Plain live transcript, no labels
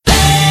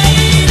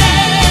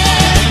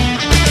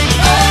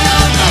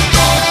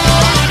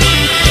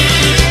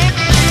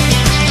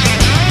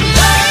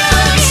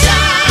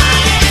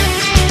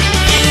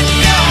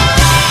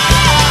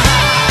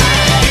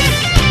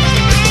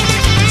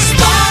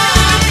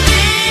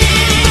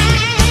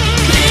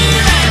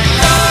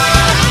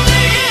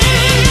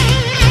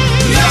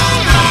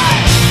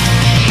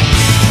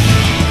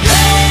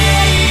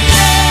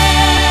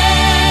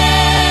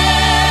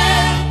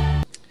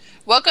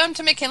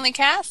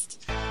McKinleyCast,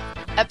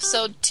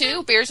 Episode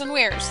 2, Beers and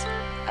Weirs.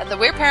 The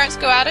Weir parents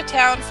go out of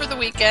town for the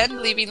weekend,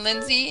 leaving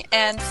Lindsay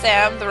and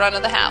Sam the run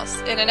of the house.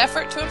 In an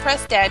effort to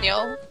impress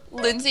Daniel,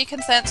 Lindsay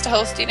consents to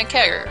hosting a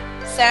kegger.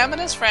 Sam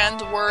and his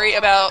friends worry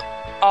about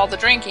all the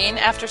drinking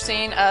after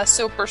seeing a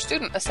sober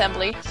student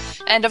assembly,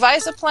 and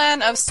devise a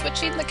plan of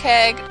switching the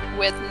keg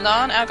with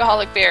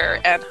non-alcoholic beer,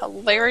 and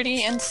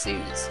hilarity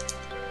ensues.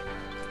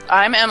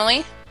 I'm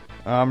Emily.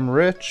 I'm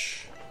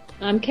Rich.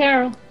 I'm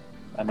Carol.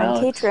 I'm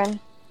Katrin.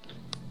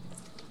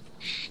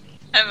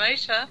 I'm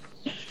Aisha.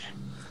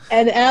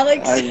 And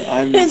Alex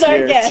I'm is our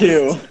here guest.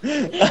 too.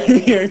 I'm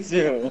here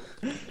too.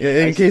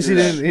 Yeah, in case you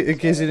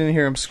didn't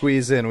hear him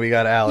squeeze in, we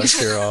got Alex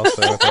here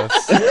also with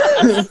us.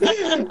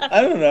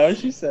 I don't know.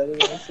 She said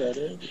it. I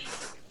said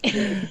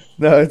it.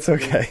 No, it's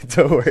okay.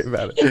 Don't worry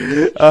about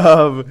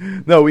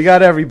it. No, we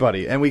got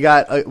everybody, and we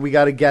got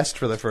a guest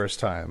for the first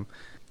time,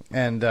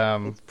 and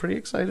pretty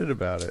excited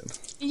about it.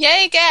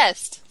 Yay,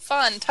 guest!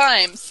 Fun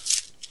times.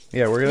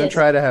 Yeah, we're gonna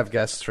try to have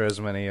guests for as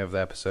many of the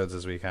episodes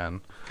as we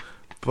can,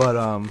 but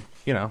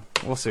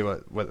we'll see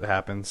what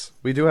happens.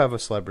 We do have a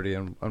celebrity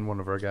on one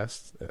of our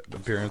guest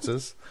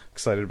appearances.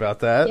 Excited about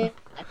that. Yeah,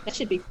 that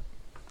should be.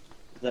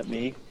 Is that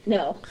me?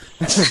 No.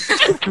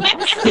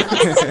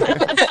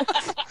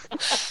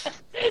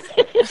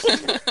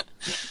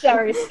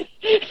 Sorry.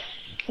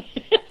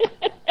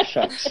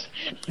 Shucks.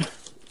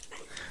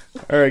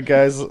 All right,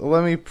 guys,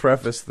 let me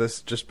preface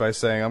this just by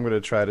saying I'm going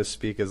to try to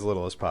speak as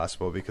little as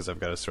possible because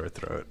I've got a sore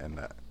throat, and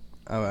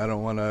I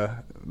don't want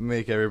to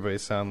make everybody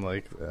sound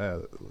like I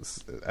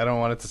don't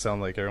want it to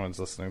sound like everyone's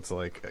listening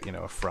to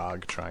a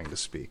frog trying to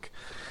speak,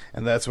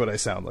 and that's what I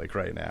sound like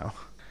right now.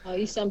 Oh,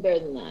 you sound better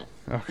than that.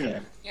 Okay.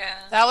 Yeah.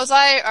 That was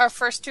our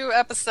first 2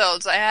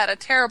 episodes. I had a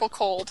terrible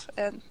cold,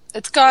 and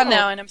it's gone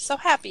now, and I'm so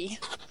happy.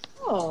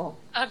 Oh.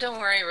 Oh, don't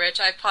worry, Rich.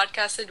 I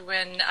podcasted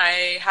when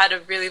I had a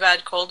really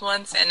bad cold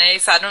once, and I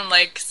sounded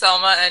like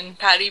Selma and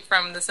Patty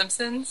from The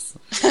Simpsons.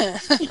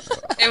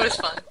 It was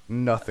fun.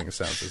 Nothing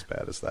sounds as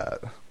bad as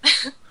that.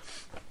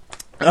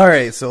 All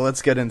right, so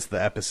let's get into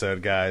the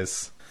episode,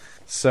 guys.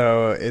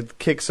 So it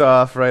kicks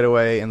off right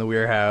away in the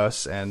Weir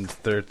house, and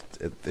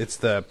it's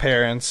the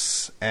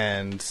parents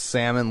and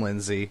Sam and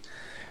Lindsay,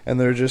 and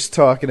they're just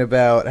talking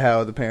about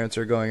how the parents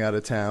are going out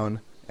of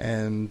town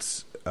and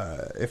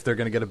if they're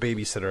going to get a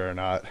babysitter or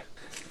not.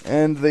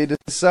 And they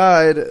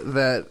decide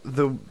that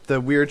the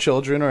Weir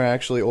children are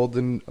actually old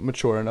and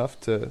mature enough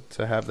to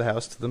have the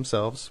house to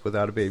themselves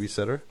without a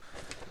babysitter.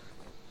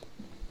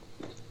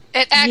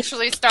 It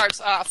actually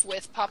starts off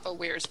with Papa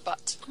Weir's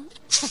butt.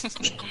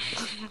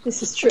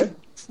 This is true.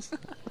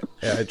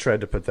 Yeah, I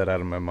tried to put that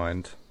out of my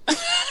mind.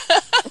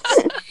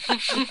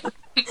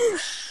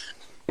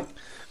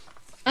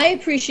 I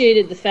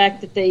appreciated the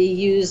fact that they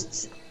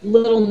used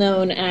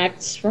little-known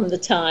acts from the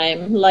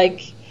time,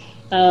 like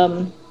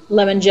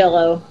Lemon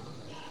Jello.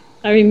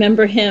 I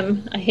remember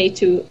him, I hate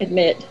to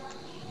admit,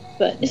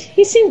 but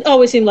he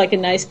always seemed like a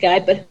nice guy,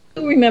 but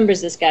who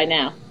remembers this guy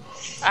now?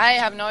 I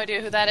have no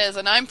idea who that is,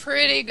 and I'm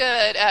pretty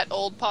good at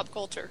old pop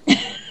culture.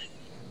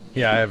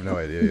 Yeah, I have no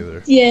idea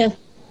either. Yeah.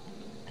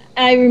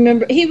 I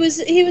remember he was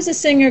a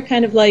singer,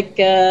 kind of like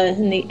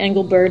in the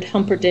Engelbert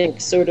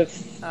Humperdinck sort of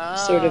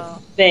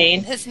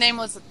vein. His name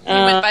was he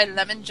went by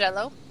Lemon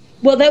Jello.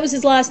 Well, that was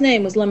his last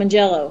name, was Lemon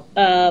Jello.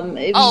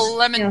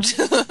 Lemon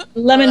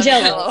Lemon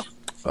Jello.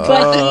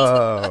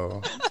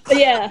 Oh. But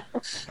yeah.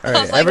 All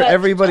right.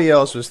 Everybody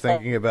else was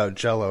thinking about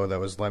Jello that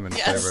was lemon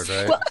flavored,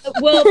 right?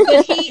 Well,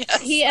 but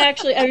he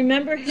actually, I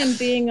remember him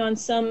being on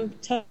some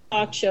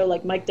talk show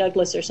like Mike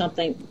Douglas or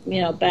something,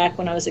 back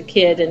when I was a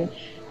kid,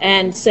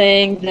 and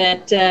saying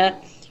that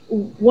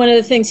one of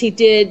the things he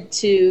did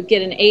to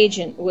get an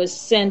agent was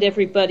send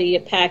everybody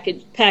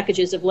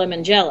packages of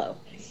lemon Jello.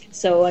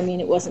 So I mean,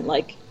 it wasn't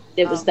like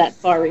it was that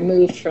far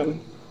removed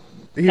from.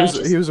 He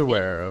was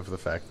aware of the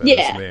fact that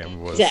his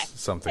name was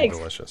something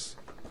delicious.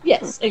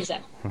 Yes,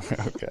 exactly.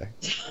 Okay.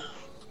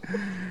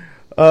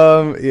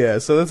 Yeah,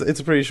 so it's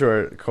a pretty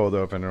short cold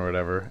open or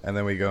whatever, and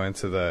then we go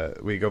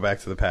back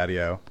to the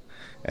patio,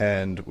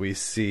 and we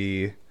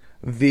see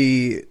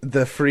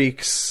the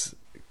freaks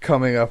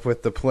coming up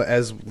with the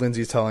as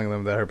Lindsay's telling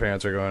them that her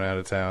parents are going out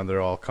of town.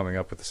 They're all coming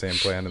up with the same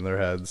plan in their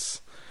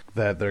heads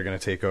that they're going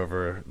to take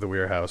over the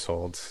Weir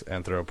household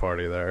and throw a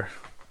party there.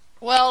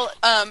 Well,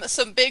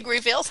 some big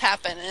reveals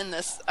happen in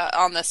this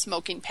on the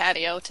smoking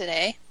patio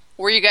today.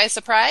 Were you guys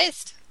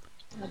surprised?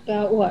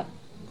 About what?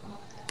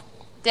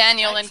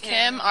 Daniel and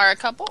Kim are a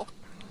couple.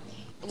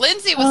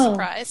 Lindsay was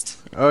surprised.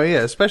 Oh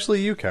yeah,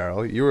 especially you,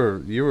 Carol. You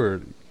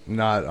were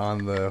not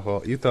on the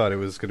whole. You thought it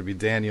was going to be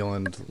Daniel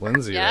and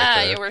Lindsay. Yeah,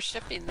 right there. you were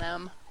shipping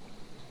them.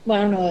 Well,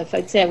 I don't know if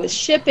I'd say I was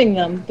shipping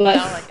them,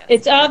 but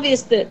it's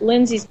obvious that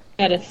Lindsay's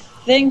got a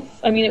thing.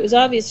 I mean, it was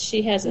obvious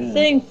she has a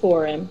thing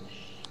for him.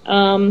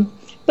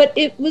 But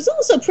it was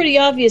also pretty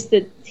obvious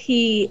that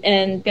he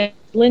and not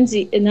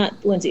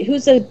Lindsay,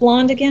 who's the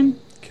blonde again?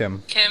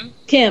 Kim.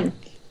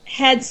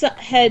 Had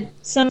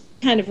some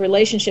kind of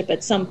relationship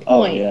at some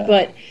point,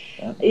 but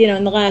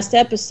in the last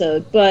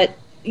episode. But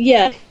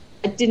yeah,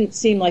 it didn't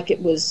seem like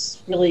it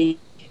was really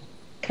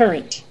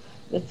current.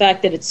 the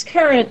fact that it's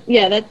current,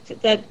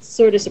 that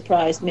sort of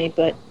surprised me.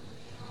 But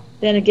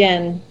then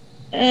again,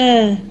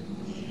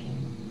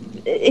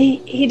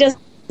 he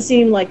doesn't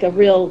seem like a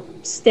real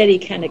steady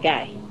kind of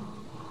guy.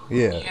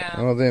 Yeah.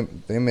 Well,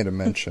 they made a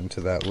mention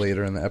to that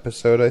later in the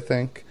episode, I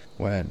think,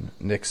 when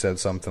Nick said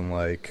something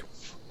like,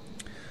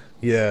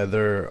 "Yeah,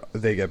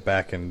 they get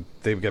back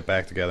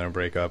together and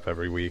break up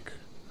every week."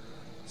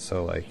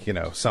 So, like, you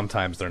know,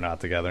 sometimes they're not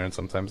together and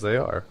sometimes they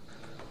are.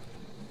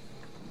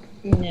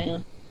 Yeah.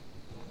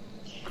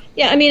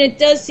 Yeah, I mean, it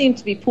does seem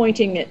to be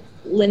pointing at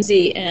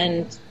Lindsay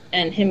and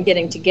him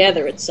getting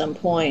together at some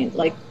point.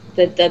 Like,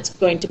 that's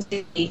going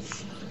to be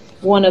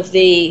one of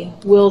the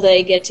will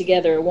they get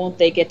together or won't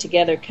they get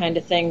together kind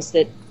of things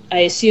that I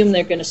assume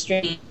they're going to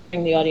string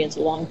the audience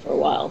along for a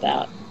while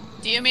about.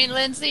 Do you mean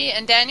Lindsay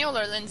and Daniel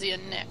or Lindsay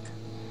and Nick?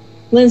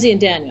 Lindsay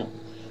and Daniel.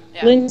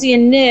 Yeah. Lindsay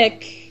and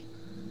Nick,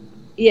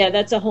 yeah,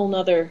 that's a whole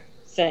nother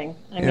thing.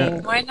 I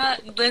mean, why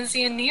not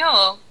Lindsay and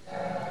Neil?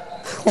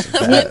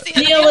 Lindsay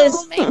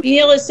and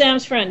Neil is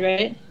Sam's friend,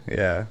 right?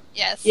 Yeah.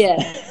 Yes.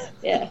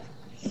 Yeah.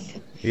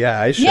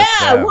 Yeah, I should.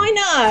 Yeah, why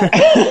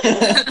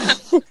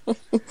not?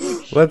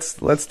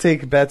 Let's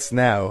take bets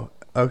now.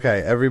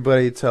 Okay,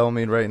 everybody tell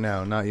me right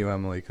now, not you,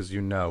 Emily, because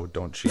you know,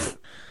 don't cheat.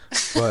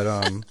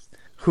 But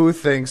who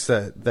thinks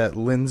that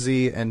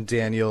Lindsay and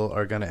Daniel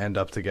are going to end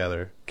up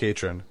together?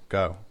 Katrin,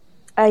 go.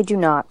 I do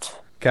not.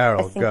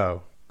 Carol,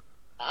 go.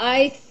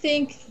 I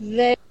think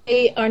they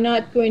are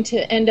not going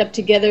to end up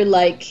together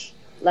like,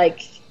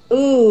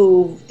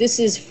 ooh, this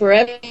is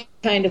forever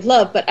kind of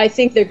love, but I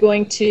think they're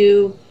going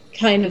to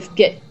kind of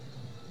get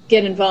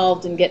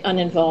involved and get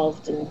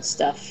uninvolved and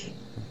stuff.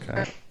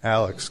 Okay.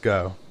 Alex,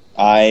 go.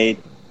 I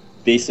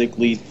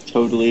basically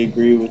totally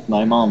agree with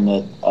my mom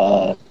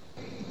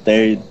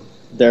that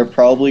they're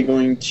probably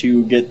going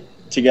to get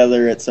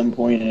together at some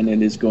point, and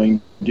it is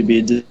going to be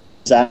a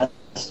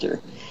disaster.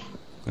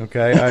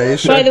 Okay,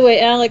 Aisha. By the way,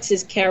 Alex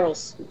is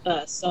Carol's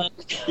son.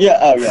 Yeah.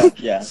 Oh,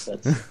 yeah.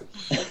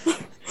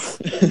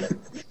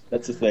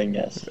 That's a thing.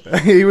 Yes.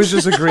 He was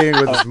just agreeing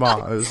with his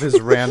mom. It was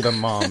his random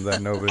mom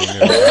that nobody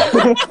knew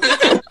about.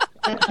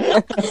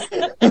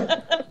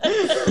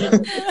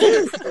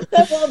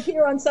 That will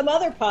appear on some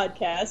other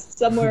podcast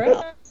somewhere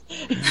else.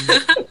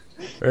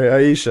 All right,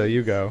 Aisha,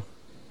 you go.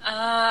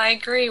 I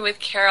agree with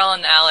Carol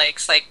and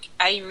Alex. Like,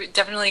 I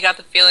definitely got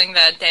the feeling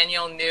that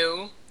Daniel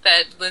knew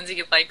that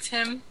Lindsay liked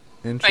him.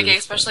 Like,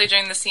 especially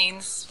during the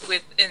scenes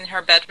in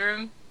her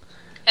bedroom.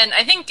 And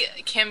I think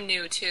Kim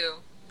knew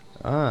too.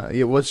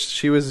 Yeah. Well,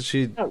 she was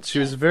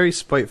very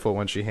spiteful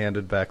when she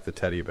handed back the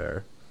teddy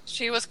bear.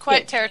 She was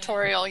quite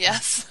territorial,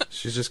 yes.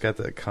 She's just got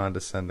that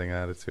condescending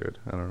attitude.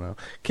 I don't know.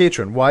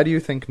 Katrin, why do you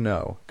think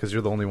no? Because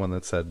you're the only one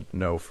that said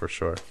no for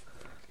sure.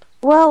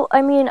 Well,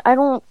 I mean, I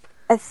don't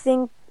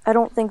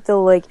think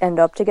they'll, like, end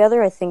up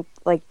together. I think,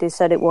 like they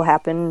said, it will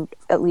happen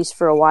at least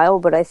for a while,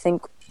 but I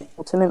think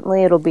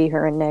ultimately it'll be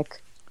her and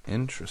Nick.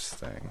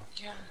 Interesting.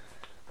 Yeah.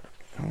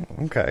 Oh,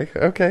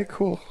 okay,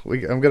 cool. I'm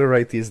going to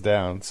write these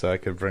down so I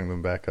could bring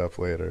them back up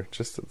later,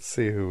 just to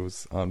see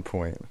who's on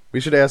point. We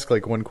should ask,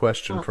 like, one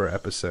question per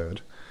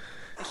episode.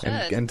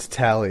 And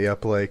tally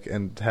up, like,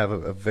 and have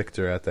a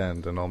victor at the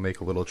end, and I'll make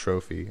a little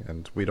trophy,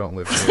 and we don't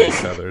live near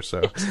each other,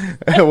 so...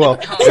 Well,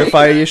 if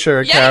Aisha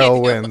or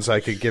Carol wins, I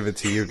could give it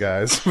to you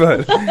guys,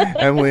 but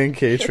Emily and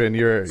Katrin,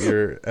 you're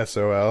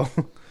SOL.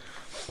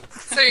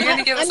 So you're going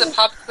to give us a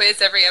pop quiz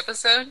every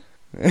episode?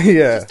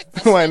 Yeah,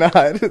 why not?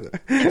 I'm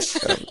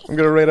going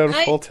to write out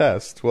a full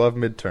test. We'll have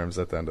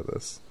midterms at the end of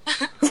this.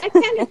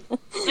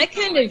 I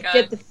kind of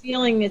get the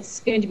feeling it's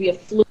going to be a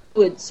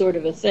fluid sort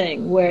of a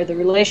thing, where the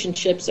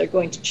relationships are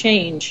going to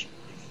change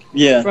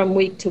from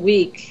week to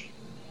week.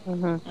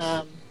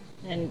 Mm-hmm.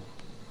 And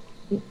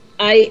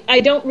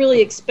I don't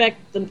really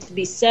expect them to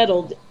be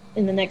settled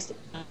in the next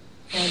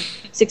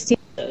 16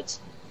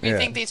 episodes. You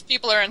think these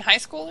people are in high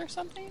school or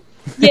something?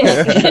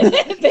 Yeah,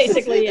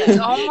 basically, yeah. It's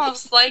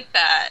almost like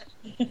that.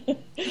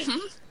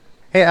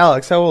 Hey,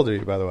 Alex, how old are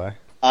you, by the way?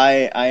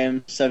 I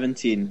am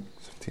 17.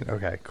 17.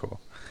 Okay,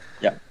 cool.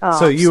 Yeah. Oh,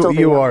 so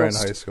you are in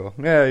high school.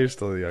 Yeah, you're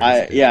still the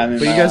youngest. Yeah, I'm in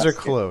but my you guys are last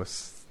year.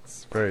 close.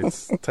 It's very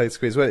tight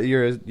squeeze. What?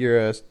 You're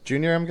a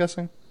junior, I'm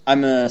guessing.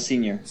 I'm a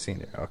senior.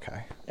 Senior.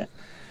 Okay. Yeah.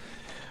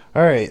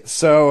 All right.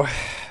 So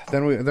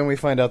then we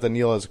find out that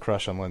Neil has a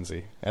crush on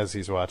Lindsay as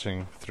he's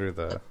watching through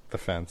the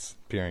fence,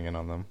 peering in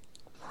on them.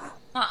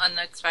 Not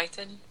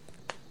unexpected.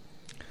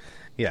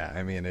 Yeah,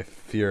 I mean,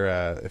 if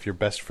your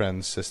best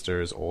friend's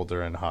sister is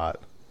older and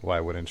hot, why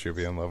wouldn't you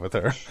be in love with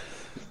her?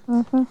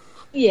 Mm-hmm.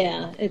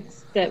 Yeah,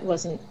 that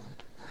wasn't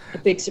a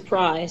big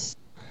surprise.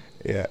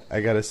 Yeah,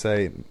 I gotta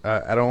say,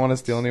 I don't want to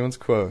steal anyone's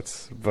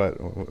quotes,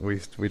 but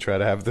we try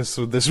to have this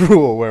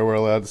rule where we're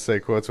allowed to say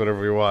quotes whatever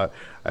we want.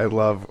 I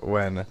love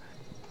when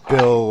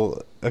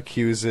Bill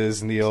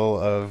accuses Neil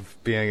of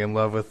being in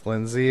love with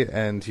Lindsay,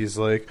 and he's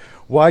like,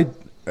 "Why?"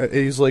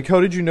 He's like,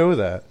 "How did you know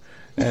that?"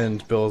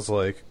 And Bill's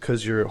like,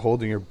 "'Cause you're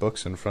holding your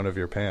books in front of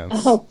your pants."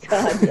 Oh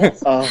God,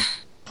 yes.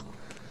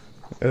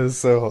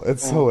 It's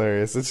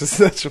hilarious. It's just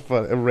such a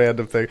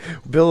random thing.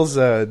 Bill's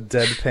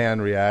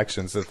deadpan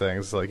reactions to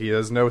things, like he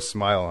has no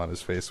smile on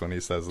his face when he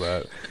says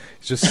that.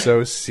 He's just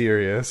so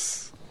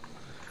serious.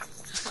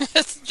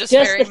 It's just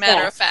very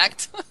matter of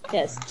fact.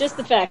 Yes, just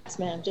the facts,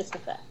 man. Just the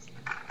facts.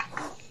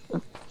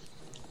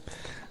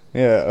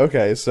 Yeah.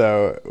 Okay.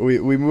 So we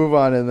move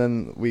on, and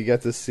then we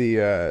get to see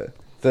the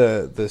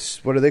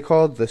what are they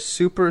called? The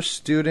super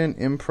student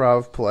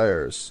improv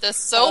players. The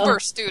sober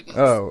students.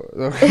 Oh,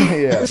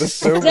 okay, yeah, the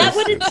sober. Is that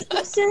what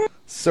it said?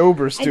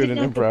 Sober student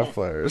improv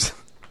players.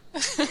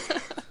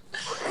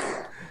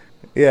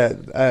 Yeah,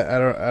 I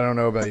don't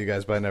know about you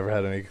guys, but I never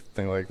had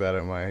anything like that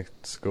at my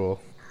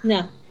school.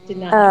 No, did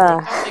not. I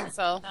don't think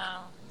so.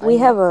 No. We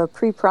have a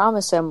pre-prom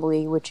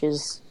assembly, which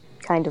is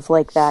kind of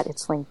like that.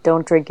 It's like,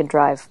 don't drink and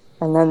drive.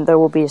 And then there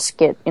will be a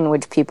skit in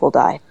which people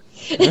die.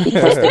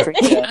 Because they drink.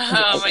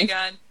 Oh my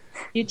god.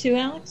 You too,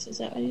 Alex? Is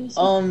that what you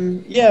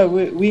said? Yeah,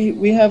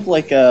 we have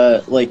like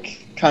a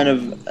kind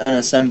of an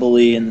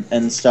assembly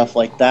and stuff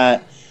like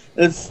that.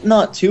 It's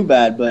not too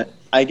bad, but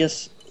I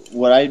guess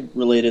what I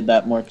related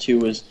that more to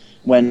was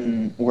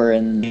when we're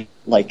in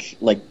like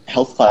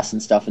health class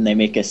and stuff, and they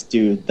make us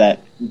do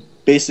that,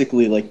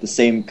 basically like the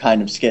same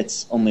kind of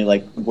skits, only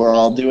like we're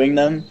all doing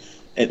them,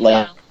 in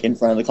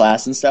front of the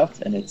class and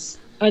stuff, and it's.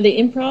 Are they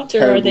improv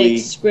or are they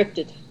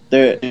scripted?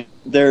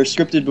 They're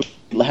scripted,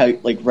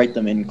 like write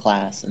them in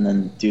class and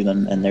then do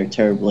them, and they're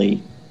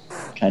terribly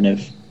kind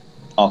of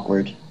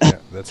awkward. Yeah,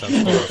 that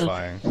sounds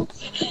horrifying.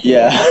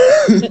 Yeah.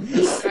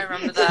 I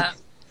remember that.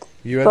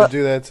 You had to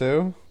do that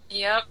too?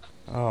 Yep.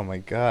 Oh my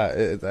god!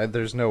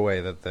 There's no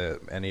way that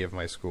any of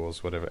my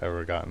schools would have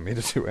ever gotten me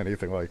to do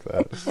anything like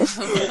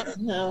that.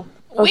 No.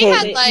 We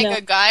had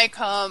a guy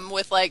come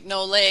with like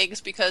no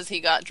legs because he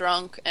got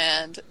drunk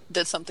and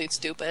did something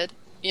stupid.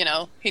 You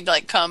know, he'd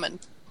like come and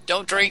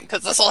don't drink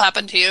because this will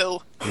happen to you.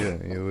 Yeah,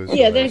 you lose.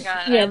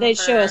 Yeah, they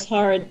show us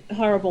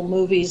horrible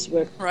movies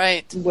where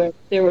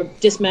there were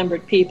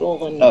dismembered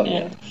people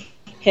and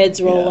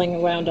heads rolling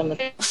around on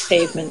the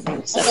pavement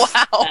and stuff.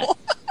 Wow.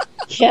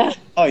 Yeah.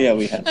 Oh yeah,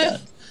 we had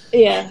that.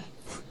 Yeah.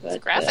 But,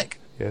 it's graphic.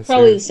 Yeah,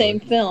 probably the same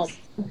film.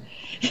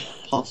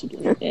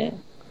 Possibly.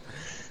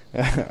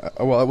 Yeah.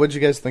 Well, what did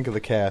you guys think of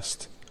the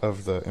cast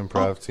of the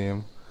improv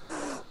team?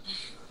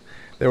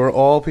 They were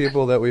all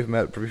people that we've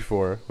met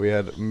before. We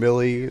had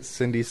Millie,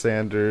 Cindy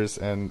Sanders,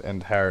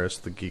 and Harris,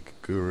 the geek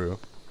guru.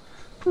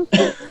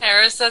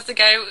 Harris, that's the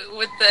guy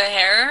with the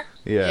hair?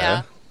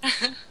 Yeah.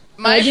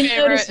 My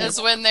favorite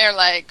is when they're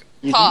like,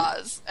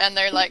 pause, and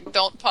they're like,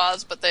 don't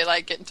pause, but they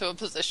like get into a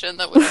position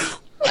that would be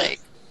like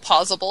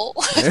pausable.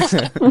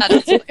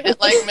 And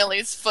like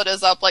Millie's foot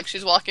is up like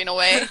she's walking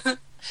away,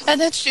 and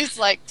then she's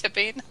like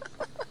tipping.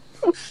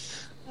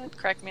 That'd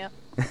crack me up.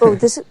 Oh,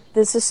 this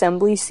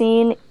assembly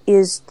scene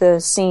is the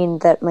scene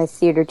that my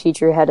theater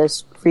teacher had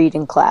us read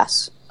in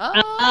class.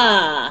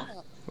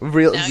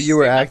 You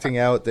were acting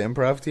out the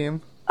improv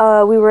team?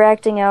 We were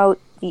acting out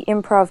the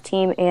improv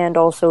team and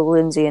also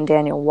Lindsay and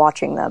Daniel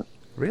watching them.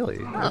 Really?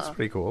 That's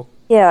pretty cool.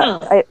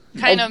 Yeah.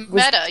 Kind of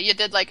meta. You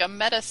did like a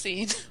meta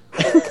scene.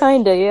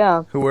 Kinda,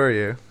 yeah. Who were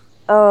you?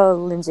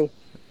 Lindsay.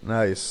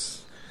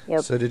 Nice.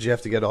 Yep. So did you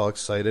have to get all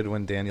excited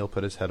when Daniel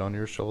put his head on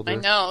your shoulder? I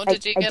know.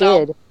 Did you get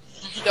all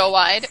go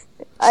wide?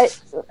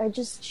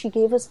 She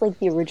gave us like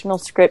the original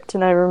script,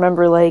 and I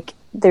remember like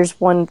there's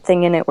one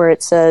thing in it where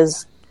it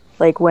says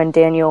like when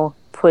Daniel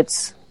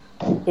puts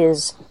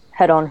his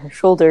head on her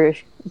shoulder,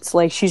 it's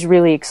like she's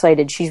really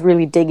excited, she's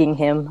really digging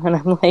him, and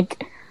I'm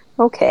like,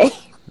 okay.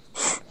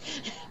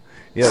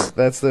 Yeah,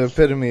 that's the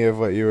epitome of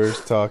what you were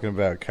talking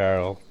about,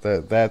 Carol.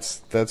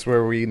 That's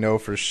where we know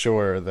for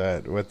sure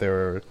that what they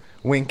were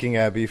winking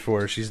at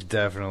before, she's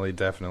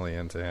definitely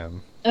into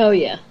him. Oh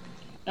yeah,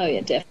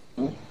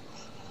 definitely.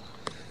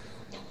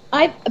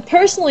 I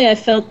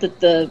felt that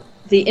the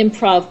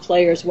improv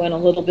players went a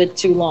little bit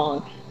too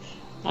long.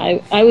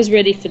 I was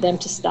ready for them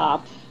to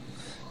stop.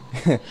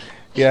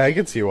 Yeah, I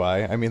can see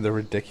why. I mean, they're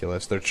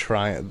ridiculous. They're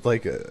trying,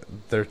 like,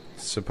 they're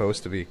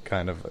supposed to be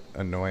kind of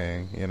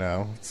annoying, you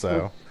know?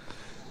 So,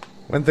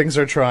 when things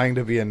are trying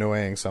to be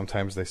annoying,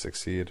 sometimes they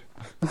succeed.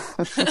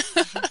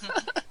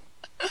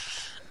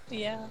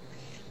 Yeah.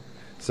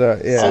 So,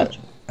 yeah,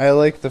 I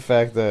like the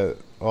fact that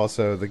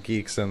also the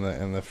geeks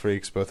and the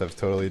freaks both have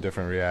totally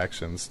different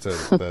reactions to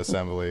the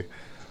assembly.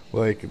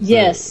 Like,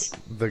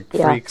 the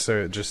freaks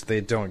are just, they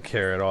don't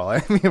care at all.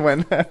 I mean,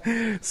 when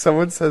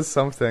someone says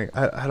something,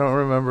 I don't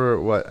remember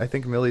what, I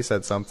think Millie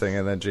said something,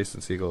 and then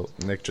Jason Segel,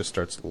 Nick just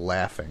starts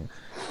laughing,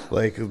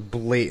 like,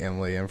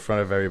 blatantly in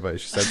front of everybody.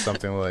 She said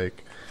something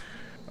like,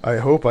 I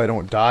hope I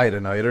don't die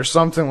tonight, or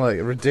something like,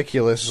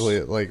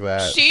 ridiculously like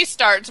that. She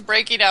starts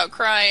breaking out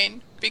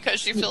crying, because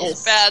she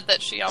feels bad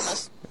that she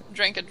almost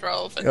drank and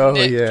drove, and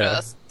Nick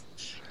just...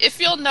 If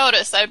you'll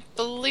notice, I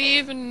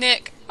believe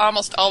Nick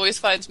almost always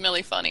finds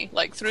Millie funny.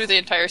 Like, through the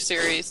entire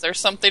series, there's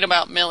something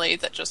about Millie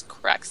that just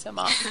cracks him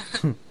up.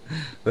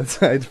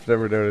 I've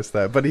never noticed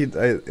that. But in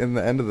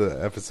the end of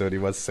the episode, he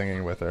was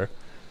singing with her.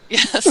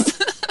 Yes.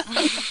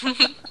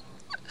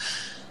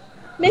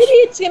 Maybe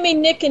it's going to be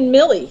Nick and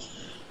Millie.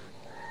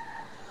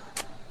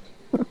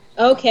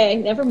 Okay,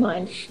 never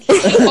mind.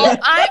 Well,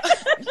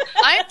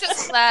 I'm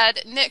just glad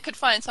Nick could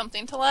find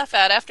something to laugh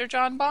at after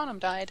John Bonham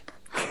died.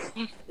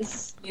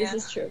 This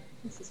is true.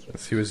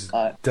 He was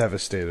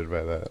devastated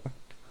by that.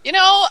 You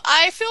know,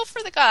 I feel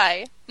for the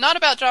guy. Not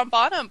about John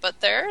Bonham,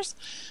 but there's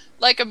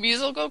like a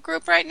musical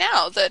group right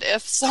now that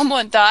if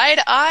someone died,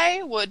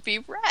 I would be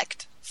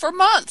wrecked. For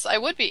months, I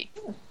would be.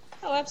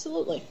 Oh,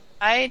 absolutely.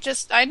 I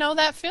know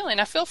that feeling.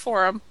 I feel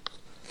for him.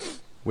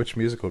 Which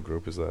musical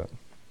group is that?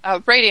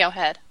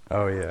 Radiohead.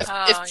 Oh, yeah.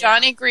 If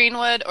Johnny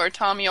Greenwood or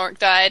Tom York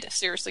died,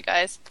 seriously,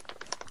 guys,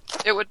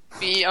 it would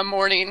be a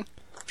mourning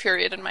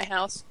period in my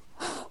house.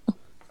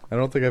 I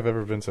don't think I've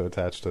ever been so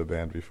attached to a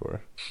band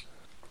before.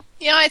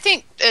 You know, I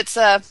think it's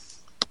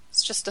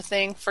just a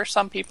thing for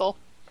some people.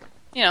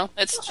 You know,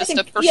 it's just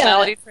a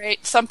personality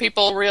trait. Some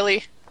people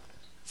really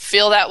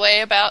feel that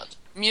way about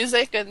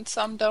music, and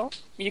some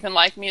don't. You can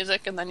like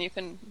music, and then you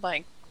can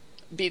like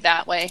be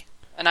that way,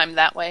 and I'm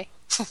that way.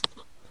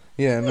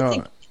 Yeah, no. I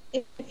think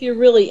if you're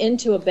really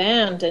into a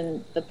band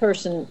and the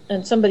person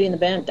and somebody in the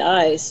band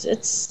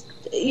dies,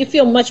 you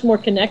feel much more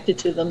connected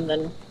to them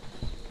than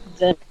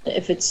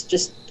if it's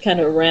just kind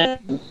of a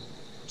random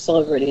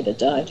celebrity that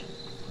died.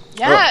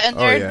 Yeah, and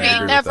there'd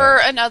be never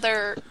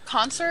another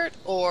concert,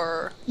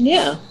 or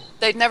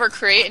they'd never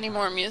create any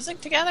more music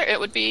together. It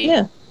would be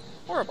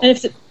horrible.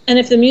 And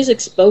if the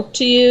music spoke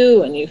to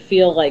you, and you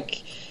feel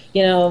like,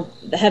 you know,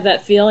 have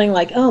that feeling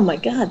like, oh my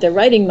God, they're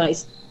writing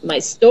my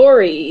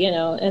story, you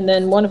know, and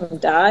then one of them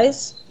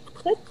dies,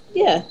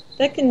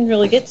 that can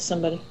really get to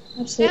somebody.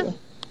 Absolutely.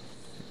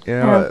 You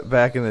know,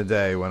 back in the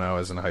day when I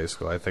was in high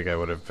school, I think I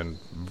would have been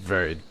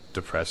very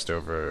depressed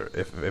over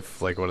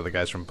if like one of the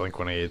guys from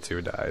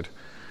Blink-182 died.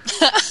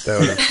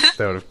 That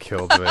would have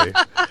killed me,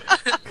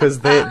 because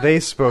they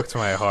spoke to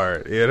my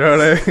heart. You know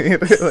what I mean?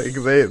 Like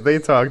they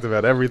talked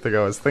about everything I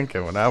was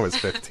thinking when I was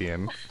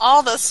 15.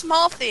 All the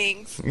small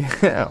things.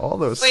 Yeah, all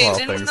those small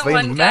things.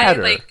 They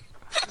matter. Guy,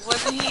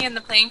 wasn't he in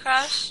the plane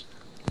crash?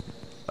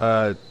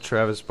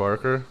 Travis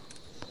Barker.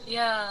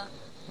 Yeah.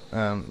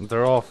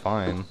 They're all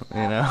fine,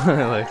 you know.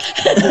 Like,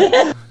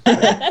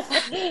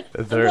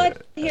 I'm glad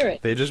to hear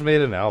it. They just made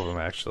an album,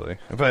 actually.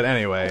 But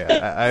anyway,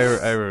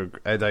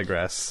 I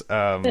digress.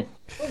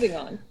 Moving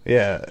on.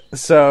 Yeah.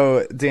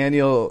 So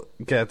Daniel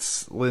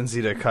gets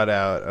Lindsay to cut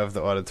out of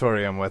the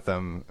auditorium with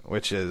him,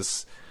 which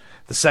is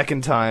the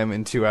second time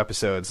in 2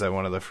 episodes that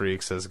one of the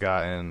freaks has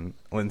gotten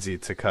Lindsay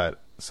to cut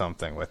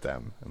something with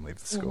them and leave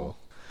the school.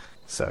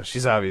 Mm-hmm. So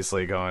she's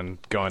obviously going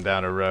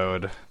down a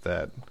road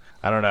that,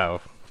 I don't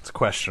know, it's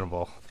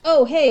questionable.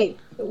 Oh, hey,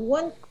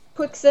 one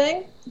quick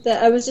thing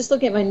that I was just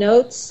looking at my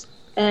notes,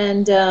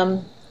 and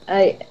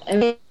I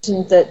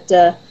mentioned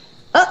that,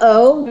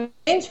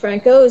 James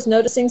Franco is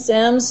noticing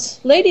Sam's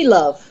lady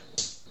love.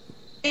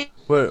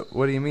 What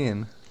do you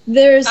mean?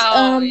 There's,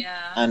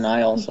 and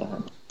I also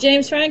have.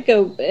 James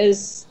Franco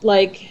is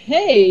like,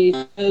 hey,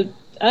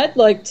 I'd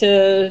like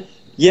to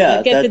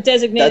get the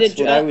designated that's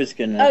what I was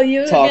gonna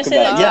talk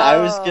about. Yeah, I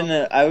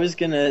was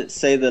gonna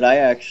say that I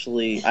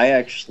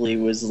actually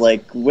was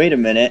like, wait a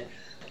minute.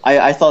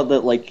 I thought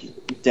that like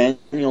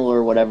Daniel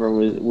or whatever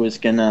was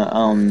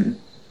gonna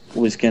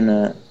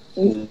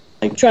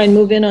like try and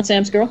move in on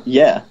Sam's girl.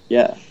 Yeah.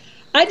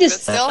 I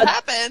just still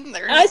happen.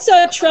 I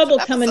saw trouble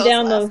coming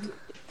down the.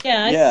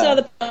 Yeah, I saw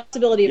the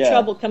possibility of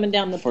trouble coming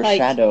down the pike.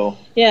 Foreshadow.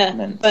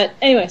 Yeah, but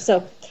anyway,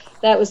 so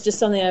that was just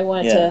something I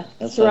wanted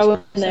to throw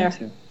in there.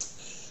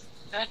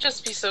 That'd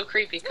just be so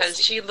creepy, because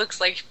she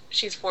looks like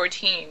she's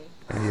 14.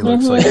 And he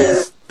looks like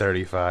he's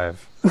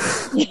 35.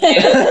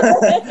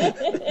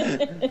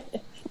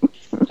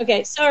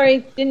 Okay, sorry,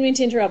 didn't mean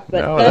to interrupt,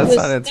 but no, that's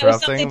not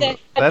interrupting.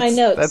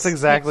 That's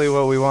exactly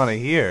what we want to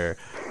hear.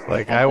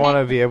 Like, I want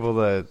to be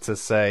able to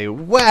say,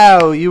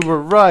 wow, you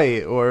were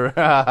right, or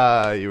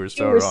haha, you were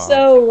so wrong. You were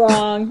so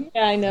wrong.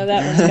 Yeah, I know,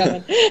 that one's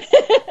coming.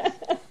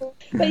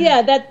 But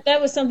yeah, that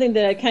was something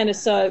that I kind of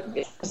saw.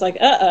 It was like,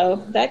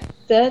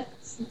 that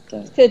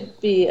could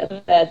be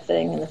a bad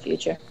thing in the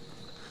future.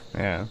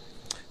 Yeah.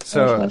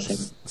 So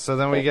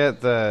then we get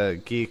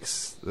the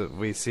geeks.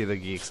 We see the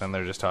geeks, and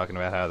they're just talking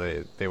about how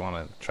they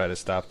want to try to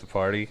stop the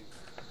party.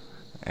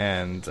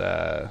 And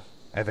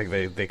I think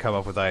they come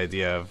up with the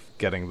idea of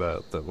getting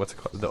the what's it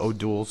called? The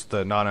O'Doul's,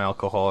 the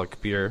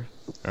non-alcoholic beer.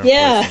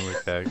 Yeah.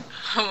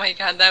 Oh my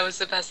God, that was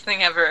the best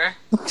thing ever.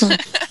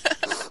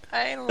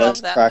 I love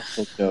That's that.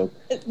 practical joke.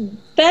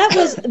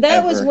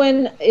 That was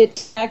when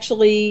it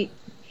actually.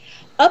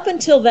 Up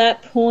until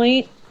that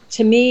point,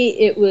 to me,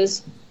 it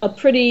was a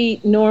pretty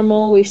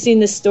normal. We've seen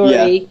this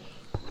story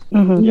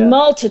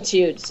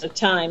multitudes of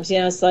times. You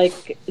know, it's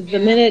like the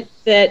minute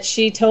that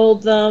she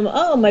told them,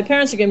 "Oh, my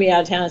parents are going to be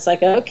out of town," it's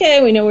like,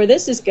 okay, we know where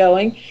this is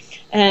going,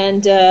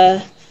 and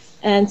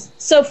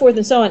so forth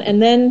and so on. And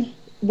then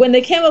when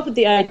they came up with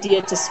the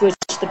idea to switch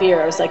the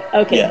beer, I was like,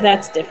 okay,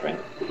 that's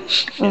different.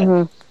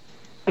 Mm-hmm.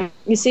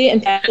 You see,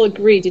 and people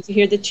agree. Did you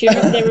hear the cheer?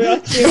 They were all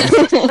cheering.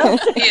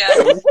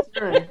 Yeah.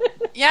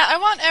 Yeah, I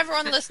want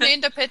everyone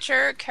listening to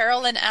picture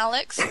Carol and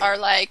Alex are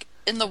like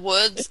in the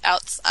woods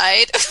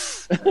outside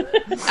of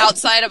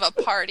a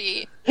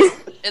party,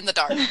 in the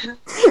dark,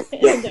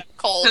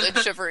 cold and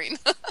shivering.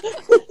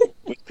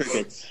 With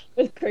crickets.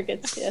 With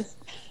crickets, yes.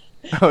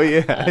 Oh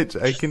yeah,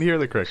 I can hear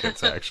the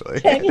crickets actually.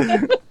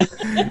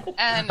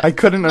 And I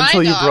couldn't my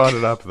until you dog- brought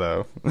it up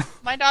though.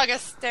 My dog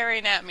is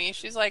staring at me.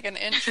 She's like an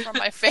inch from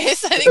my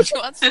face. I think she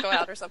wants to go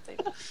out or something.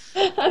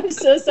 I'm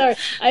so sorry.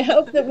 I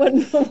hope that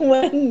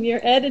when you're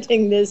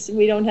editing this,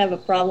 we don't have a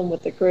problem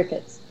with the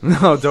crickets.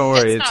 No, don't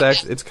worry. It's It's not-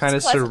 actually it's kind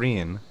of pleasant.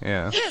 serene.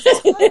 Yeah.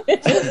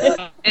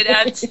 It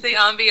adds to the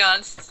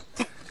ambiance.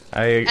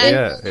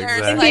 Yeah, there's,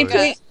 exactly.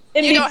 like,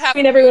 In You don't have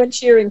between to- everyone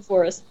cheering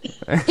for us.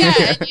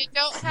 Yeah, and you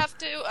don't have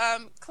to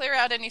clear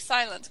out any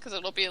silence because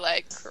it'll be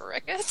like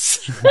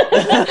crickets.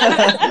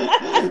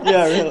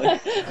 Yeah, really.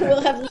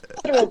 We'll have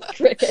literal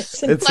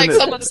crickets. It's Like an-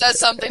 someone says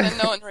something and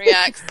no one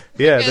reacts.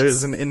 Yeah, Crickets.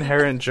 there's an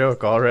inherent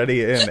joke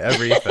already in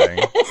everything.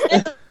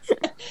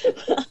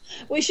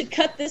 We should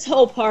cut this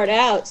whole part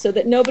out so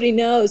that nobody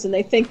knows and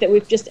they think that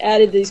we've just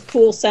added these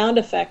cool sound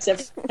effects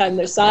every time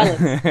there's silence.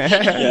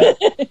 Yeah.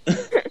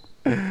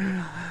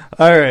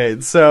 All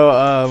right,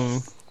 so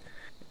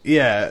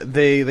yeah,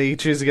 they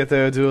choose to get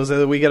the duels.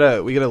 We get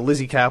a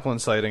Lizzie Kaplan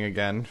sighting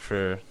again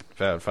for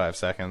about 5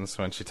 seconds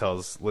when she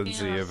tells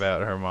Lindsay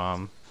about her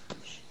mom,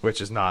 which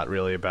is not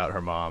really about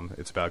her mom.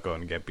 It's about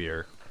going to get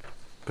beer,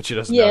 but she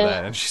doesn't know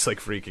that, and she's like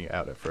freaking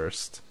out at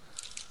first.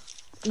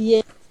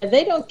 Yeah,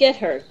 they don't get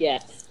her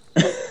yet.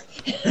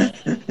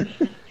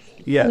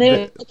 Yeah, And they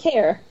don't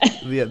care.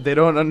 they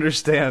don't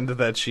understand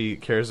that she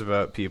cares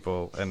about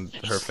people and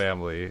her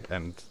family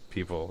and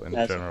people in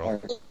That's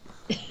general.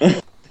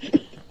 hard.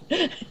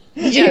 You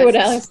hear what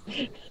Alex?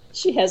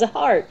 She has a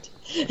heart.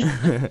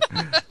 And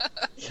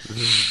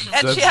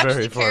That's she actually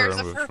very far cares if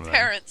removed her from that.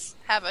 parents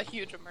have a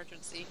huge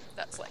emergency.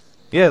 That's like,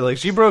 Yeah, like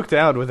she broke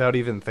down without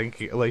even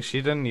thinking. Like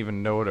she didn't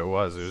even know what it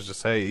was. It was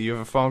just, hey, you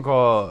have a phone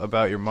call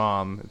about your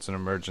mom. It's an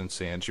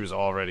emergency, and she was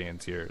already in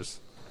tears.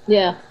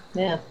 Yeah.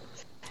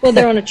 Well,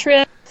 they're on a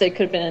trip. There could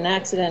have been an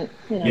accident.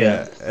 You know.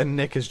 Yeah, and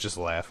Nick is just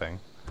laughing.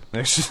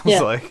 Nick's just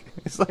Yeah.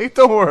 he's like,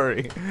 don't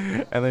worry,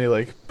 and then he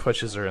like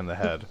pushes her in the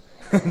head.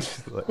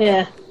 She's like-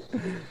 Yeah.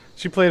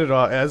 She played it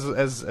off as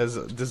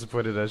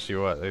disappointed as she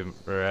was,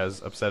 or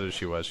as upset as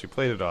she was. She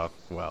played it off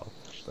well,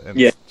 and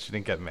Yeah. she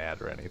didn't get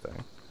mad or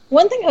anything.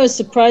 One thing I was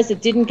surprised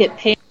that didn't get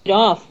paid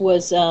off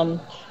was the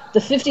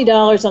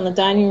 $50 on the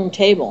dining room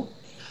table.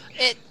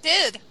 it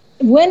did.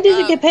 When did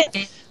it get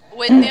paid?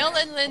 When Neil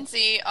and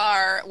Lindsay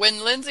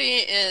when Lindsay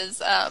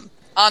is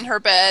on her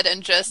bed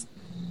and just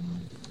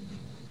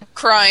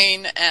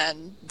crying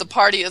and the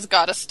party has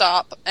got to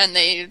stop and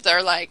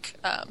they're like,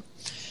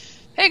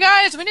 hey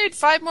guys, we need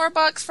 $5 more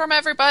from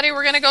everybody.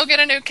 We're going to go get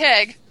a new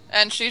keg.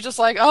 And she's just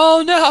like,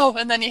 oh no.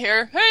 And then you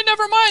hear, hey,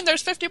 never mind.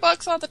 There's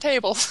 $50 on the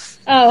table.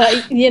 Oh,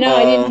 I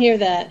didn't hear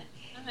that.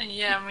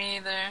 Yeah, me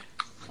either.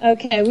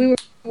 Okay, we were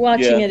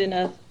watching Yeah. it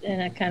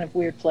in a kind of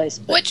weird place.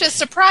 But Which is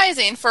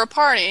surprising for a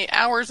party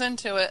hours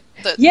into it.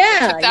 That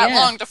Yeah, it took that yeah.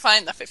 long to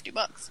find the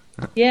 $50.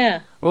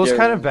 yeah. Well, it's Yeah.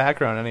 kind of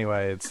background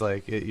anyway. It's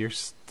like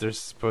there's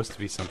supposed to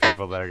be some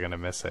people that are gonna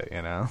miss it,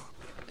 you know.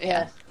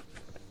 Yeah.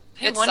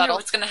 I It's wonder subtle.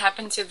 what's going to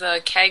happen to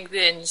the keg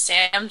in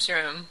Sam's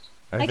room.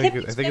 I kept think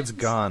it's expecting-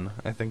 gone.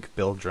 I think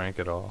Bill drank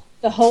it all.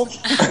 The whole.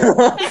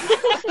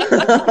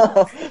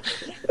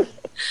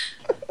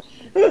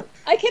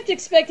 I kept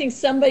expecting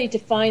somebody to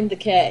find the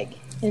keg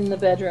in the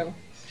bedroom.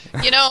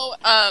 You know,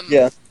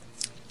 Yeah.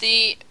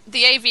 the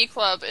AV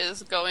Club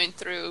is going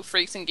through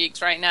Freaks and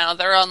Geeks right now.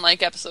 They're on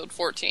like episode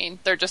 14.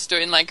 They're just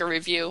doing like a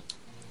review.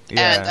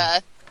 Yeah.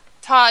 And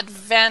Todd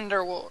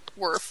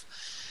Vanderwerf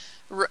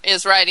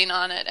is writing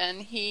on it,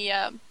 and he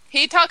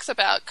talks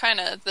about kind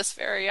of this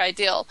very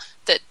ideal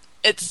that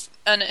it's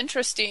an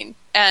interesting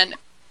and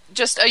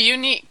just a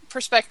unique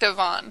perspective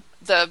on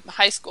the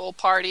high school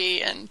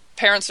party and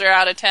parents are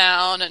out of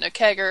town and a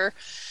kegger.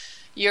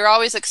 You're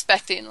always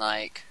expecting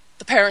like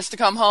the parents to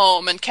come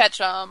home and catch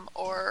them,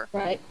 or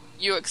Right.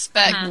 you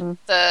expect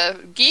the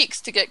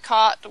geeks to get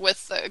caught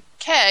with the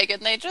keg,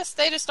 and they just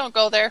don't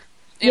go there.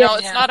 You know,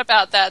 it's Yeah. not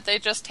about that. They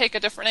just take a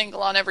different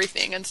angle on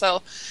everything, and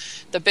so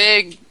the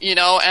big,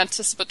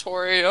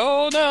 anticipatory,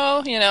 oh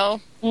no,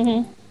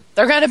 Mm-hmm.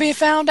 they're going to be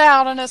found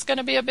out, and it's going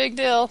to be a big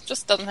deal.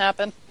 Just doesn't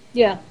happen.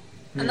 Yeah.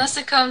 Unless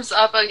it comes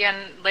up again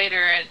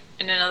later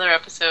in another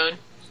episode.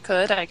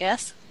 Could, I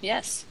guess.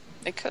 Yes,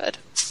 it could.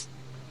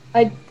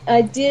 I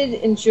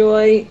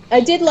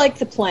did like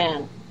the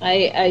plan.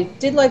 I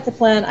did like the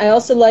plan. I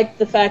also liked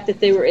the fact that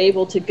they were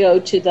able to go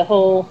to the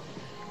whole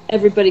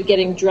everybody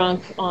getting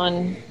drunk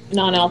on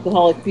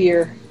non-alcoholic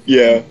beer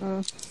Yeah.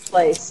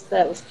 place.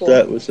 That was cool.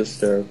 That was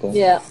hysterical.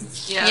 Yeah.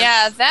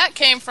 Yeah, that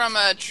came from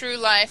a true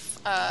life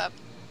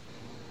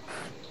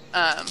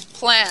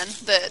plan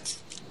that,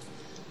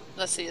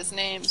 let's see, his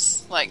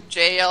name's like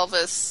J.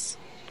 Elvis.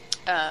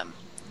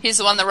 He's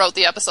the one that wrote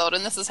the episode,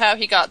 and this is how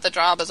he got the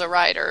job as a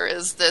writer,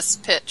 is this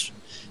pitch.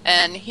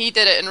 And he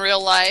did it in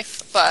real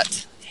life,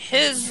 but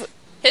his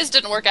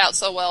didn't work out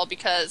so well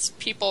because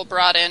people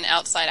brought in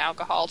outside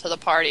alcohol to the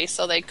party,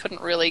 so they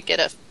couldn't really get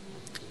it.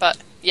 But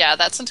yeah,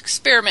 that's an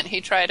experiment he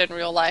tried in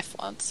real life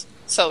once.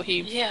 So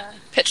he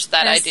pitched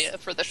that Yes. idea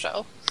for the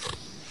show.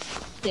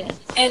 Yeah.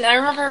 And I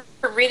remember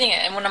reading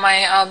it in one of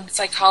my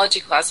psychology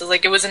classes.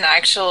 Like, it was an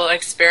actual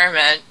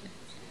experiment.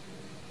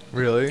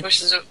 Really?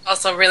 Which is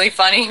also really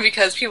funny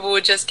because people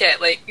would just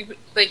get,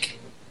 like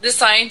the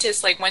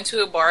scientists, like, went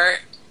to a bar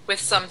with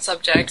some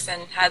subjects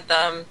and had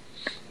them,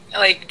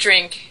 like,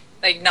 drink,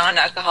 like,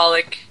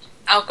 non-alcoholic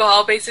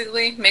alcohol,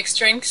 basically, mixed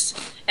drinks.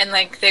 And,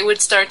 like, they would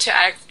start to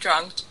act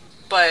drunk,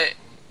 but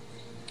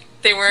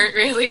they weren't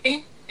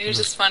really. It was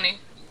just funny.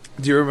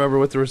 Do you remember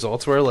what the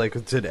results were?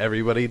 Like, did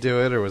everybody do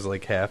it, or was it,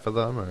 like, half of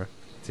them, or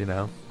do you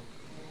know?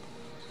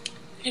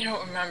 I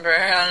don't remember,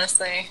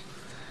 honestly.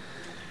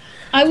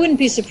 I wouldn't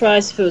be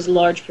surprised if it was a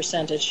large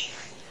percentage.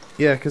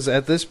 Yeah, because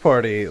at this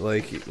party,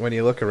 like, when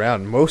you look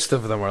around, most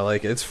of them are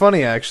like... It's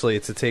funny, actually,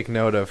 to take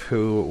note of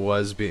who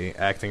was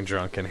acting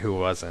drunk and who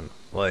wasn't.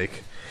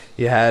 Like,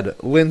 you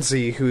had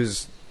Lindsay,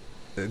 who's...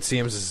 It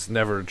seems has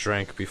never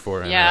drank before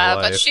in her life. Yeah,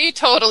 but she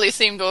totally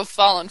seemed to have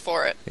fallen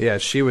for it. Yeah,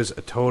 she was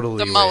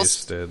totally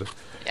wasted.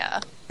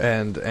 Yeah.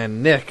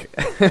 And Nick,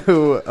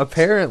 who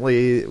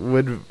apparently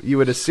you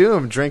would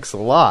assume drinks a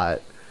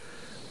lot,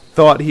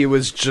 thought he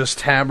was just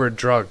hammered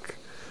drunk.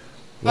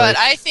 But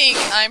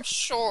I'm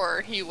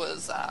sure he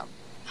was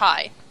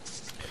high.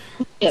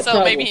 Yeah, so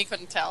probably. maybe he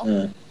couldn't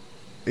tell.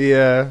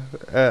 Yeah,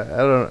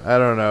 I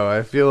don't know.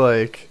 I feel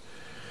like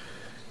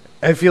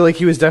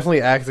he was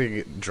definitely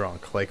acting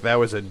drunk. Like, that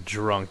was a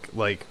drunk,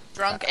 like...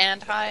 Drunk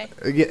and high?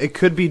 It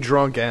could be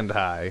drunk and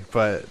high,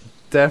 but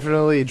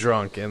definitely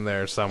drunk in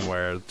there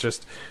somewhere.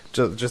 Just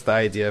the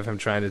idea of him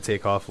trying to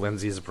take off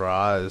Lindsay's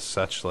bra is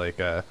such, like,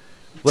 a...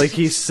 Like,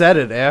 he said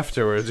it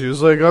afterwards. He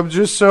was like, I'm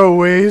just so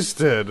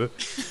wasted.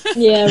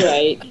 Yeah,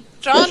 right.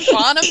 John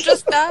Bonham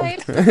just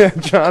died?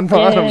 John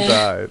Bonham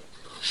died.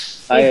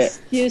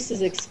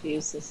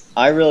 Excuses.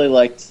 I really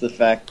liked the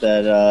fact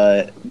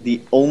that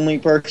the only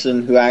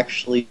person who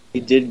actually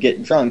did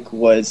get drunk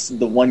was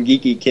the one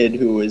geeky kid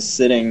who was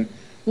sitting,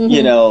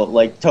 you know,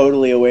 like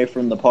totally away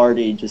from the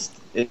party, just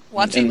in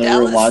the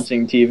room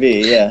watching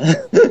TV. Yeah.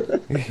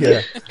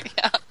 Yeah.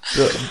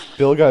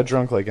 Bill got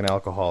drunk like an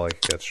alcoholic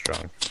gets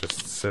drunk,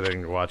 just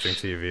sitting watching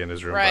TV in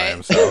his room by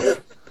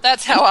himself.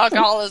 That's how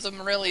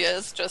alcoholism really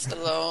is, just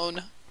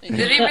alone.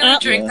 Did he really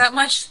drink that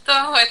much,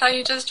 though? I thought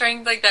he just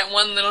drank, like, that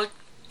one little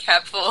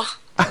capful.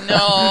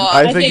 No,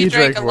 I think he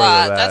drank a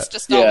lot. That's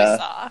just all we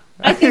saw.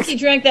 I think he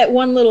drank that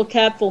one little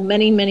capful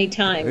many, many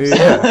times.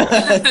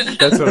 Yeah.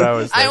 That's what I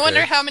was thinking. I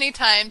wonder how many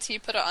times he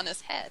put it on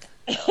his head.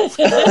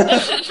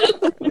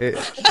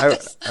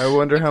 I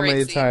wonder how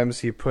many times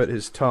he put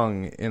his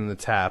tongue in the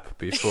tap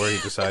before he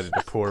decided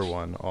to pour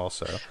one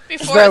also.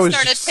 Before it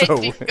started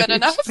tasting good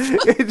enough.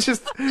 It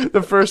just,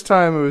 the first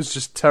time it was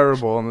just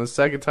terrible, and the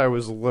second time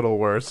was a little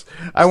worse.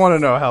 I want to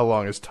know how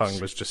long his tongue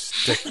was just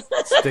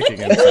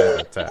sticking inside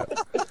the tap.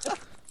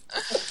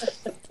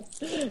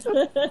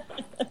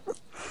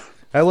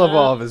 I love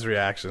all of his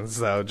reactions,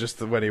 though.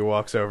 Just when he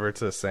walks over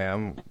to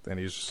Sam, and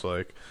he's just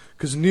like,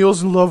 "'Cause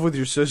Neil's in love with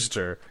your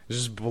sister." He's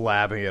just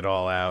blabbing it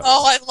all out.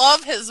 Oh, I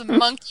love his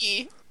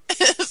monkey,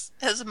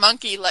 his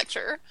monkey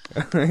lecture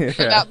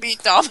about being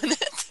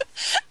dominant.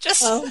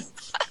 Just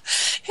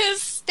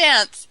his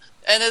stance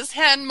and his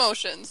hand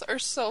motions are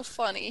so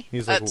funny.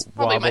 He's That's like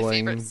probably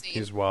wobbling. my favorite scene.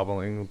 He's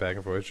wobbling back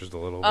and forth just a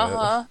little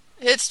bit.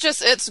 It's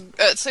just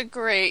it's a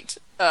great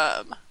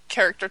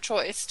character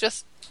choice.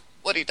 Just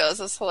what he does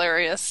is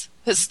hilarious.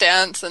 His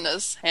stance and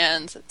his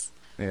hands.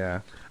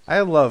 Yeah,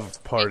 I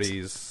love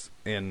parties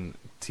in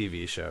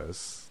TV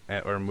shows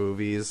or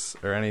movies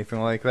or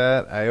anything like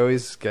that. I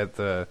always get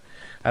I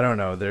don't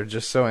know, they're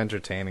just so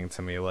entertaining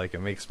to me. Like, it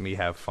makes me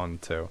have fun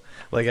too.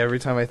 Like, every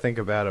time I think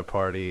about a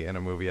party in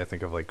a movie, I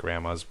think of like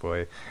Grandma's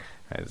Boy.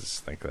 I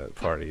just think that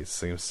party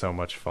seems so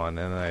much fun,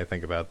 and then I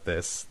think about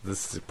this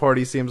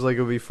party seems like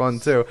it would be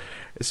fun too,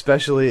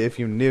 especially if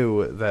you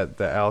knew that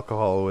the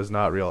alcohol was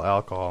not real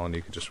alcohol and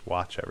you could just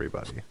watch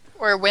everybody.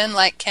 Or win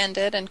like Ken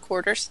did in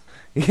Quarters.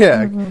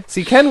 Yeah.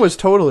 See, Ken was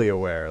totally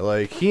aware.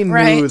 Like, he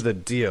knew the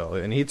deal,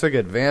 and he took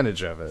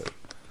advantage of it.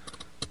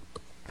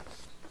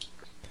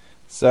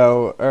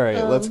 So, all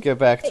right, let's get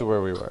back to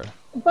where we were.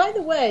 By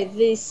the way,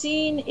 the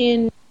scene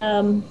in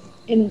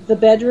the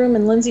bedroom,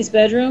 in Lindsay's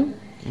bedroom,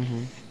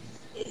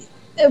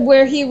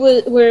 where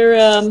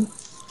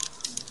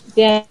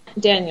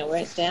Daniel,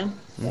 right?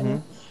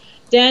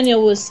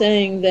 Daniel was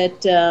saying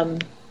that,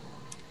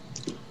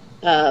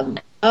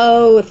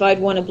 if I'd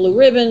won a blue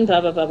ribbon,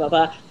 blah, blah, blah, blah,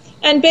 blah.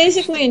 And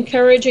basically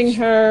encouraging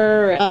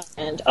her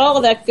and all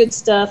of that good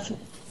stuff.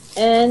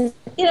 And,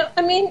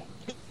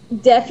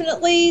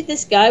 definitely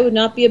this guy would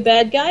not be a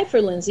bad guy for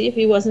Lindsay if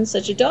he wasn't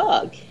such a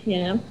dog,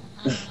 Do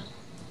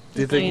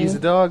you think he's a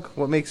dog?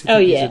 What makes you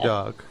think he's a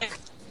dog?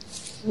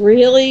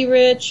 Really,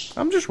 Rich?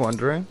 I'm just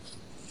wondering.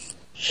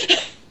 The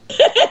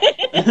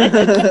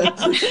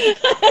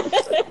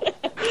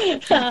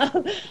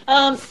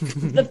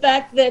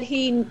fact that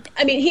he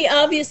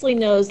obviously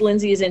knows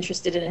Lindsay is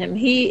interested in him.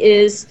 He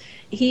is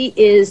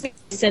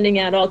sending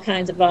out all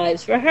kinds of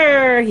vibes for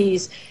her.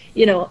 He's,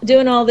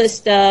 doing all this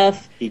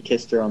stuff. He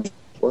kissed her on the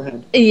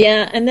forehead.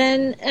 Yeah, and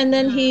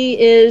then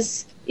he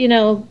is,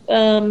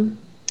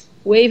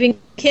 waving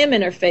him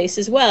in her face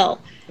as well.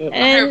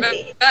 And,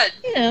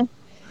 you know.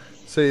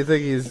 So you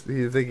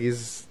think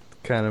he's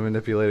kind of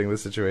manipulating the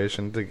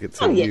situation to get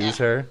to use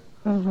her?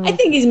 Mm-hmm. I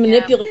think he's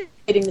manipulating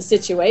the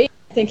situation.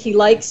 I think he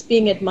likes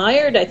being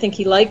admired. I think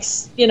he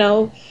likes,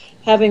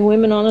 having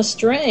women on a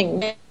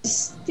string.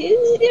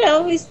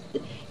 It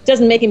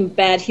doesn't make him a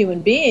bad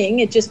human being.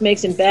 It just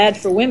makes him bad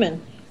for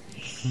women.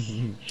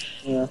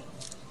 Yeah.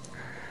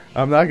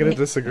 I'm not going to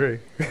disagree.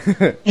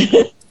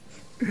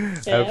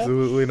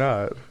 Absolutely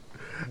not.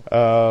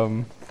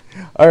 All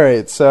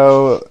right,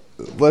 so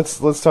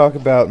let's talk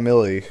about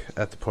Millie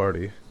at the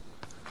party.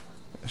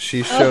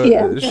 She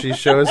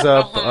shows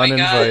up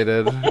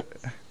uninvited.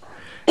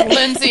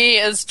 Lindsay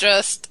is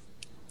just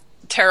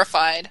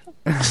terrified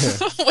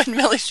when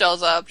Millie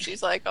shows up.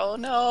 She's like, "Oh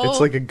no!" It's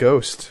like a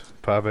ghost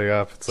popping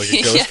up. It's like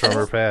a ghost from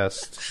her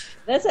past.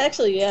 That's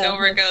actually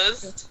Silver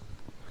ghost.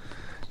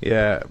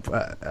 Yeah,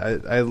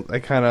 I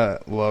kind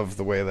of love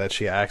the way that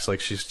she acts.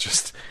 Like she's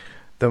just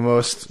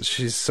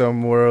she's so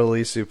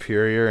morally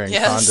superior and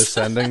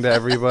condescending to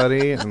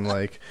everybody, and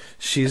like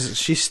she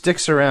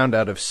sticks around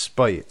out of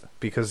spite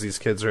because these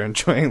kids are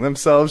enjoying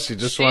themselves. She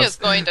wants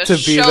to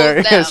be there.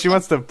 Yeah, she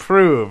wants to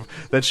prove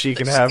that she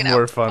can have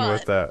more fun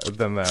with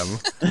than them.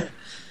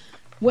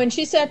 When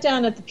she sat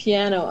down at the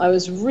piano, I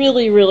was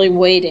really, really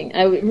waiting.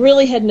 I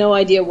really had no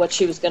idea what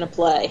she was going to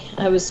play.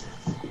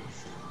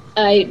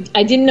 I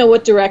didn't know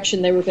what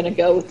direction they were going to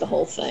go with the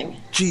whole thing.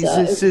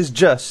 Jesus is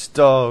just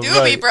all Doobie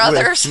right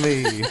Brothers. with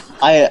me.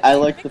 I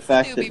like the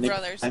fact Doobie that Nick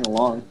Brothers. sang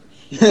along.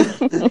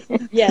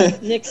 Yeah,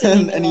 Nick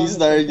sang and he along.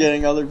 started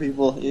getting other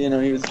people. He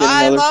was getting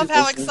I other love people.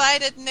 how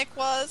excited Nick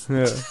was.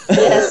 Yeah.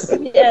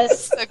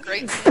 Yes. A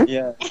great scene.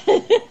 Yeah.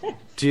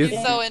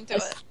 He's so into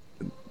it.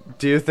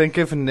 Do you think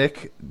if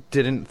Nick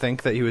didn't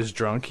think that he was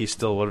drunk, he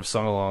still would have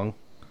sung along?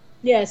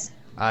 Yes.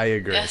 I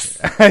agree. Yes.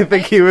 I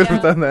think he would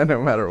have done that no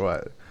matter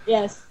what.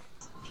 Yes.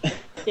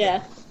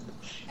 Yeah.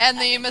 And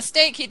the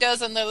mistake he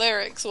does in the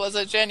lyrics was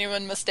a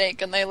genuine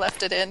mistake, and they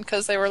left it in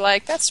because they were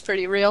like, "That's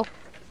pretty real."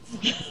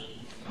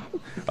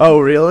 Oh,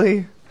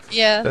 really?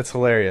 Yeah. That's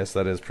hilarious.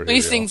 That is pretty He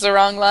real. sings the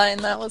wrong line.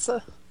 That was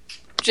a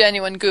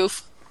genuine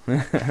goof.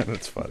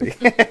 That's funny.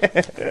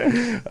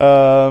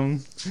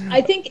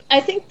 I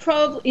think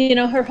probably,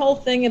 her whole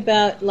thing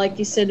about, like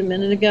you said a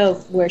minute ago,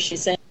 where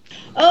she's saying,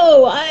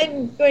 "Oh,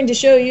 I'm going to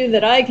show you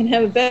that I can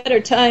have a better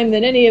time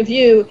than any of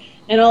you,"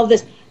 and all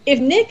this. If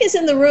Nick is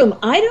in the room,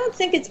 I don't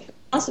think it's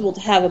possible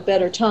to have a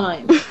better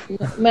time,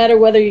 no matter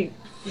whether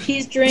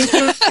he's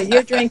drinking or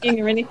you're drinking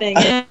or anything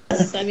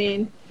else. I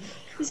mean,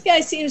 this guy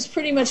seems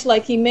pretty much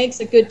like he makes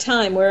a good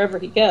time wherever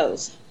he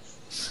goes.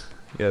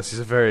 Yes, he's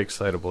a very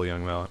excitable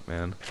young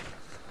man.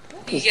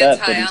 He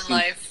gets high on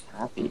life.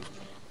 Happy.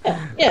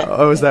 Yeah.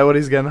 Oh, is that what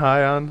he's getting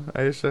high on,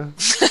 Aisha?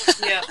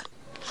 Yeah.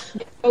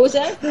 What was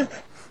that?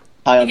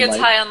 He gets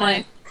high on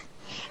life.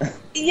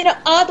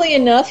 Oddly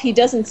enough, he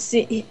doesn't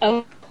see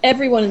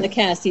everyone in the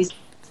cast.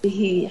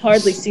 He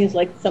hardly seems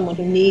like someone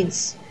who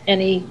needs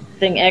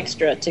anything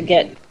extra to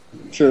get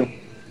True.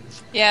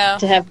 Yeah.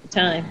 to have the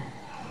time.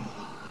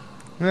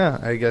 Yeah,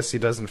 I guess he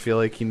doesn't feel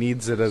like he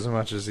needs it as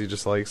much as he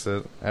just likes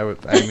it. I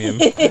mean,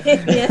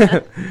 Yeah.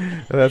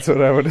 that's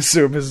what I would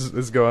assume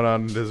is going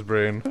on in his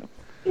brain.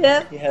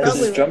 Yeah. He has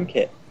probably his drum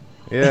kit.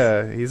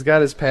 Yeah, he's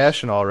got his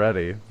passion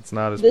already. It's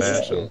not his This is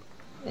passion.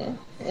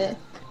 Yeah.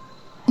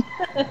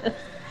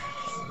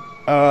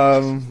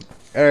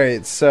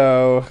 Alright,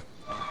 so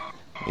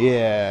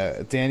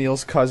yeah,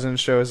 Daniel's cousin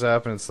shows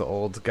up and it's the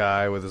old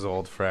guy with his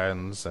old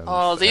friends and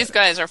Oh, these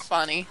guys are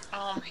funny.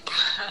 Oh my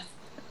god.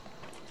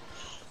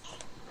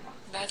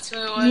 That's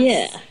what it was?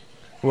 Yeah.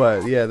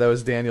 What? Yeah, that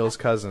was Daniel's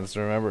cousins.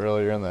 Remember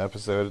earlier in the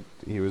episode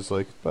he was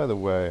like, "By the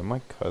way, my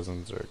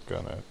cousin's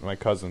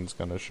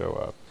gonna show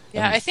up."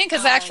 Yeah, I think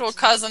his actual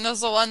cousin is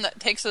the one that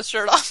takes his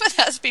shirt off and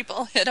has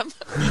people hit him.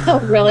 Oh,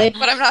 really?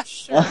 But I'm not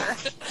sure.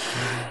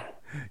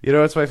 You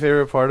know what's my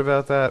favorite part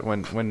about that?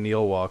 When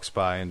Neil walks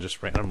by and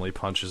just randomly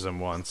punches him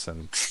once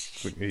and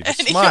he just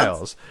And he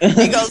smiles.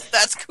 He goes,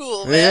 "That's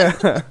cool, man."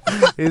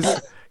 Yeah.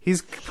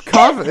 He's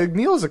confident.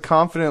 Neil's a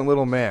confident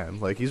little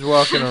man. Like he's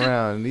walking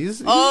around and he's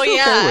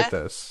okay with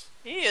this.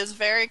 He is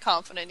very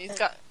confident.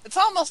 It's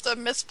almost a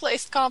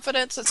misplaced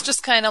confidence. It's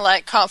just kind of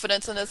like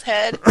confidence in his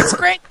head. It's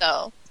great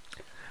though.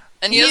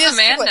 And He is a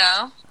man Jewish.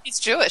 now. He's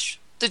Jewish.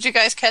 Did you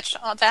guys catch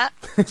on that?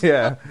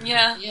 Yeah.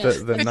 Yeah.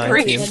 The Good 19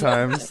 grief.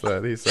 times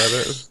that he said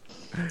it.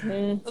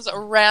 It was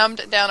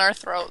rammed down our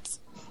throats.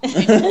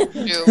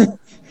 Jew.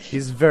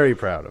 He's very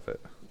proud of it.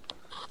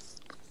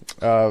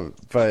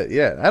 But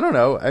yeah, I don't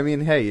know. I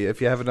mean, hey, if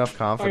you have enough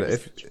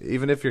confidence,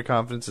 even if your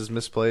confidence is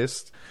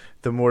misplaced,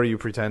 the more you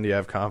pretend you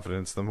have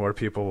confidence, the more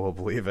people will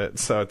believe it.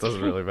 So it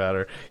doesn't really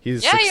matter.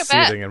 He's Yeah, you bet.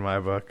 succeeding in my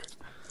book.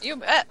 You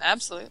bet,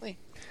 absolutely.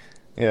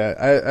 Yeah,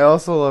 I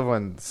also love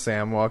when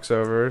Sam walks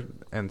over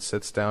and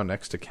sits down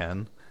next to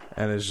Ken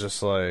and is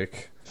just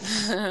like,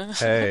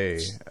 "Hey,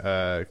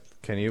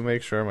 can you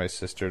make sure my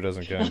sister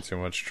doesn't get in too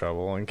much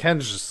trouble?" And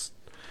Ken's just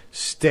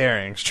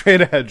staring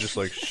straight ahead, just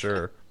like,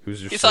 "Sure,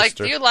 who's your He's sister?" like,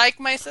 "Do you like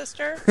my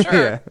sister?" Sure.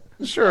 Yeah,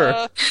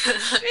 sure.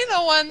 Is she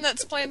the one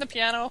that's playing the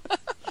piano?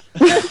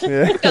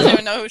 Yeah. He doesn't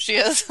even know who she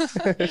is.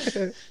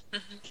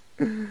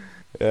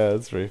 Yeah,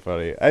 that's pretty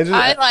funny.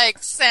 I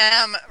like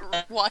Sam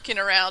walking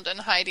around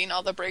and hiding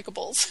all the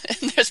breakables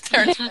in their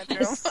parents'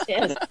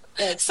 bedroom.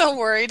 Yes. So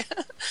worried.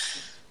 I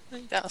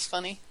think that was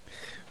funny.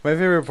 My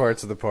favorite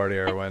parts of the party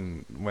are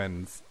when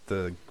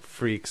the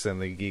freaks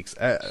and the geeks,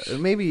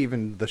 maybe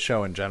even the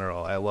show in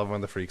general. I love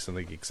when the freaks and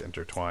the geeks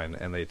intertwine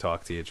and they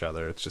talk to each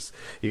other. It's just,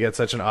 you get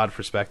such an odd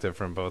perspective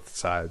from both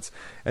sides.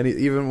 And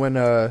even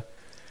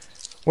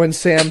when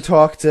Sam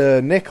talked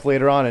to Nick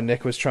later on, and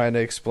Nick was trying to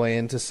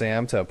explain to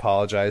Sam to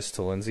apologize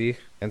to Lindsay,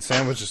 and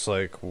Sam was just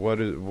like, "What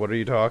are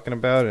you talking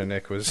about?" And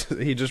Nick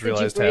he just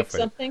realized Did you break halfway.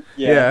 something?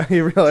 Yeah,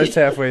 he realized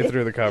halfway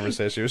through the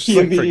conversation. He was just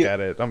like, "Forget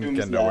it. I'm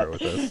getting nowhere with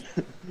this."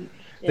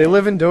 They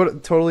live in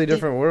totally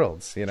different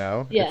worlds, you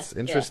know? Yeah, it's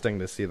interesting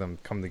to see them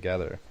come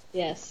together.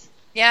 Yes.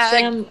 Yeah.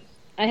 Sam,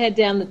 I had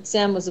down that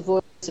Sam was the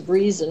voice of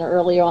reason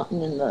early on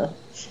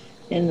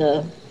in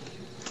the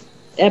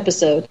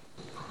episode.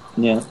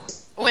 Yeah.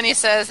 When he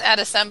says at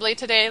assembly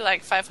today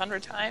like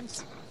 500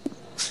 times.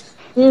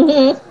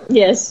 Mm-hmm.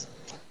 Yes.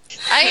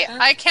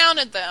 I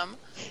counted them.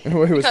 It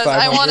was because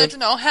 500? I wanted to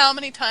know how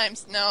many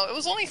times. No, it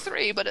was only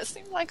 3, but it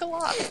seemed like a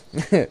lot.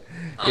 Yeah.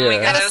 Oh my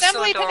God, At that was so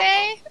assembly adorable.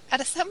 today?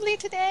 At assembly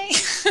today?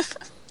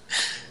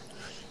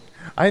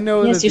 I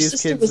know Yes, that your these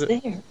sister kids. was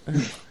there.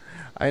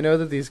 I know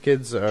that these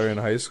kids are in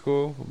high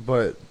school,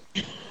 but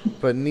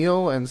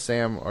Neil and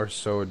Sam are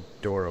so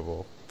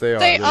adorable. They are.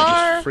 They They're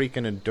are. just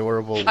freaking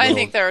adorable. I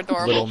think they're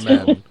adorable,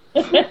 little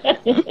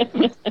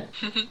men.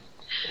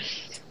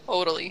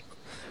 Totally.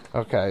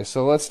 Okay,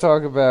 so let's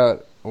talk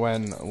about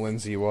when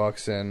Lindsay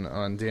walks in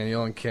on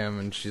Daniel and Kim,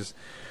 and she's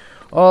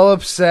all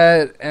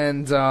upset,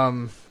 and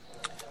Well,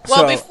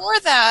 so, before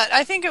that,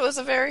 I think it was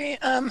a very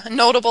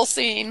notable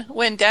scene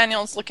when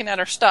Daniel's looking at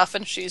her stuff,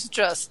 and she's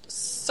just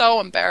so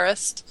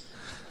embarrassed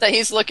that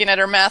he's looking at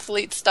her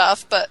mathlete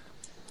stuff, but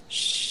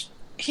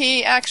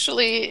he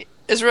actually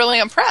is really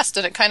impressed,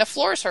 and it kind of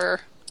floors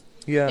her.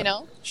 yeah, You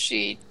know,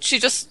 she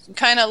just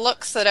kind of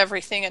looks at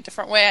everything a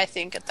different way, I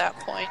think, at that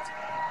point.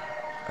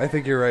 I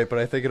think you're right, but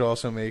I think it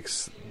also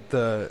makes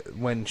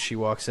when she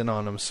walks in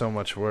on him so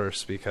much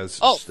worse,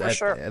 because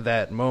at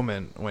that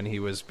moment when he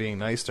was being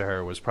nice to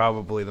her was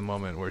probably the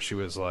moment where she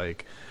was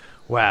like,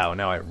 wow,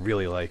 now I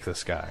really like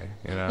this guy,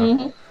 you know?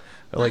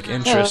 Mm-hmm. Like,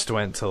 interest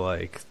went to,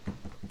 like,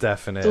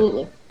 definite.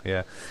 Absolutely.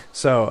 Yeah.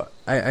 So,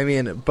 I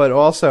mean, but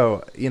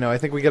also, you know, I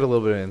think we get a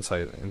little bit of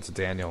insight into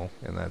Daniel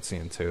in that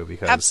scene, too,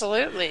 because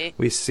Absolutely.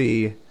 we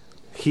see,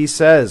 he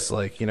says,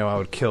 like, you know, I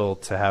would kill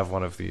to have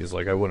one of these,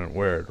 like, I wouldn't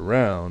wear it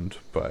around,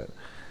 but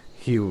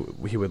he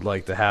would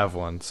like to have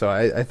one. So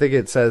I think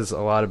it says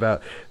a lot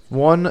about,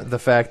 one, the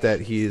fact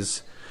that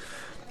he's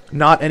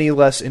not any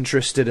less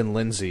interested in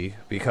Lindsay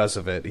because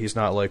of it. He's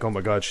not like, oh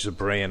my god, she's a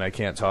brain, I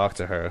can't talk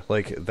to her.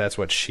 Like, that's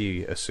what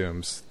she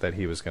assumes that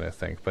he was going to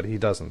think, but he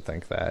doesn't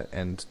think that.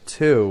 And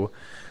two,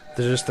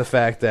 there's just the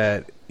fact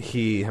that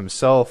he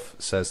himself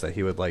says that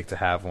he would like to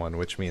have one,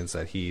 which means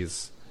that he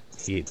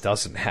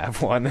doesn't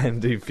have one,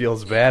 and he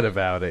feels bad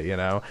about it, you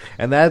know?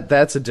 And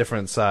that's a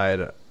different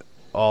side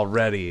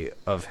already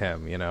of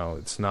him, you know.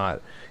 It's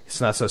not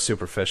so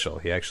superficial.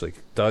 He actually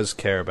does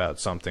care about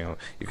something.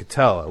 You could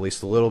tell, at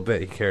least a little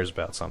bit, he cares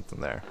about something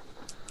there.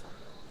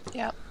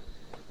 Yeah.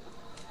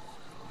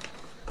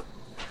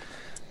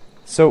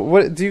 So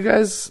what do you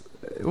guys,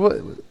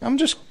 I'm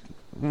just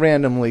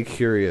randomly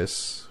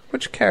curious,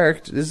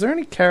 is there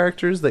any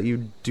characters that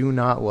you do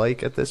not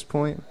like at this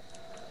point?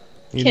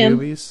 You Kim.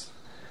 newbies?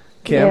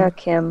 Kim? Yeah,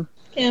 Kim.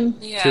 Kim.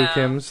 Yeah. 2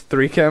 Kims?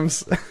 3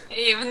 Kims?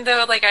 Even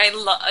though, like, I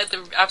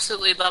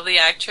absolutely love the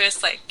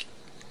actress, like,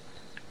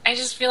 I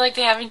just feel like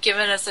they haven't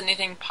given us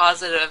anything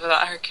positive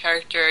about her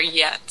character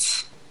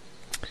yet.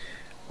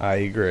 I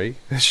agree.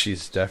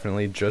 She's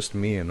definitely just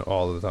mean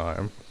all the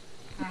time.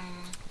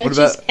 And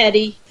she's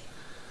petty.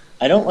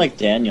 I don't like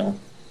Daniel.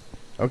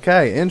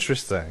 Okay,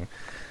 interesting.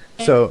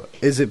 So,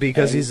 is it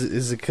because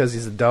he's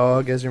a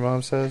dog, as your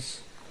mom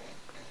says?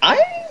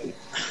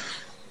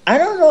 I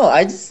don't know.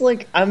 I just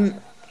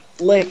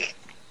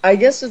I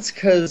guess it's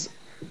because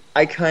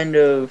I kind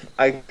of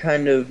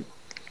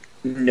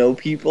know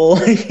people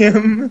like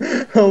him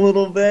a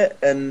little bit,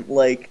 and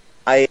like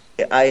I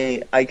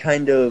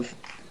kind of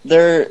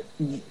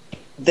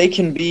they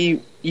can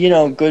be, you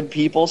know, good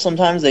people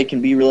sometimes. They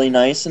can be really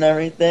nice and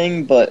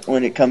everything, but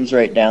when it comes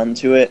right down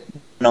to it,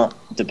 not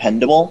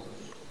dependable,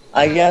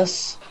 I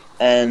guess.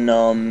 And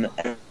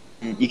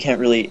you can't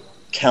really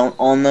count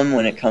on them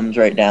when it comes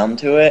right down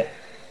to it.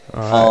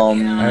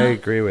 I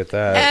agree with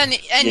that.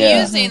 And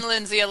Yeah. using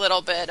Lindsay a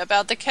little bit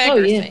about the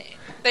kegger yeah. thing.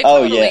 They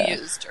totally yeah.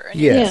 used her.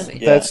 Yeah,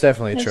 Yeah. that's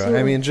definitely true. Absolutely.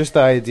 I mean, just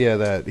the idea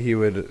that he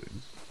would,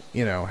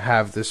 you know,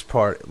 have this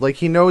part, like,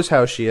 he knows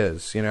how she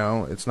is, you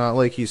know? It's not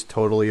like he's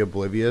totally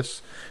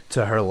oblivious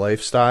to her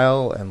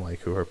lifestyle and,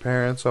 like, who her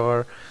parents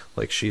are.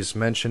 Like, she's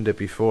mentioned it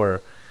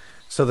before.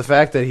 So the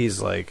fact that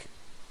he's, like,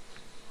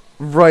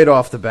 right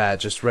off the bat,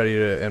 just ready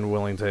to and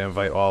willing to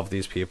invite all of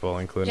these people,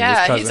 including his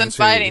cousins. He's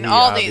inviting he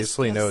all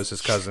obviously these. knows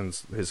his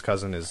cousins. His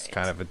cousin is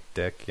kind of a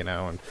dick,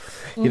 and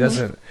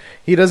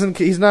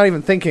he's not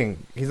even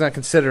thinking. He's not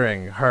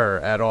considering her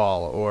at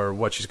all or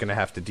what she's going to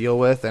have to deal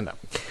with. And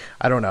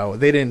I don't know.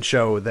 They didn't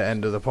show the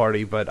end of the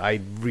party, but I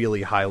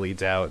really highly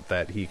doubt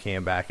that he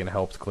came back and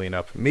helped clean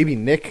up. Maybe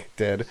Nick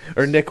did,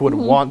 or Nick would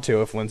want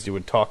to if Lindsay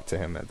would talk to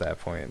him at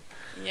that point.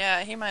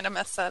 Yeah, he might have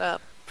messed that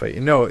up. But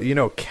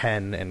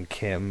Ken and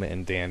Kim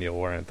and Daniel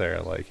weren't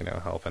there,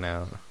 helping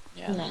out.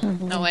 Yeah,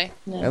 no way.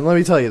 No. And let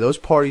me tell you, those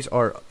parties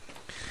are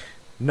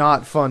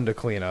not fun to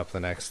clean up the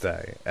next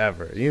day,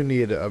 ever. You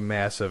need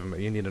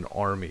an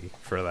army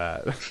for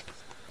that.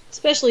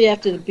 Especially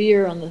after the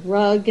beer on the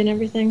rug and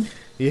everything.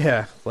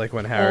 Yeah, like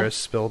when Harris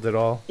spilled it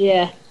all.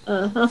 Yeah.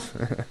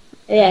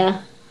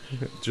 Yeah.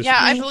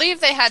 I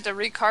believe they had to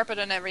recarpet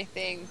and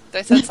everything.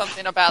 They said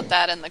something about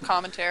that in the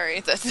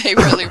commentary, that they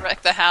really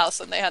wrecked the house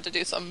and they had to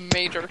do some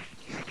major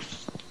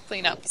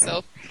cleanup.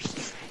 So,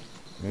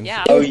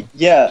 yeah. Oh,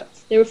 yeah.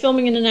 They were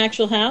filming in an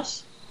actual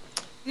house?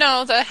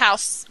 No, the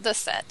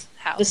set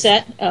house. The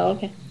set? Oh,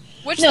 okay.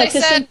 Which No, they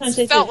 'cause said sometimes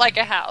they felt do. like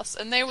a house.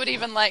 And they would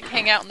even,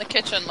 hang out in the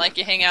kitchen like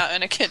you hang out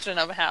in a kitchen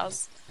of a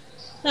house.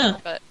 Huh.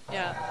 But,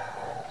 yeah.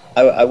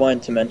 I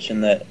wanted to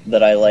mention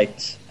that I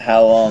liked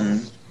how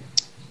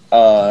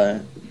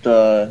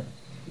the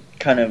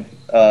kind of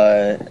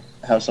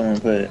how someone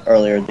put it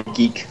earlier, the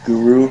geek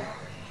guru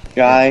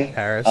guy,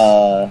 Harris.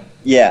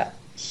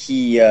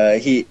 He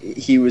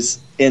was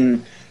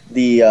in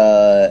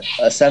the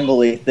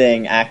assembly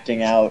thing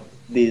acting out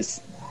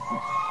these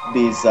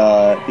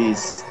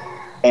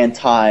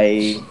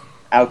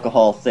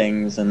anti-alcohol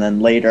things, and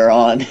then later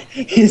on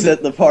he's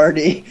at the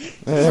party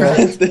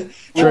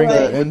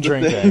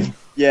Drinking.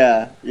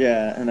 Yeah,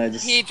 and I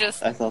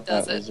thought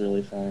does that was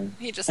really fun.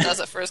 He just does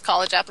it for his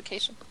college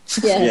application.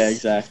 Yes. Yeah,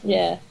 exactly.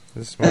 Yeah.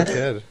 He's a smart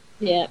kid.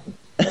 Yeah.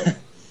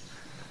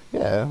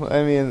 Yeah,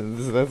 I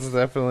mean, that's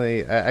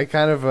definitely... I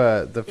kind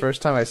of, the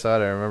first time I saw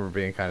it, I remember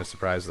being kind of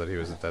surprised that he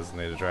was a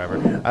designated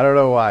driver. I don't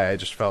know why, I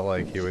just felt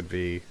like he would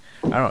be...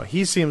 I don't know,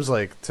 he seems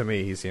like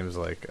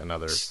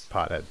another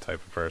pothead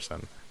type of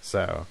person.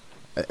 So,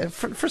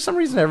 for some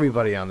reason,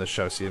 everybody on the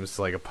show seems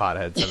like a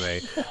pothead to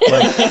me.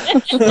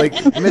 like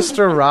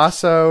Mr.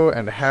 Rosso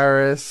and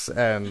Harris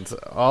and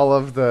all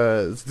of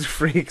the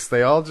freaks,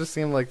 they all just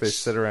seem like they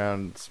sit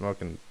around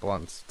smoking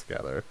blunts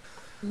together.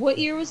 What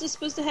year was this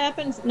supposed to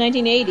happen?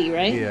 1980,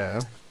 right?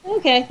 Yeah.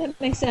 Okay, that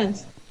makes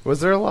sense. Was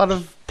there a lot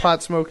of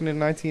pot smoking in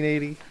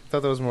 1980? I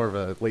thought that was more of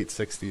a late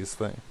 60s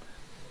thing.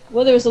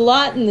 Well, there was a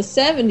lot in the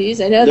 70s,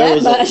 I know There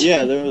that much. was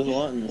a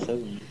lot in the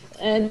 70s.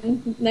 And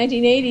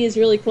 1980 is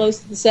really close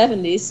to the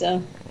 70s,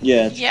 so...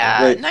 Yeah, it's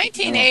Yeah, right.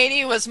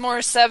 1980 was more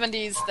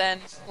 70s than,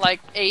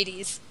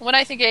 80s. When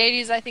I think of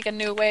 80s, I think of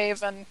New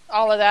Wave and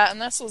all of that,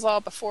 and this was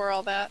all before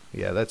all that.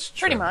 Yeah, that's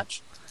true. Pretty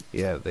much.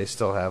 Yeah, they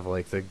still have,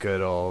 the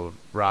good old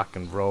rock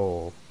and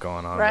roll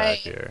going on Right, back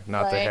here.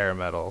 Not the right. hair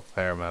metal.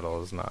 Hair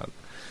metal is not...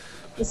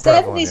 The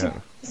prevalent 70s,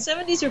 yet. the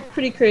 70s are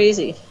pretty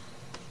crazy.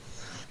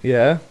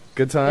 Yeah?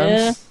 Good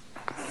times?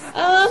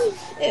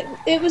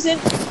 It was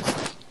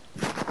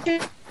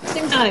interesting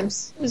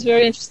times. It was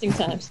very interesting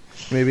times.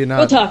 Maybe not...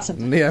 We'll talk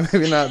sometime. Yeah,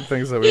 maybe not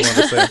things that we want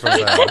to say from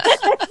Alex.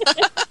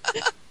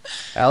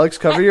 Alex,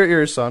 cover your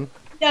ears, son.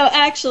 No,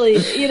 actually,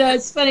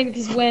 it's funny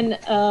because when,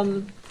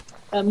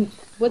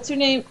 what's her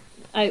name?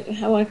 I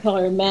want to call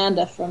her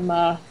Amanda from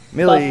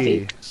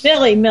Millie.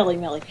 Buffy.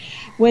 Millie.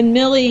 When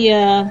Millie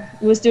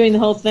was doing the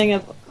whole thing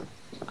of,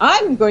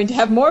 I'm going to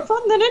have more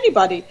fun than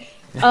anybody.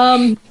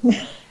 I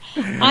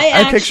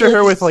picture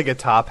her with a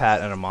top hat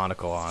and a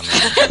monocle on.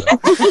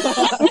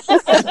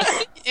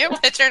 You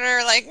pictured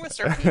her like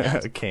Mr.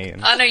 Peanut. A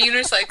cane. On a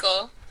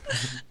unicycle.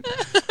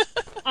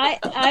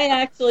 I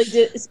actually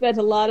spent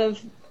a lot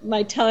of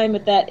my time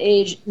at that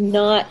age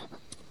not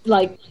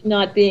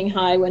being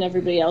high when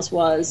everybody else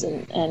was,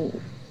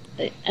 and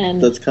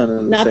That's kind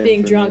of the not same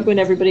being for drunk me. when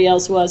everybody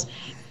else was,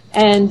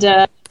 and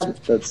That's and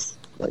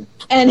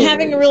totally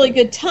having a really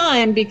good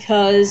time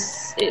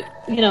because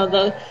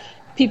the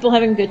people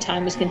having a good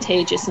time was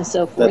contagious and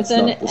so forth. That's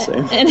not the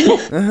same.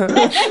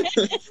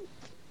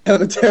 Have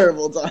a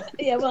terrible time.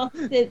 Yeah, well,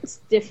 it's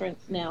different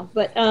now.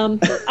 But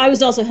I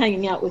was also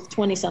hanging out with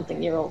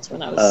 20-something-year-olds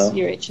when I was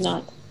your age,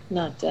 not,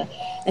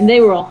 and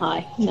they were all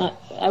high.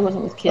 I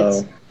wasn't with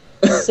kids.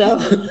 So,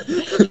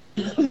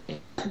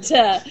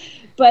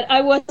 but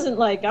I wasn't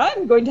like,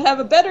 I'm going to have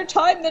a better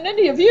time than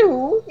any of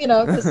you,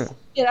 because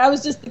I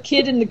was just the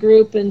kid in the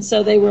group, and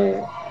so they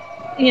were,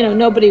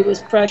 nobody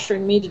was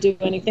pressuring me to do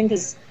anything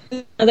because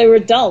they were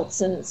adults,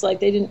 and it's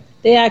like they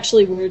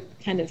actually were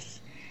kind of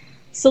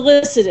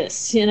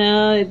solicitous,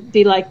 it'd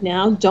be like,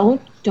 now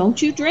don't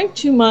you drink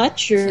too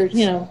much, or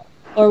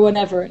or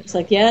whatever. It's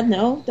like, yeah,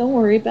 no, don't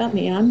worry about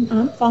me.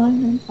 I'm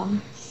fine.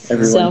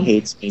 Everyone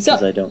hates me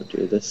because I don't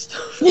do this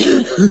stuff.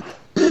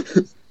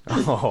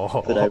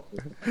 Oh. But I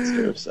would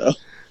do so.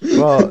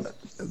 Well,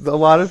 A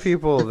lot of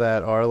people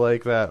that are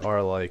like that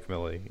are like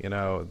Millie. You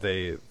know,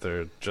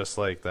 they're just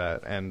like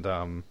that. And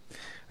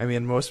I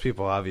mean, most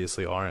people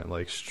obviously aren't.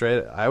 Like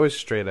I was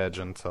straight edge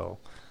until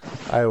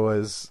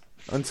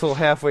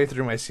halfway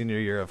through my senior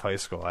year of high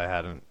school. I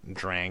hadn't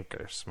drank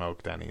or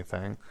smoked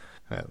anything.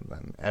 And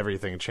then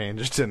everything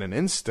changed in an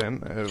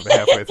instant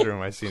halfway through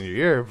my senior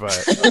year, but...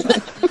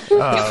 you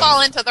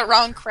fall into the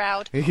wrong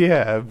crowd.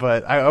 Yeah,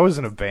 but I was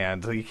in a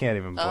band, so you can't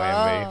even blame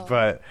me.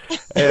 But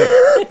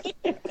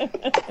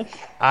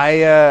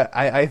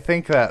I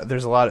think that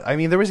there's a lot of... I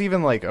mean, there was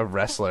even, like, a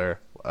wrestler...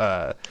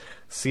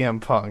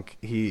 CM Punk,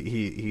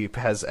 he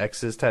has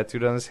X's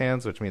tattooed on his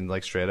hands, which means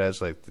like straight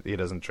edge, like he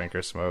doesn't drink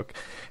or smoke.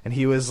 And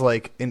he was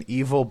like an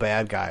evil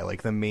bad guy,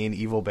 like the main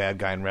evil bad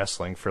guy in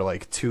wrestling for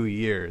like 2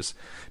 years,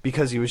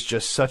 because he was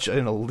just such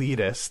an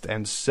elitist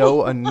and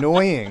so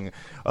annoying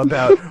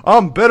about,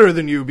 I'm better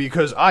than you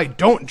because I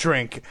don't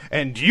drink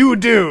and you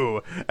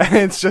do.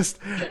 And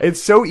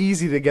it's so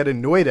easy to get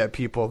annoyed at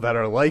people that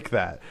are like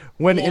that.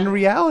 When in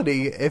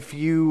reality, if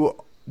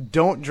you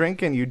don't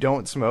drink and you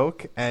don't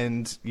smoke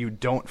and you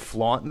don't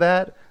flaunt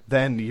that,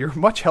 then you're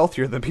much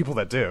healthier than people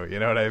that do, you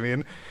know what I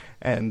mean?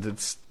 And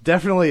it's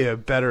definitely a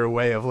better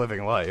way of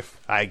living life.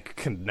 I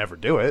can never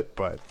do it,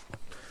 but,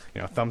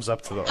 you know, thumbs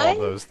up to all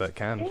those that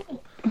can.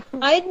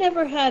 I'd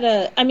never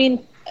had I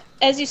mean,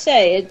 as you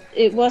say,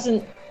 it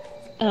wasn't,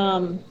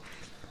 I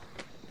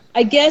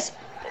guess,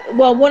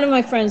 well, one of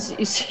my friends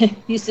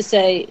used to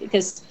say,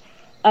 because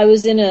I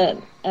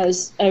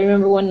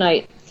remember one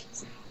night,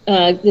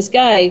 this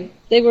guy,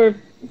 they were,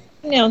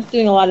 you know,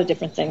 doing a lot of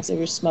different things. They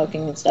were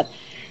smoking and stuff.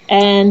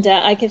 And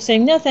I kept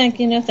saying, no, thank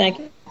you, no, thank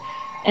you.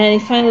 And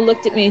he finally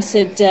looked at me and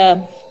said,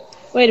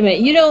 wait a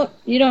minute, you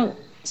don't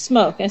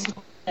smoke? I said,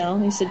 no.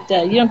 He said,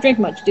 you don't drink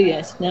much, do you?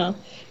 I said, no.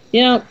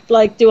 You don't,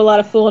 like, do a lot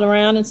of fooling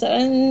around? And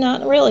said,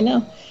 not really,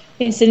 no.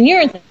 He said,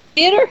 you're in the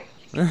theater?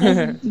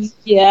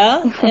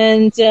 Yeah.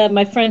 And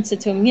my friend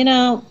said to him, you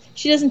know,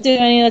 she doesn't do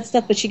any of that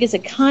stuff, but she gets a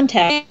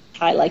contact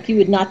high like you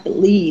would not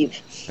believe.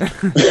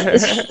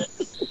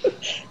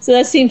 So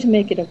that seemed to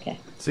make it okay.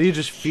 So you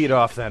just feed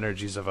off the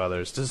energies of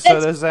others. Does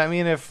that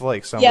mean if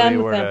like somebody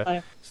were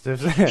to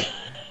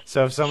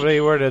so if somebody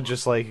were to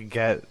just like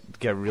get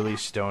really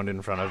stoned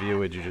in front of you,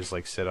 would you just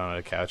like sit on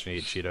a couch and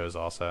eat Cheetos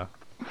also?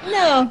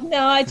 No,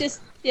 I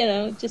just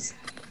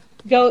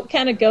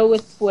go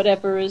with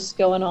whatever is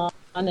going on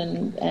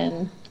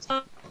and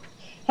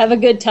have a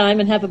good time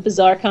and have a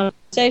bizarre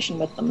conversation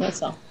with them.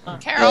 That's all.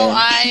 Carol,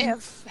 I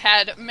have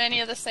had many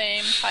of the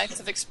same types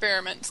of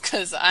experiments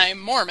because I'm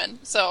Mormon,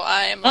 so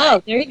I'm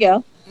there you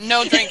go.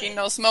 No drinking,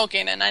 no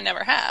smoking, and I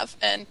never have.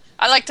 And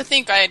I like to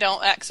think I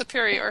don't act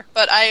superior,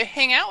 but I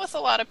hang out with a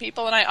lot of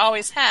people, and I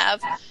always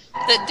have,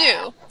 that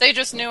do. They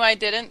just knew I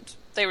didn't.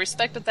 They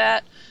respected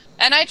that.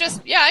 And I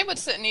would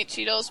sit and eat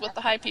Cheetos with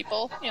the high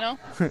people, you know.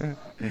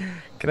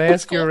 Can I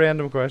ask you a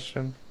random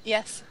question?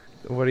 Yes.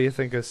 What do you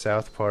think of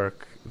South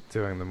Park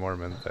doing the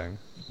Mormon thing?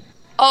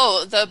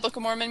 Oh, the Book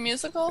of Mormon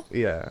musical?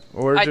 Yeah,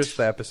 or just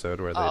the episode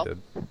where they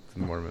did the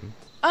Mormon.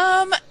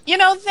 You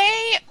know,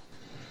 they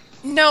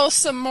know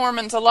some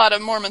Mormons, a lot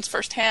of Mormons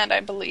firsthand, I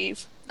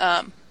believe.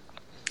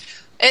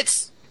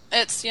 It's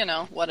you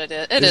know what it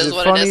is. It is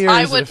what it is.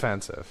 Is it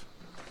offensive?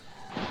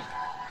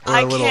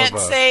 I can't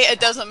say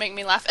it doesn't make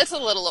me laugh. It's a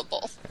little of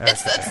both. Okay.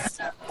 It's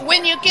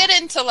when you get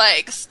into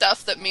like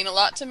stuff that mean a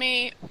lot to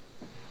me,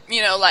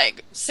 you know,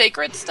 like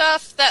sacred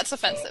stuff, that's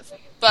offensive.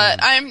 But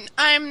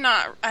I'm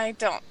not. I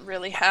don't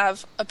really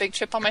have a big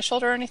chip on my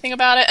shoulder or anything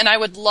about it. And I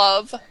would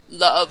love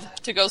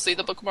to go see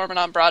the Book of Mormon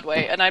on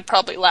Broadway, and I'd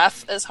probably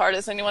laugh as hard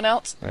as anyone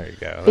else. There you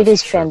go. It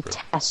is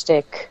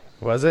fantastic.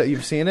 Was it?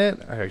 You've seen it?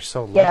 Oh, you're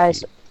so lucky. Yeah,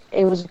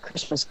 it was a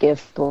Christmas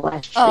gift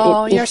last year.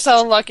 Oh, you're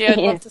so lucky. I'd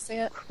love to see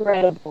it.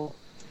 Incredible.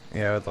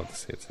 Yeah, I would love to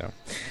see it too.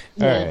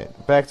 All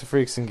right, back to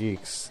Freaks and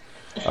Geeks.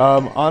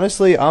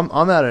 Honestly, I'm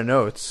out of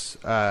notes.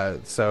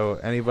 So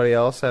anybody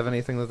else have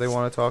anything that they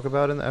want to talk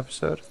about in the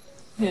episode?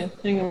 Yeah,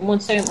 hang on 1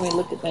 second. Let me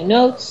look at my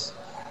notes.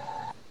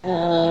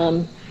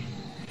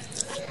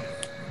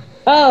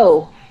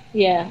 Oh,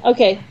 yeah.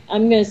 Okay,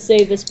 I'm going to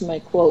save this for my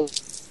quote.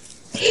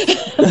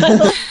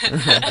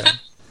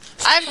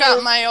 I've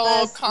got my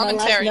old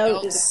commentary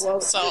notes, so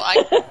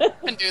I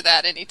can do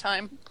that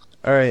anytime.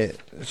 All right,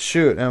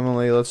 shoot,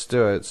 Emily, let's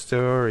do it.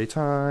 Story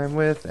time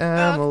with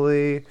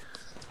Emily.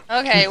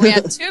 Okay, we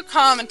had 2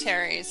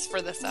 commentaries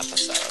for this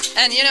episode.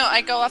 And, you know,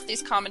 I go off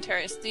these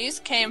commentaries.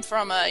 These came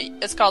from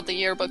it's called the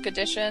Yearbook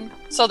Edition.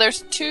 So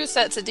there's 2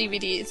 sets of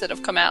DVDs that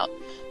have come out.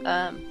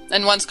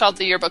 And one's called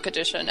the Yearbook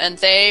Edition. And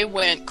they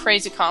went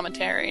crazy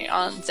commentary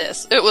on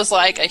this. It was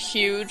like a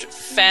huge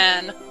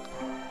fan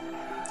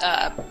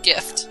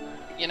gift.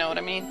 You know what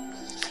I mean?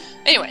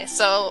 Anyway,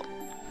 so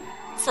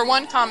for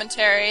one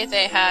commentary,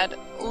 they had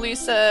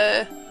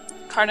Lisa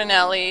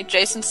Cardinelli,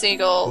 Jason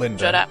Segel,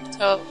 Judd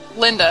Apatow,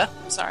 Linda.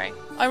 Sorry,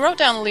 I wrote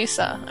down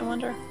Lisa. I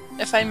wonder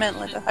if I meant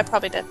Linda. I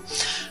probably did.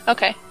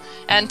 Okay,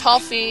 and Paul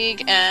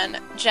Feig and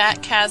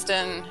Jack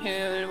Kasdan,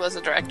 who was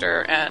the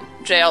director, and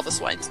J. Elvis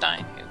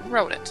Weinstein, who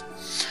wrote it.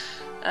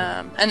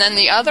 And then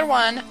the other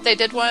one, they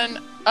did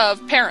one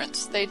of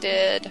parents. They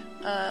did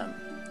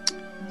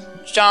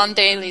John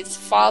Daly's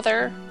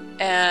father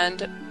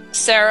and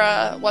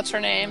Sarah, what's her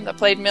name, that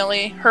played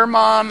Millie, her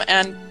mom,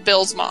 and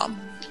Bill's mom.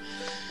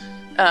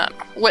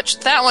 Which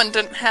that one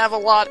didn't have a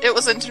lot. It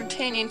was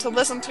entertaining to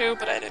listen to,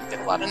 but I didn't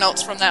get a lot of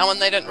notes from that one.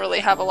 They didn't really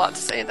have a lot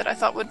to say that I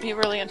thought would be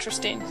really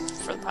interesting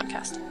for the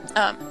podcast.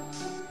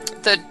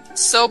 The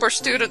Sober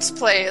Students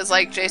play is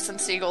like Jason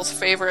Segel's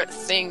favorite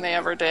thing they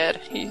ever did.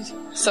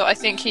 So I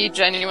think he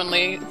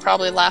genuinely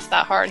probably laughed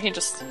that hard. He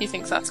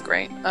thinks that's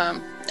great.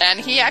 And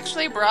he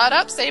actually brought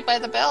up Saved by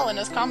the Bell in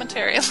his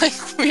commentary,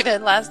 like we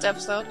did last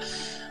episode.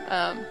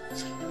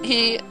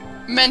 He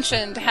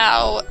mentioned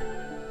how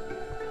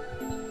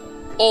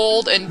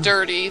old and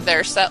dirty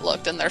their set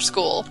looked in their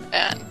school,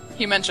 and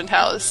he mentioned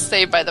how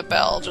Saved by the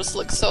Bell just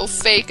looks so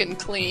fake and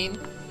clean.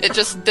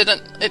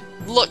 It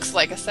looks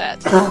like a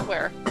set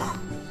where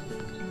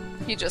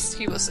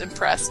he was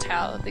impressed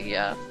how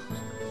the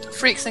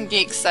Freaks and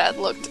Geeks set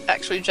looked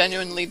actually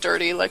genuinely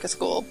dirty like a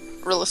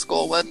real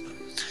school would.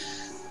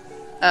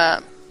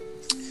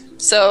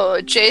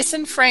 So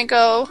Jason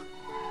Franco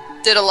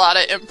did a lot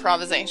of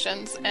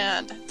improvisations,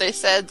 and they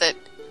said that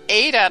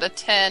 8 out of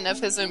 10 of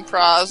his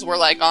improvs were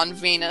like on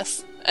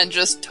Venus and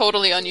just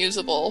totally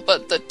unusable,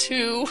 but the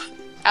 2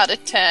 out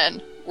of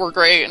 10 were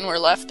great and were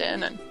left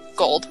in and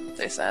gold,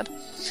 they said.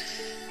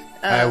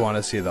 I want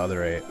to see the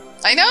other 8.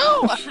 I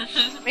know!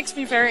 It makes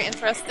me very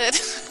interested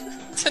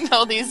to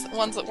know these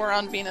ones that were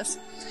on Venus.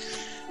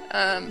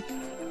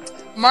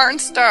 Martin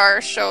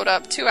Starr showed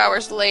up 2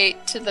 hours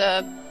late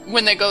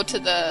when they go to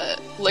the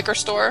liquor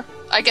store.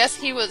 I guess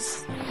he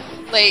was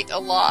late a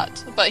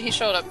lot, but he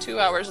showed up 2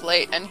 hours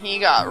late and he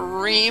got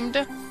reamed,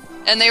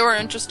 and they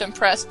were just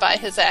impressed by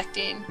his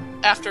acting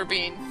after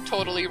being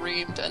totally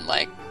reamed and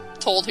like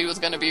told he was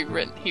going to be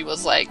written. He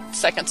was like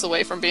seconds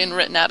away from being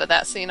written out of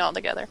that scene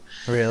altogether.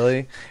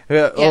 Really?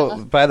 Yeah.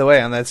 Oh, by the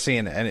way, on that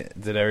scene,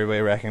 did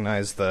everybody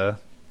recognize the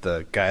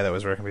guy that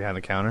was working behind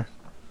the counter?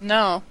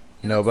 No.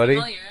 Nobody?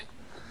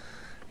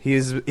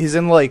 He's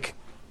in like,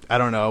 I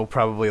don't know,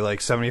 probably like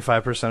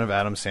 75% of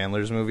Adam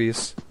Sandler's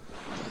movies.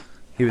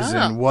 He was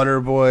in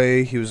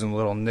Waterboy, he was in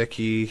Little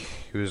Nicky,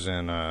 he was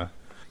in,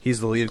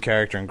 he's the lead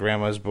character in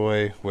Grandma's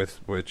Boy,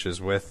 which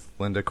is with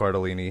Linda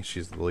Cardellini.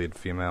 She's the lead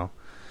female.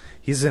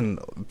 He's in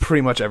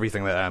pretty much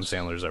everything that Adam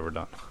Sandler's ever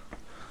done.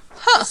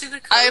 Huh.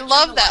 I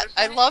love that.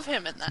 I love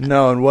him in that.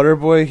 No, in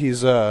Waterboy,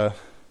 he's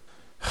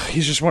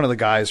just one of the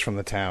guys from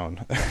the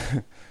town.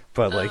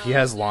 But, like, he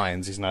has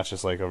lines. He's not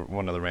just, like,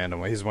 one of the random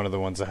ones. He's one of the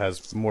ones that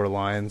has more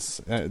lines.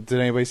 Did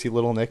anybody see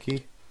Little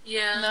Nicky?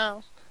 Yeah.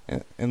 No.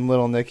 In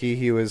Little Nicky,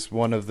 he was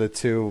one of the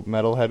 2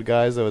 metalhead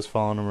guys that was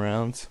following him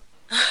around.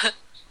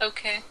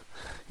 Okay.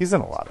 He's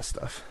in a lot of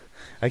stuff.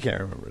 I can't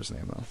remember his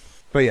name, though.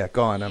 But yeah,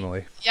 go on,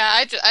 Emily.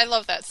 Yeah, I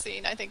love that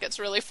scene. I think it's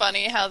really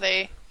funny how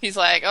he's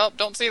like, oh,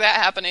 don't see that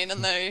happening,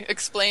 and they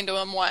explain to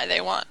him why they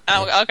want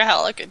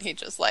alcoholic, and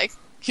he's like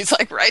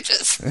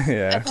righteous.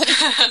 Yeah.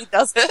 He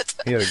does it.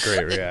 He had a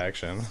great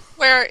reaction.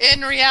 Where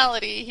in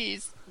reality,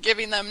 he's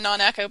giving them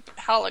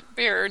non-alcoholic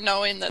beer,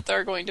 knowing that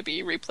they're going to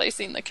be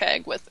replacing the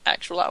keg with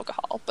actual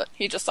alcohol. But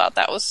he just thought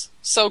that was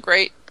so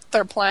great,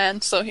 their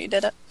plan, so he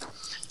did it.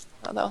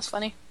 Oh, that was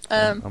funny.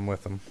 I'm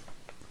with him.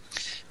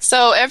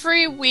 So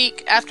every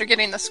week after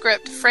getting the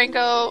script,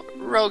 Franco,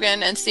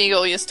 Rogen, and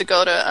Segel used to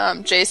go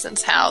to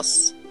Jason's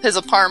house, his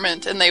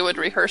apartment, and they would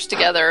rehearse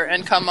together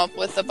and come up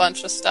with a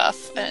bunch of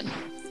stuff. And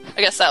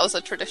I guess that was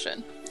a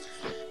tradition.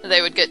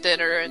 They would get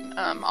dinner and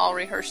all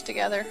rehearse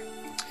together.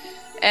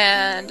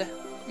 And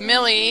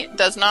Millie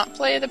does not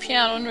play the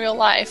piano in real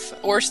life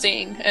or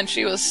sing, and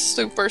she was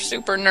super,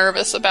 super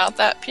nervous about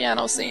that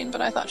piano scene, but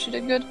I thought she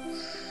did good.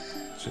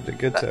 She did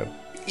good, too.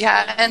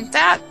 Yeah, and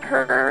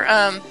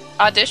her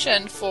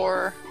audition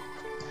for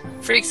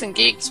Freaks and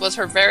Geeks was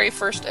her very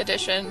first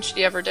audition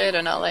she ever did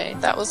in LA.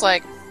 That was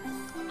like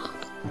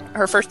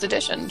her first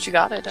audition. She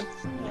got it, and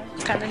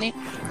it's kind of neat.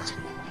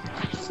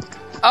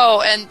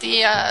 Oh, and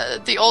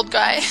the old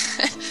guy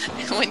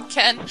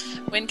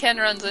when Ken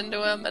runs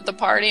into him at the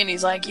party and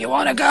he's like, "You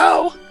want to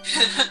go?"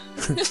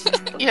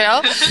 You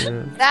know,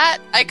 that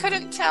I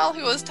couldn't tell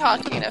who was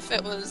talking, if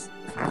it was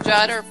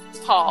Judd or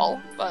Paul,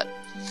 but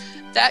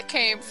that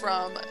came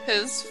from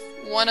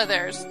one of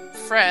theirs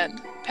friend,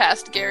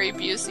 past Gary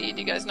Busey.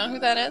 Do you guys know who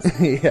that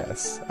is?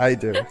 Yes, I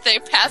do. They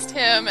passed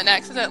him and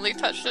accidentally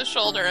touched his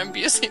shoulder, and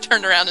Busey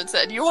turned around and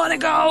said, "You want to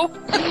go?"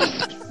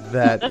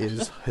 That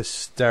is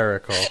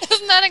hysterical.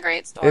 Isn't that a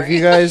great story?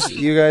 If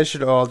you guys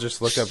should all just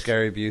look up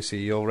Gary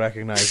Busey. You'll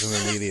recognize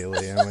him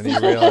immediately, and when you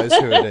realize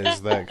who it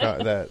is,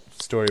 that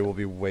story will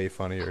be way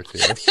funnier too.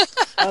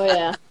 Oh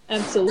yeah,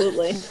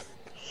 absolutely.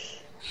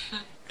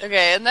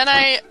 Okay, and then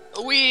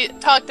we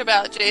talked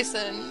about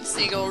Jason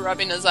Segel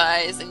rubbing his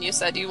eyes, and you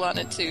said you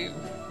wanted to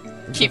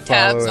keep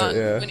tabs on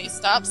when he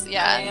stops.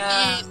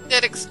 Yeah, he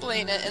did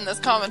explain it in this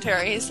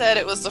commentary. He said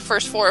it was the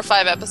first 4 or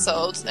 5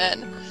 episodes,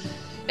 and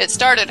it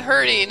started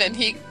hurting, and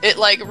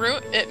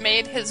it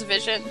made his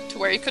vision to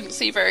where he couldn't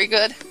see very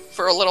good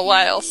for a little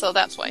while, so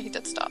that's why he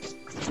did stop.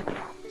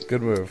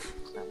 Good move.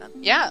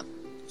 Yeah.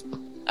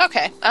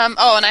 Okay.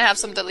 Oh, and I have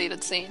some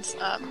deleted scenes.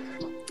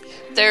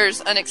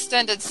 There's an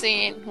extended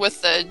scene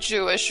with the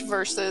Jewish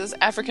versus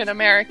African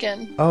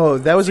American. Oh,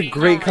 that was a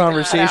great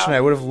conversation.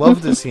 I would have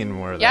loved to see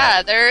more of that.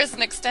 Yeah, there is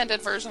an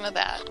extended version of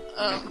that.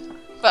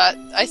 But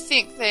I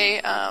think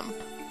they, I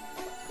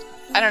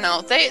don't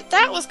know,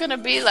 that was going to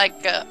be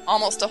like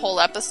almost a whole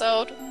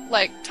episode,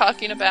 like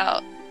talking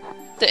about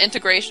the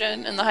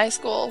integration in the high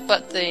school,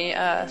 but the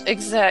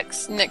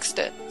execs nixed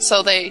it.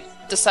 So they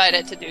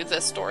decided to do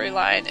this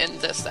storyline in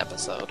this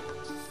episode.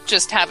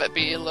 Just have it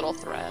be a little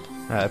thread.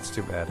 That's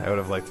too bad. I would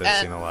have liked to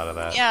have seen a lot of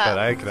that. Yeah. But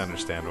I could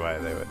understand why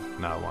they would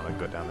not want to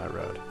go down that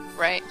road.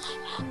 Right.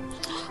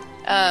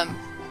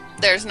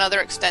 There's another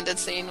extended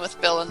scene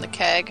with Bill and the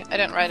keg. I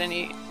didn't write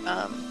any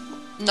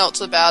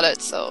notes about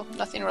it, so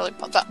nothing really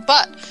pumped up.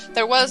 But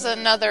there was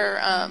another,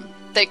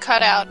 they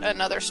cut out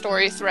another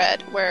story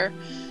thread where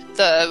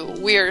the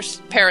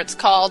Weirs parents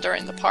call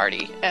during the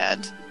party,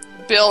 and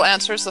Bill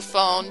answers the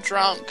phone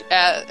drunk,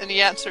 and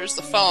he answers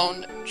the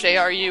phone,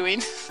 J.R.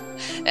 Ewing,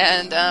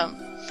 and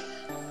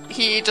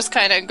he just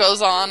kind of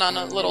goes on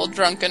a little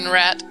drunken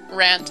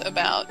rant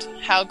about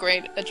how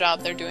great a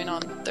job they're doing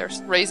on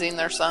raising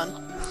their son.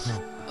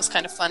 It was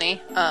kind of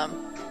funny.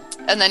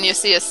 And then you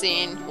see a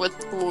scene with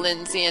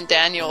Lindsay and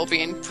Daniel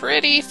being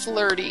pretty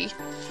flirty,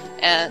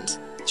 and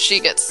she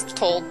gets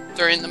told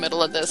during the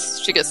middle of this,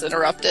 she gets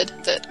interrupted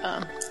that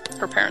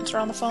her parents are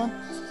on the phone.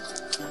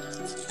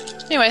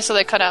 Anyway, so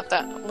they cut out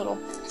that little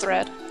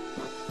thread.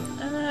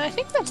 I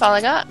think that's all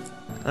I got.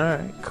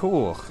 Alright,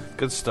 cool.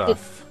 Good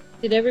stuff.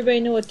 Did everybody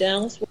know what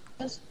Dallas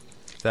was?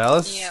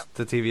 Dallas? Yep.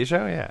 The TV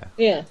show? Yeah.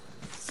 Yeah.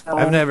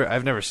 I've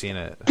never seen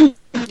it.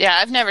 Yeah,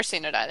 I've never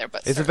seen it either,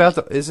 but It's about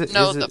the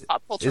the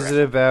pop culture. Is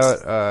it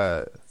about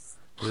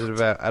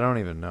I don't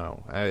even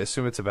know. I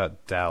assume it's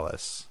about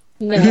Dallas.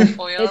 No.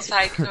 Oil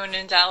tycoon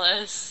in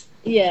Dallas.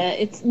 Yeah,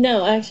 it's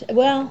no, actually.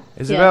 Well,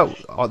 Is it about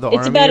the army?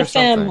 It's about or a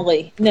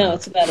family. something? No,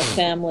 it's about a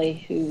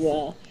family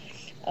who,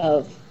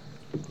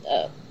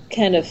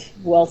 kind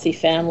of wealthy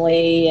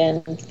family,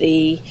 and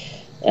the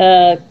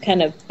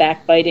kind of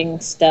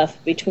backbiting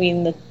stuff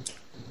between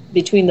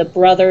the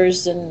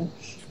brothers. And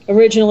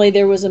originally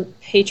there was a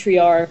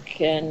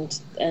patriarch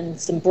and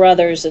some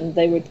brothers, and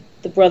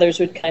the brothers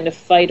would kind of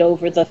fight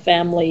over the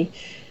family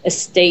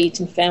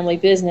estate and family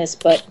business.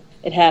 But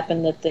it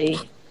happened that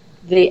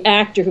the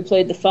actor who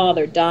played the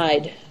father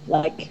died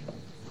like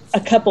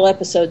a couple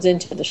episodes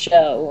into the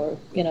show,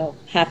 or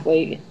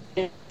halfway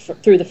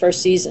through the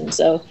first season.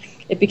 So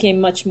it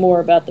became much more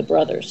about the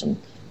brothers, and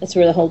that's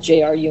where the whole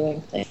J.R.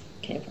 Ewing thing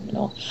came from and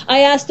all. I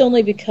asked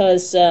only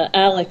because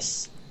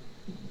Alex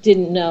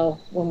didn't know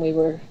when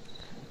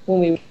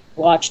we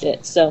watched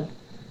it, so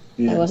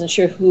I wasn't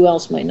sure who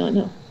else might not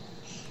know.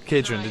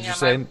 Katrin, did you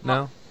say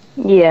no?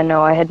 Yeah,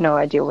 no, I had no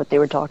idea what they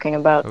were talking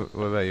about.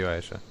 What about you,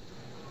 Aisha?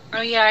 Oh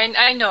yeah,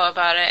 I know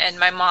about it, and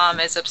my mom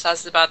is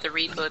obsessed about the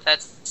reboot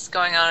that's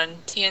going on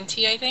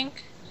TNT, I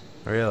think.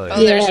 Really? Oh,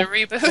 there's a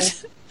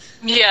reboot?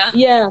 Yeah.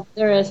 Yeah,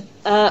 there is.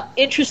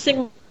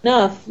 Interesting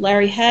enough,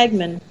 Larry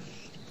Hagman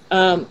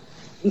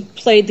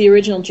played the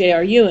original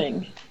J.R.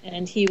 Ewing,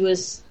 and if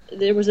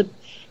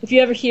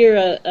you ever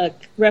hear a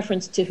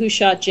reference to Who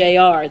Shot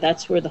J.R.,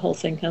 that's where the whole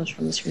thing comes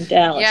from. It's from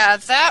Dallas. Yeah,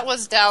 that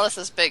was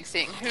Dallas's big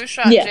thing. Who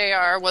Shot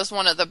J.R. was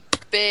one of the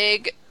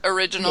big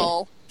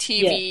original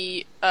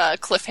TV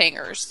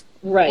cliffhangers.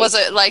 Right. Was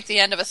it like the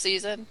end of a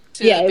season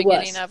to Yeah, the it was.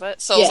 beginning of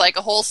it? So it was like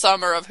a whole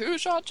summer of Who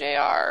Shot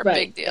JR? Right.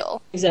 Big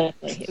deal.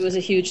 Exactly. It was a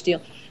huge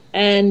deal.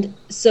 And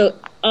so,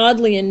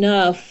 oddly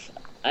enough,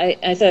 I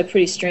thought it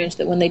pretty strange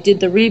that when they did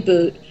the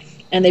reboot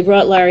and they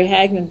brought Larry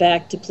Hagman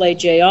back to play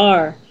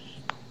JR,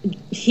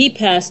 he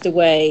passed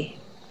away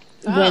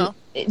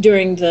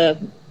during the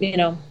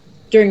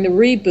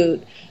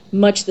reboot,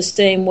 much the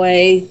same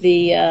way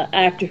the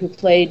actor who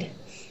played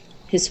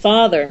his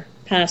father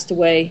passed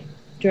away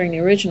during the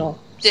original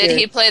Did series.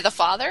 he play the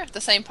father,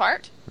 the same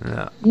part?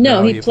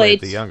 No, he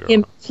played the younger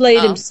him. one.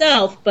 Played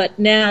himself, but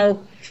now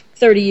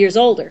 30 years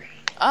older.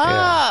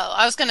 Oh,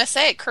 I was going to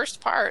say, cursed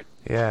part.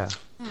 Yeah.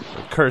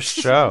 Cursed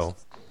show.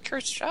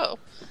 Cursed show.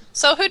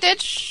 So who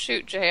did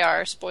shoot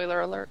JR? Spoiler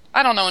alert.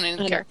 I don't know any of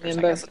the characters.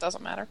 I guess it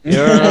doesn't matter. It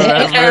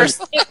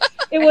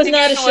was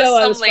not a show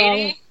I was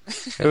following.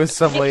 It was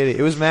some lady.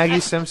 It was Maggie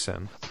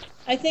Simpson.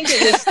 I think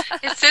it was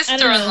His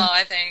sister-in-law,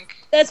 I think.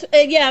 That's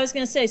I was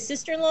going to say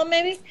sister-in-law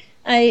maybe.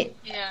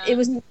 Yeah. It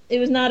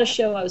was not a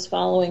show I was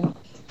following.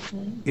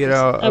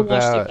 I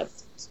watched it.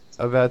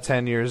 About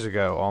 10 years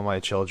ago, all my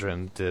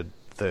children did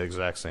the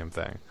exact same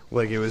thing.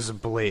 Like, it was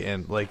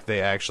blatant. Like,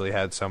 they actually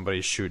had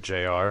somebody shoot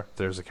JR.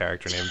 There's a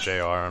character named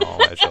JR in all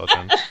my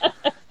children.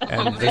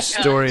 And the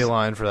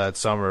storyline for that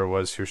summer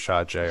was Who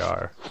Shot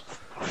JR.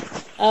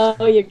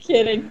 Oh, you're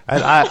kidding.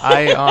 And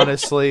I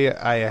honestly,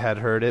 I had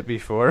heard it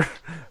before,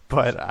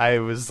 but I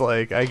was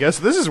like, I guess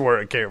this is where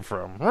it came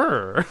from.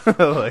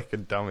 Like a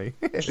dummy.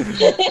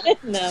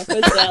 No,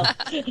 what's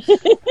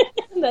that?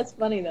 That's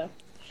funny, though.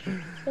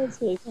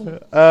 That's really funny.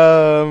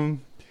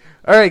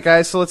 All right,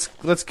 guys. So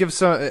let's give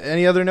some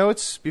any other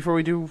notes before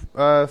we do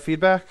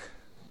feedback.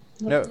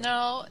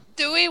 No.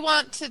 Do we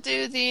want to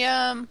do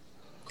the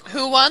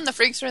Who won, the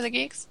Freaks or the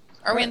Geeks?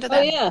 Are we into that?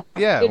 Oh yeah.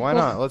 Yeah, Good why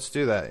point. not? Let's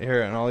do that.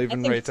 Here, and I'll I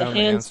even think write it's a down the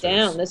hands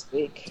answers. down this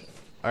week.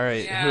 All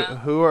right, Yeah.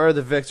 who are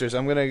the victors?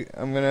 I'm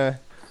gonna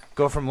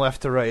go from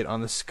left to right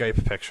on the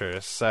Skype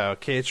pictures. So,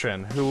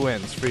 Katrin, who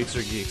wins, Freaks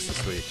or Geeks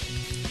this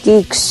week?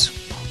 Geeks.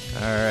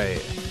 All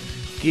right,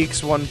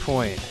 Geeks 1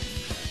 point.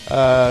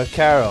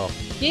 Carol,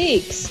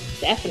 Geeks,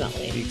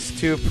 definitely. Geeks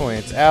 2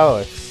 points.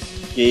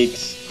 Alex,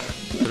 Geeks.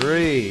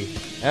 3.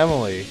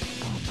 Emily,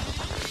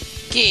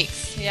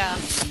 Geeks, yeah.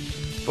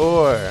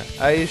 4.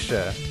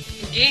 Aisha,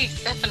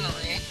 Geeks,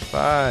 definitely.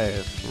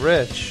 5.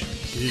 Rich.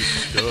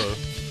 Geeks, duh.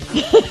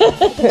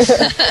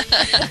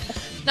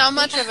 Not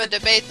much of a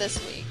debate this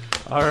week.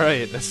 All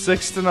right,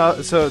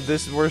 6-0. So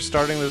we're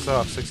starting this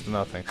off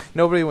 6-0.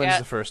 Nobody wins Yeah.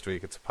 the first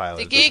week. It's a pilot.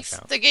 The It doesn't Geeks,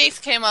 count. the Geeks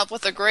came up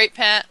with a great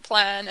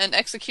plan and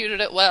executed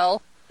it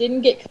well.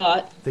 Didn't get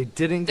caught. They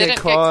didn't Didn't get get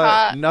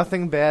caught. caught.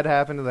 Nothing bad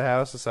happened to the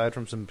house aside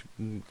from some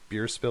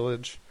beer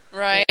spillage.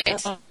 Right.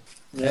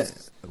 Yep.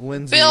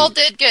 Lindsay. Bill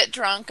did get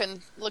drunk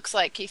and looks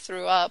like he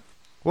threw up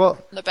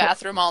Well, in the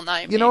bathroom all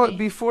night. you know what?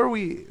 maybe. Before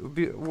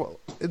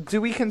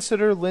do we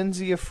consider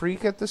Lindsay a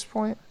freak at this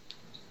point?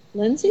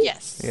 Lindsay?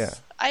 Yes. Yeah.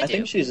 I I do.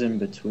 think she's in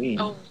between.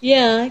 Oh,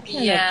 Yeah, I kind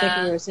of Yeah.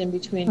 think it was in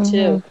between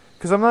too.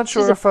 Because I'm not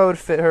sure She's a- if I would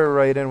fit her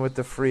right in with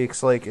the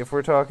freaks. Like, if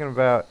we're talking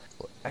about,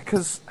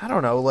 because I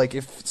don't know. Like,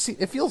 it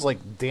feels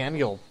like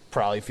Daniel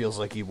probably feels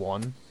like he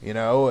won. You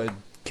know,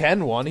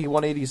 Ken won. He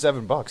won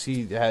 $87.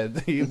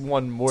 He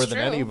won more than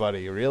true.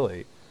 anybody,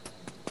 really.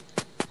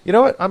 You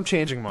know what? I'm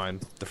changing mine.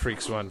 The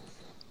freaks won.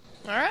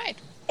 All right.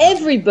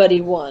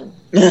 Everybody won.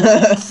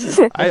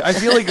 I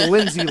feel like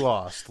Lindsay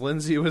lost.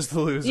 Lindsay was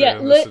the loser. Yeah,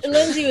 in this situation.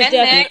 Lindsay was And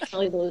Nick.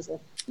 definitely the loser.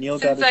 Neil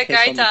got since his that kiss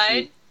guy on the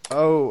died. cheek.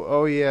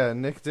 Oh yeah.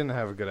 Nick didn't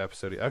have a good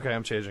episode. Okay,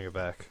 I'm changing it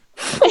back.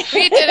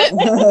 We didn't.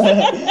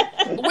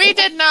 We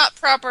did not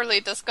properly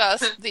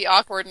discuss the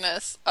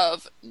awkwardness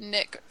of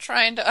Nick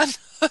trying to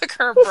unhook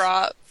her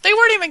bra. They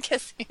weren't even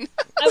kissing.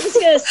 I was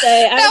gonna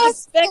say I That was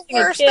was the expecting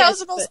a worst. kiss, That was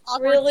the most but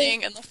awkward really,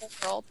 thing in the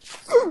whole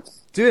world.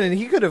 Dude, and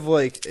he could have,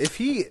 like, if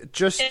he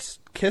just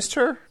kissed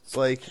her,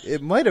 like,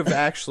 it might have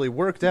actually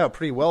worked out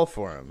pretty well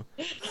for him.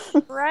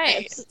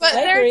 Right. But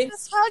I there's agree.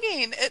 this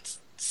hugging. It's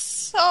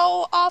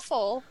so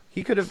awful.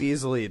 He could have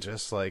easily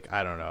just, like,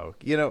 I don't know,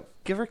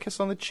 give her a kiss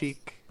on the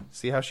cheek,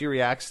 see how she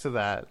reacts to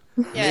that.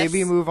 Yes.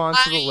 Maybe move on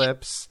to the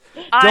lips.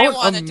 I Don't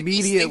wanted to be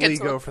immediately stinking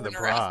to go a for the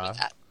corner after bra.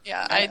 that.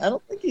 Yeah, I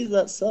don't think he's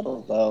that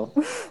subtle, though.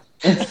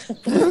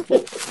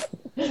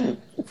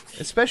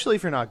 Especially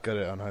if you're not good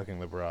at unhooking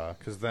the bra,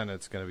 because then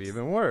it's going to be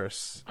even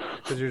worse.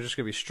 Because you're just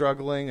going to be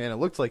struggling, and it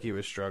looked like he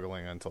was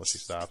struggling until she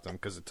stopped him,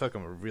 because it took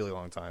him a really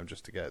long time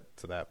just to get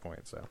to that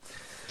point. So,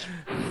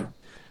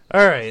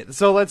 all right,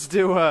 so let's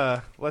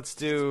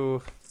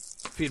do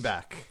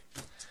feedback.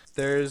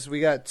 We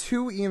got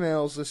 2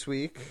 emails this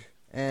week,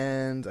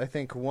 and I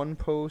think 1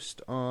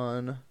 post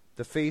on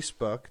the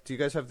Facebook. Do you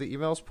guys have the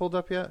emails pulled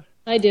up yet?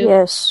 I do.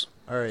 Yes.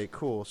 All right,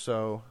 cool.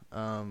 So,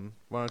 why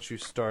don't you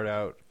start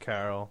out,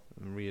 Carol,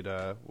 and read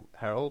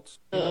Harold's?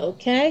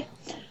 Okay.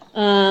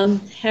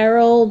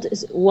 Harold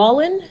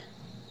Wallen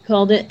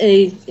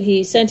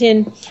he sent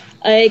in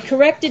a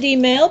corrected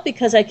email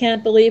because I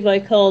can't believe I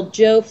called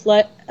Joe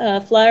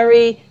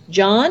Flowery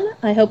John.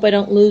 I hope I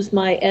don't lose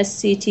my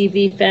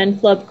SCTV fan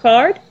club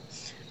card.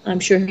 I'm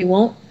sure he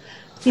won't.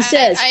 He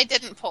says, I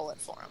didn't pull it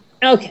for him.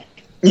 okay.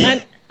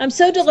 I'm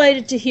so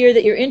delighted to hear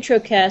that your intro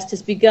cast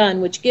has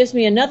begun, which gives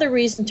me another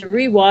reason to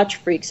rewatch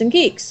Freaks and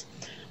Geeks.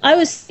 I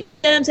was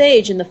Sam's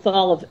age in the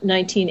fall of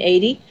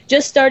 1980,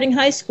 just starting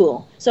high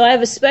school, so I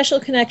have a special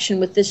connection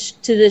to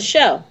this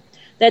show.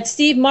 That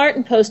Steve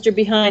Martin poster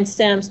behind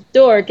Sam's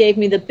door gave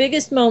me the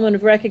biggest moment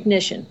of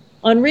recognition.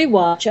 On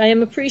rewatch, I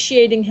am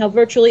appreciating how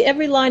virtually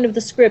every line of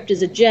the script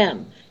is a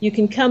gem. You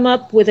can come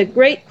up with a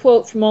great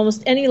quote from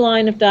almost any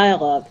line of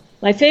dialogue.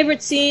 My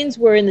favorite scenes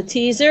were in the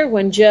teaser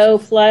when Joe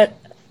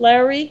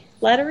Flaherty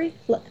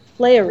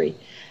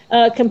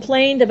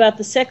complained about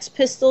the Sex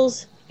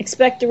Pistols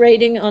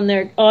expectorating on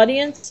their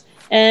audience,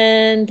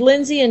 and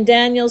Lindsay and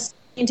Daniel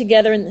seen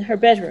together in her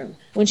bedroom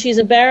when she's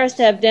embarrassed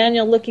to have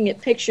Daniel looking at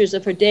pictures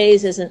of her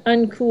days as an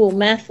uncool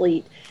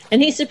mathlete,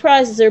 and he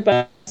surprises her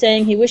by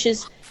saying he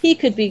wishes he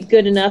could be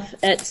good enough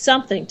at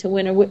something to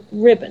win a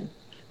ribbon.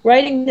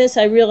 Writing this,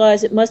 I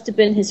realize it must have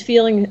been his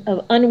feeling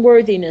of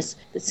unworthiness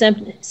that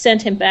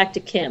sent him back to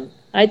Kim.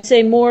 I'd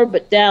say more,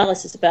 but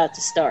Dallas is about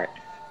to start.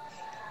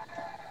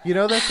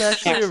 That's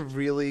actually a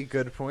really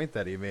good point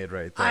that he made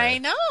right there. I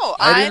know.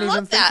 I didn't love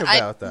even think that.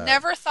 about that. I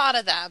never thought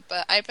of that,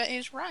 but I bet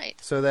he's right.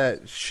 So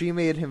that she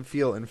made him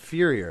feel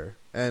inferior,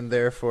 and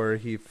therefore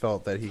he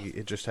felt that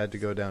it just had to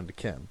go down to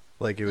Kim.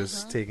 Like it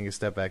was taking a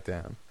step back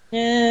down.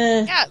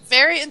 Yeah,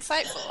 very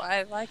insightful.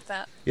 I like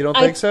that. You don't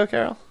think so,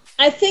 Carol?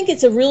 I think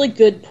it's a really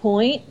good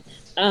point.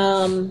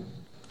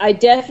 I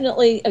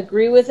definitely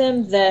agree with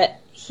him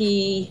that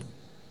he's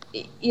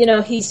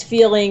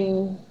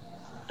feeling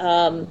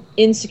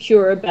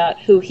insecure about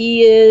who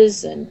he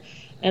is and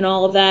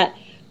all of that.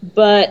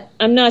 But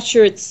I'm not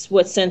sure it's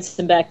what sends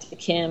him back to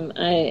Kim.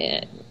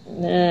 I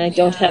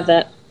don't have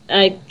that.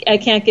 I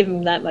can't give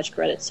him that much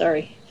credit.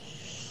 Sorry.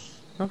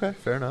 Okay,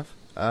 fair enough.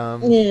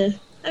 Yeah.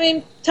 I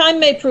mean, time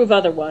may prove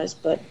otherwise,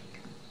 but...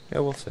 Yeah,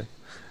 we'll see.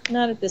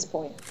 Not at this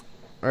point.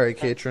 All right,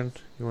 Katrin,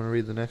 you want to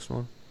read the next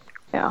one?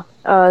 Yeah.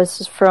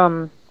 This is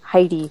from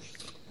Heidi.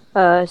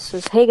 It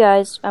says, "Hey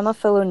guys, I'm a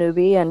fellow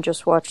newbie and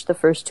just watched the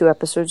first 2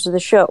 episodes of the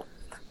show.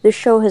 This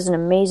show has an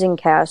amazing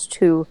cast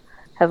who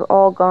have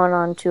all gone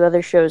on to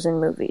other shows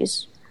and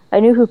movies. I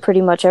knew who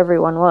pretty much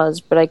everyone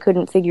was, but I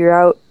couldn't figure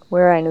out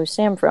where I knew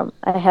Sam from.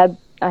 I had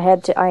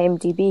to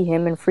IMDb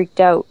him and freaked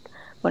out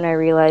when I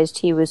realized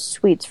he was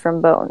Sweets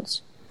from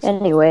Bones.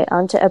 Anyway,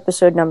 on to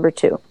episode number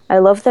 2. I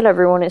love that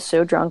everyone is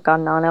so drunk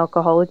on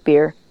non-alcoholic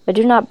beer. I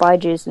did not buy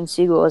Jason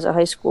Segel as a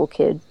high school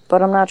kid,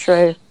 but I'm not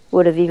sure I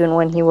would have even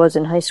when he was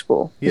in high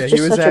school. He's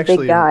just such a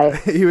big guy.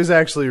 He was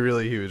actually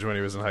really huge when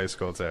he was in high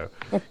school, too.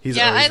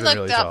 I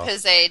looked up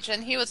his age,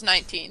 and he was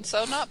 19,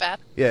 so not bad.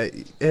 Yeah,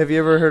 have you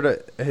ever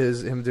heard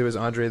him do his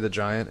Andre the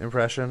Giant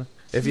impression?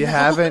 If you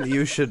haven't,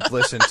 you should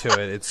listen to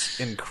it. It's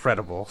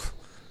incredible.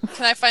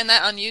 Can I find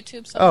that on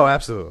YouTube somewhere? Oh,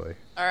 absolutely.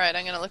 All right,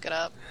 I'm going to look it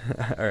up.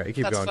 All right,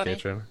 keep going,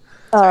 Katrin.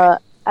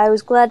 I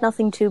was glad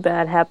nothing too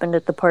bad happened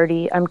at the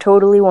party. I'm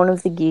totally one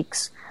of the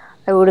geeks.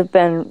 I would have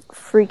been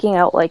freaking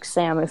out like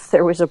Sam if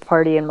there was a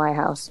party in my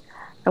house.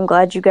 I'm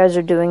glad you guys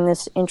are doing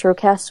this intro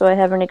cast so I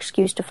have an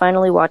excuse to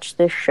finally watch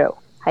this show.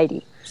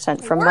 Heidi,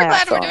 sent from my iPhone. We're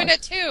glad we're doing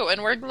it too,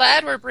 and we're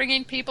glad we're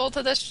bringing people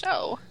to this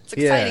show. It's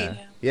exciting.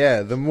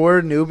 Yeah, the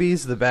more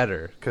newbies, the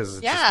better, because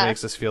it just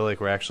makes us feel like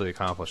we're actually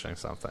accomplishing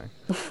something.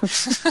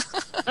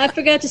 I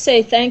forgot to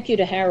say thank you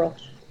to Harold.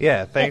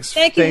 Yeah, thanks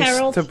you,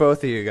 Harold. to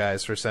both of you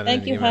guys for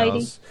sending emails.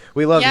 Heidi.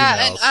 We love emails.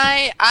 Yeah, and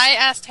I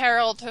asked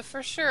Harold to,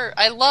 for sure.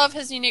 I love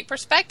his unique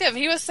perspective.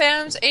 He was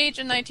Sam's age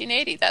in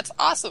 1980. That's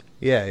awesome.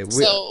 Yeah,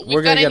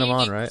 we're going to get him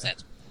on, right?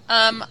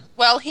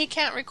 Well, he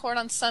can't record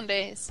on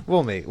Sundays.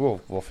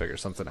 We'll figure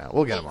something out.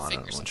 We'll get him on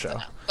one show.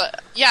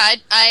 But yeah,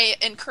 I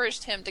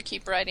encouraged him to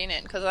keep writing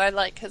in because I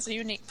like his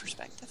unique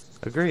perspective.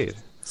 Agreed.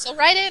 So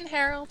write in,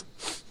 Harold.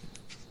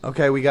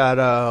 Okay, we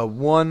got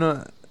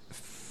one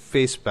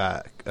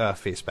faceback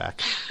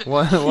feedback.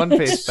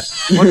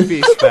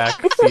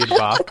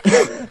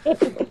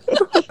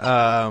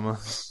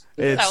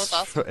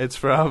 It's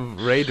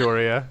from Ray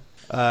Doria.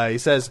 He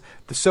says,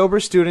 "The sober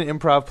student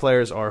improv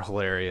players are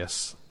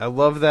hilarious. I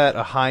love that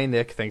a high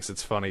Nick thinks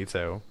it's funny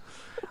too.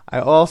 I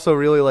also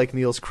really like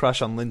Neil's crush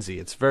on Lindsay.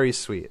 It's very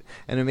sweet,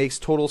 and it makes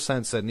total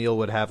sense that Neil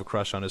would have a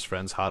crush on his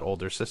friend's hot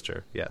older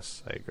sister.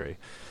 Yes, I agree.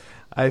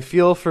 I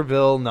feel for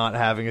Bill not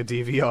having a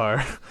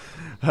DVR.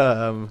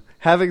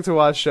 Having to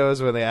watch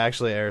shows when they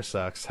actually air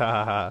sucks. Ha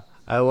ha ha.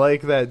 I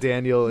like that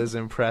Daniel is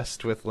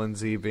impressed with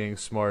Lindsay being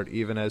smart,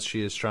 even as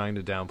she is trying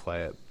to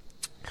downplay it.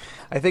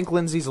 I think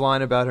Lindsay's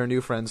line about her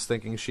new friends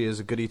thinking she is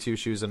a goody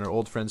two-shoes and her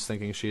old friends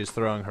thinking she is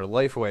throwing her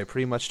life away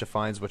pretty much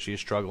defines what she is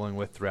struggling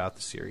with throughout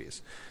the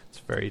series. It's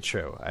very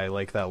true. I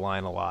like that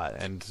line a lot.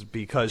 And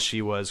because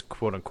she was,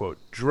 quote-unquote,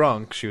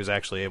 drunk, she was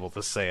actually able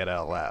to say it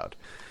out loud.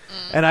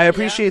 And I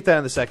appreciate that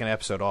in the second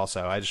episode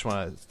also. I just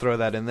want to throw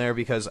that in there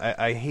because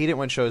I hate it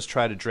when shows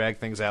try to drag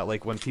things out.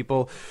 Like when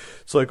people,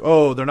 it's like,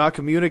 oh, they're not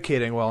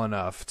communicating well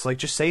enough. It's like,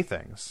 just say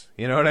things.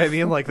 You know what I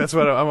mean? Like, that's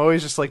what I'm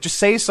always just like, just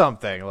say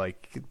something.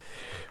 Like,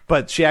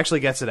 but she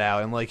actually gets it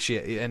out, and like she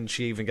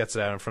even gets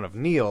it out in front of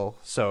Neil,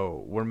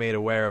 so we're made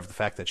aware of the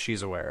fact that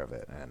she's aware of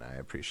it, and I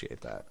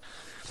appreciate that.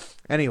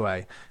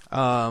 Anyway,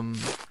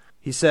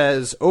 he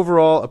says,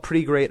 overall, a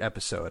pretty great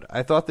episode.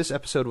 I thought this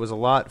episode was a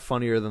lot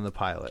funnier than the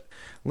pilot.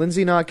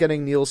 Lindsay not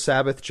getting Neil's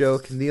Sabbath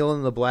joke, Neil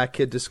and the black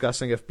kid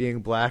discussing if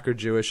being black or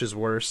Jewish is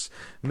worse,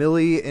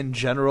 Millie in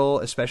general,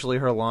 especially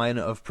her line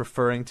of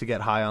preferring to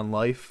get high on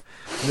life,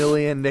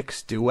 Millie and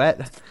Nick's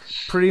duet,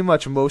 pretty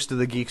much most of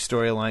the geek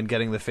storyline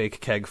getting the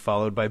fake keg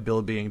followed by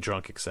Bill being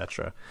drunk,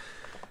 etc.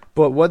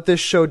 But what this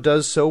show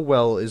does so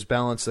well is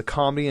balance the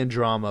comedy and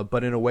drama,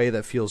 but in a way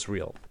that feels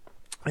real.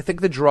 I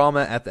think the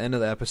drama at the end of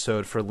the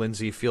episode for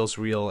Lindsay feels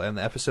real, and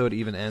the episode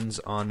even ends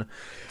on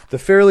the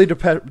fairly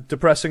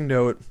depressing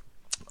note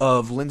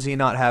of Lindsay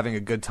not having a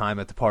good time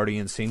at the party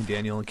and seeing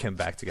Daniel and Kim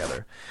back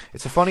together.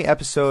 It's a funny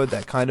episode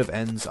that kind of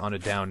ends on a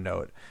down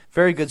note.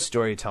 Very good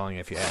storytelling,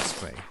 if you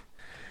ask me.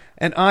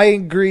 And I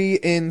agree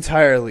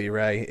entirely,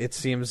 Ray. It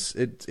seems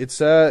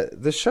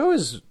the show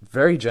is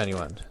very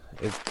genuine.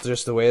 It's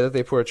just the way that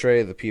they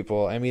portray the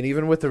people. I mean,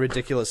 even with the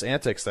ridiculous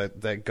antics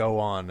that go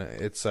on,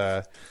 it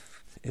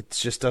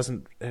just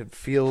doesn't. It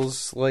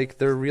feels like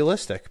they're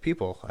realistic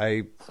people.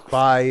 I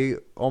buy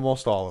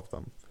almost all of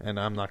them, and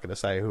I'm not going to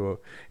say who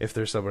if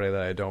there's somebody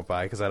that I don't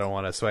buy because I don't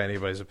want to sway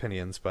anybody's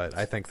opinions. But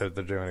I think that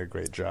they're doing a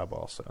great job,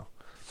 also.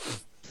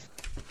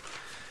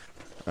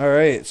 All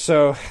right,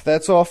 so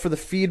that's all for the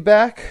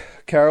feedback.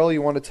 Carol,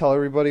 you want to tell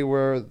everybody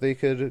where they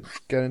could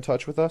get in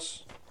touch with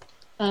us?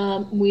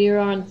 We are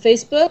on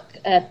Facebook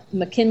at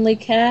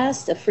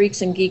McKinleyCast, a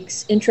Freaks and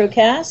Geeks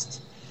introcast.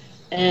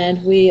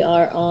 And we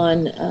are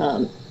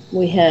on,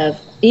 we have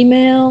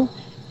email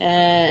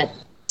at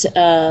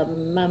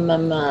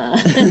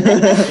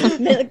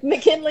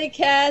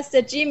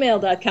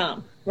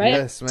McKinleyCast@gmail.com. right?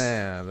 Yes,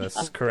 ma'am.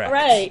 That's correct. All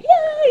right.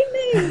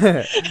 Yay,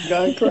 me!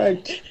 Got it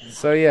correct.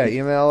 So yeah,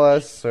 email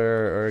us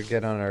or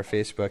get on our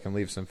Facebook and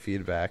leave some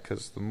feedback,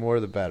 because the more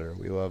the better.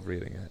 We love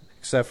reading it.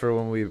 Except for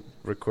when we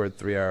record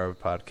 3-hour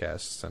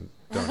podcasts and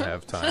don't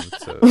have time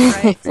to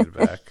Right.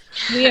 feedback.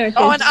 We are.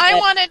 Oh, and I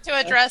wanted to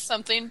address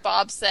something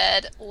Bob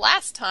said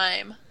last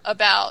time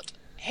about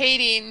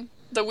hating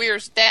the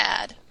Weirs'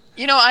 dad.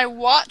 You know, I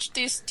watched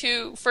these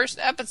 2 first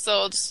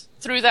episodes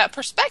through that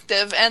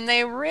perspective, and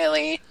they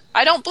really...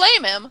 I don't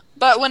blame him,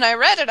 but when I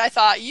read it, I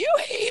thought, you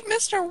hate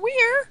Mr.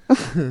 Weir.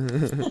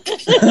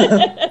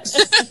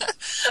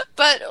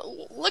 But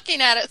looking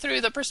at it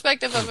through the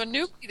perspective of a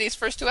newbie, these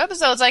first 2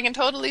 episodes, I can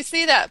totally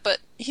see that, but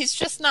he's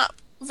just not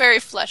very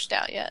fleshed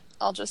out yet,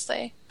 I'll just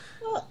say.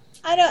 Well,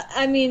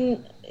 I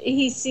mean,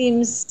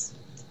 he's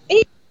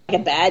like a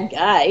bad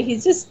guy.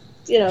 He's just,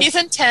 you know. He's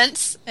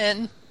intense,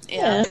 and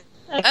yeah.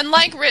 And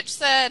like Rich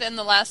said in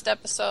the last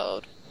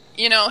episode,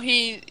 you know,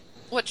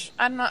 which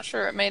I'm not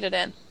sure it made it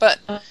in, but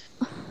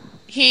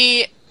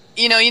you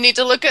need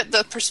to look at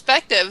the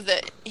perspective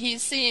that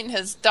he's seeing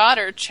his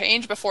daughter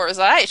change before his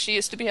eyes. She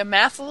used to be a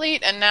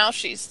mathlete, and now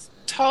she's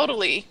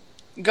totally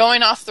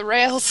going off the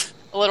rails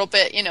a little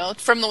bit, you know,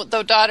 from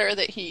the daughter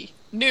that he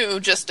knew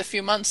just a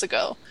few months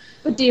ago.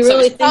 But do you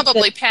really he's think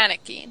probably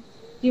panicking.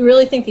 Do you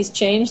really think he's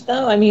changed,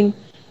 though? I mean,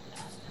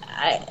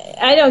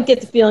 I don't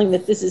get the feeling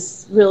that this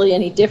is really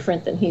any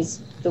different than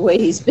the way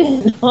he's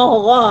been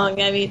all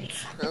along. I mean,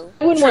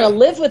 I wouldn't want to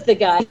live with the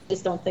guy. I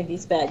just don't think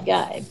he's a bad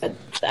guy. But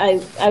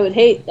I would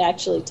hate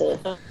actually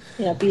to,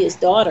 be his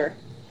daughter.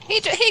 He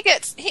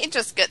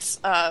just gets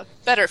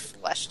better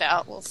fleshed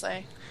out, we'll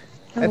say.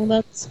 Oh,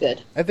 that's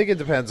good. I think it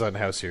depends on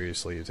how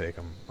seriously you take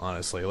him,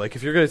 honestly. Like,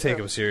 if you're going to take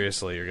him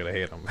seriously, you're going to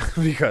hate him,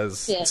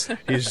 because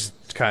he's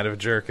kind of a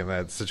jerk in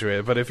that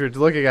situation. But if you're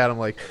looking at him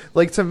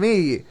like to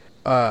me,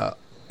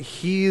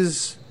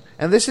 he's...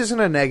 And this isn't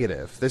a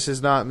negative. This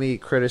is not me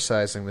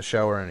criticizing the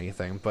show or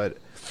anything, but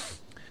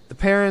the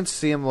parents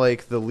seem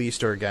like the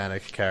least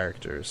organic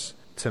characters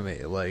to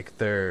me. Like,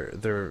 they're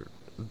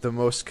the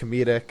most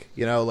comedic,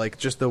 like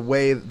just the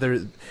way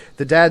the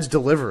dad's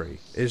delivery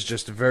is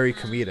just very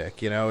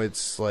comedic,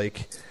 it's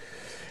like,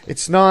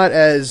 it's not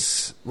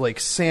as like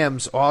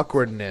Sam's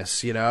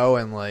awkwardness,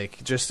 and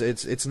like just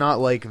it's not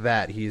like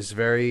that. He's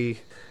very,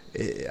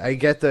 I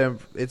get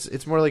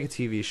it's more like a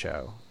TV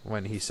show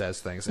when he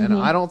says things, and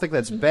I don't think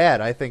that's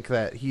bad. I think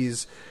that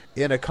he's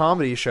in a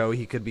comedy show,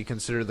 he could be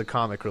considered the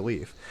comic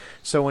relief.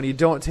 So when you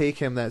don't take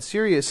him that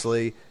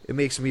seriously, it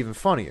makes him even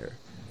funnier.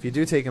 If you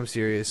do take him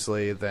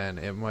seriously, then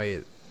it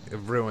might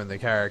ruin the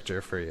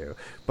character for you.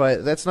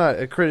 But that's not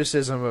a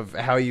criticism of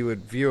how you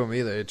would view him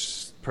either. It's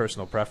just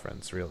personal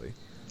preference, really.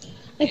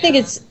 I think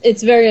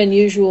it's very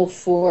unusual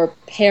for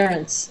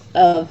parents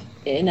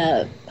in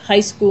a high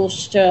school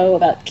show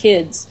about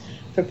kids,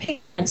 for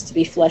parents to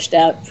be fleshed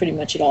out pretty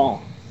much at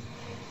all.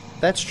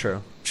 That's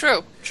true.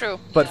 True.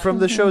 But from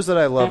the shows that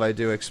I love, I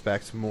do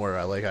expect more.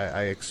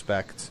 I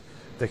expect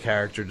the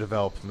character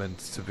development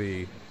to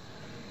be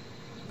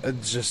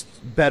just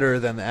better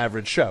than the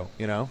average show,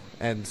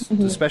 and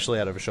especially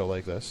out of a show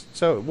like this.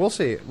 So we'll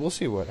see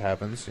what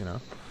happens,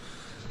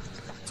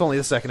 It's only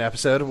the second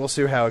episode. We'll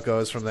see how it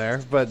goes from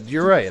there. But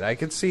you're right. I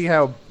can see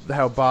how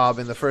Bob,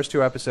 in the first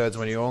 2 episodes,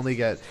 when you only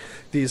get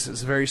these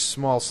very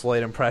small,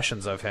 slight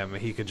impressions of him,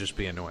 he could just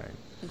be annoying.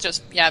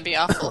 Be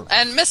awful.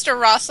 And Mr.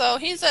 Rosso,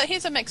 he's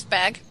a mixed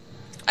bag.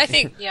 I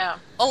think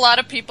a lot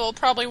of people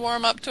probably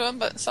warm up to him,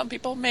 but some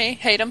people may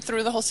hate him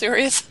through the whole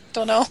series.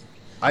 Don't know.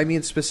 I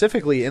mean,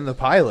 specifically in the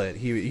pilot,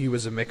 he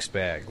was a mixed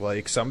bag.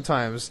 Like,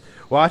 sometimes,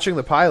 watching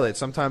the pilot,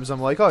 sometimes I'm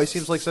like, oh, he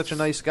seems like such a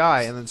nice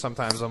guy, and then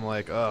sometimes I'm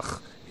like,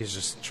 ugh, he's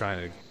just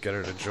trying to get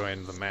her to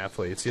join the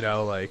mathletes,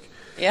 like...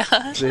 Yeah.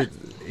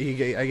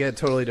 I get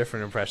totally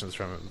different impressions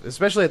from him,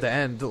 especially at the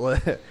end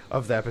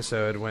of the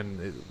episode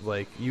when,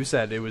 like you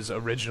said, it was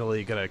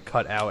originally going to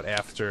cut out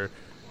after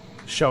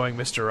showing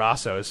Mr.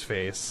 Rosso's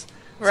face.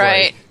 It's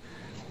right.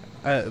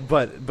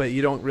 But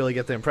you don't really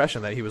get the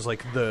impression that he was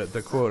like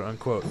the quote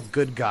unquote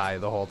good guy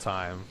the whole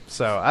time.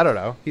 So I don't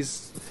know.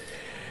 He's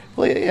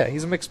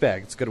a mixed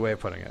bag. It's a good way of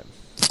putting it.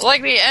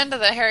 Like the end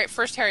of the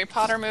first Harry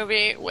Potter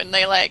movie when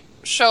they like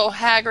show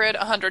Hagrid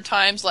 100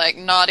 times like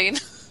nodding,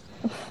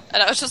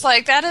 and I was just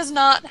like, that is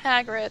not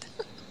Hagrid.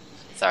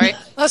 Sorry,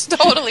 that's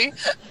totally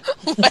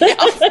way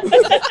off.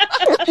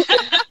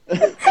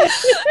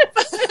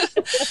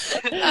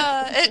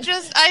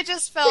 I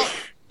just felt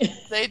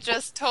they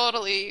just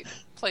totally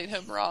played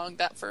him wrong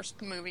that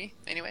first movie.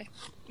 Anyway,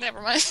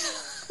 never mind.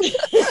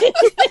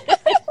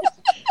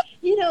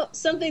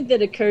 Something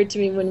that occurred to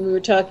me when we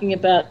were talking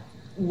about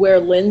where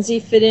Lindsay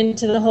fit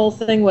into the whole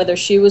thing, whether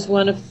she was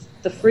one of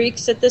the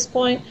freaks at this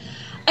point,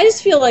 I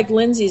just feel like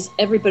Lindsay's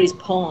everybody's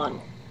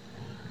pawn.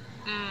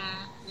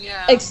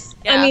 Yeah.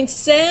 I mean,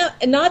 Sam,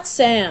 not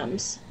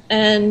Sam's,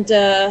 and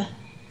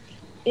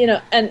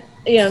and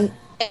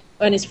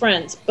his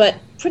friends, but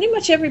pretty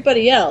much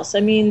everybody else. I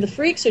mean, the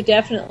freaks are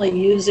definitely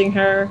using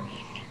her.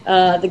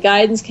 The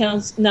guidance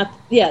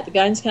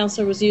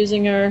counselor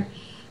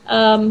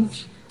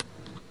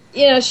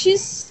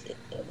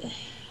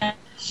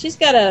she's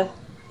got to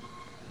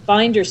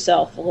find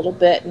herself a little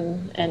bit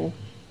and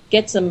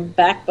get some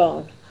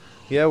backbone.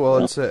 Yeah, well,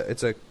 it's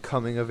a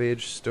coming of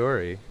age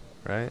story,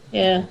 right?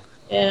 Yeah.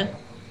 All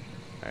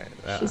right,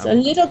 She's a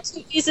little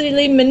too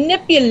easily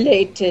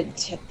manipulated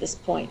at this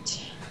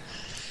point.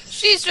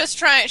 She's just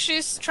trying.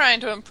 She's trying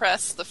to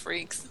impress the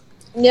freaks.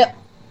 Yep.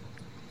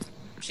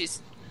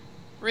 She's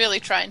really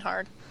trying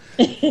hard.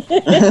 All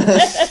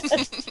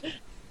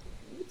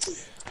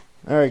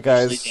right,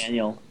 guys. Especially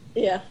Daniel.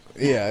 Yeah.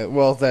 Yeah,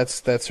 well,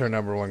 that's her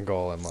number one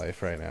goal in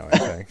life right now, I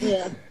think.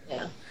 Yeah.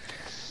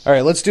 All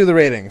right, let's do the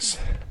ratings.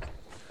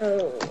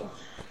 Oh.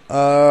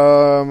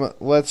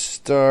 Let's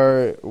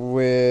start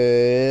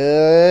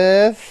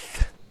with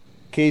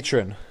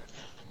Katrin.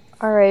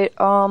 All right.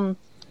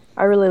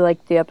 I really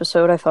liked the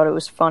episode. I thought it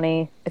was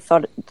funny. I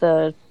thought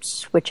the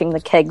switching the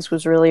kegs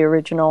was really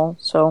original.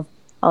 So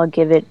I'll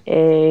give it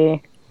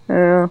a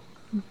A-.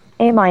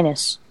 A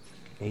minus.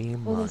 Okay.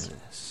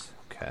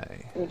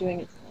 We're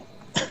doing it.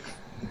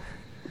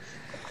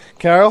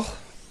 Carol?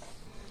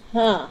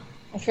 Huh.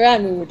 I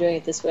forgot we were doing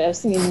it this way. I was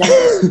thinking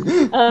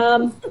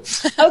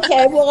numbers.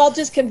 Okay, well, I'll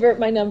just convert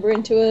my number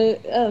into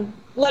a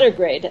letter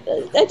grade.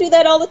 I do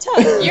that all the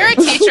time. You're a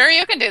teacher.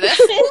 You can do this.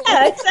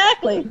 Yeah,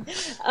 exactly.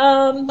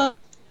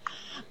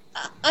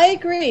 I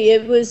agree.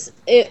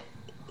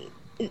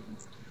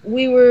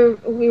 We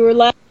were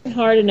laughing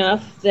hard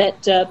enough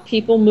that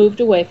people moved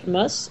away from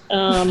us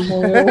when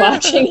we were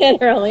watching it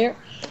earlier.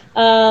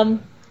 So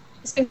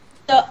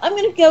I'm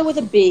going to go with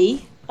a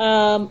B,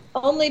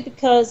 only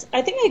because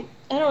I think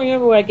I don't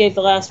remember what I gave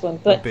the last one,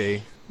 but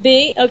B.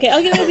 B. Okay,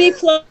 I'll give it a B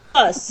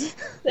plus.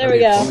 There we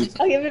go.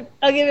 I'll give it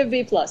a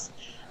B plus.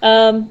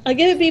 I'll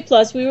give it a B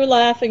plus. We were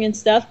laughing and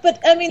stuff, but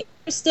I mean,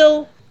 we're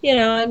still,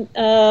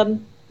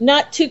 I'm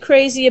not too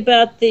crazy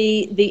about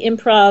the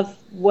improv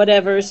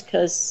whatevers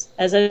because,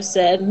 as I've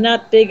said,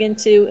 not big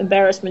into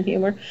embarrassment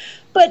humor,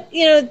 but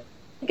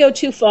go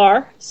too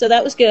far. So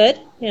that was good.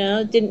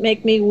 It didn't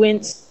make me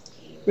wince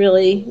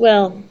really.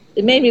 Well,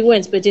 it made me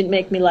wince, but it didn't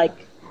make me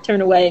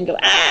turn away and go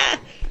ah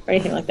or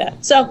anything like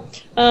that. So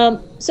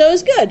it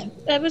was good.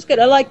 That was good.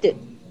 I liked it.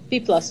 B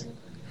plus.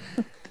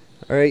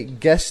 All right,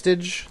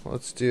 guestage.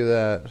 Let's do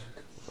that.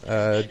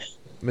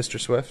 Mr.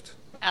 Swift.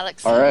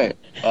 Alex. All right.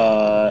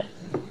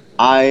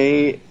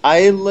 I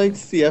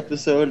liked the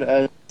episode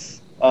as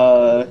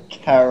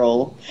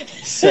Carol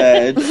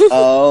said.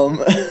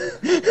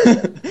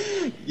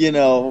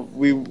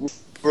 We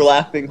were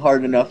laughing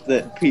hard enough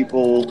that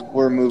people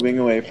were moving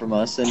away from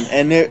us,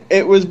 and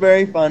it was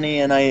very funny.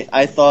 And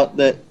I thought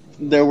that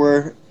there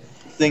were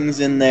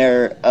things in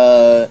there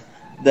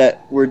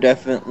that were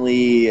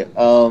definitely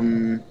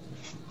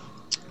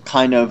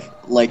kind of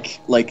like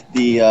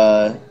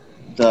the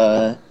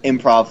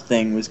improv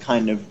thing was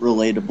kind of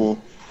relatable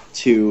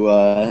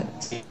to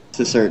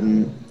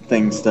certain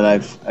things that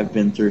I've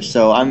been through.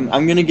 So I'm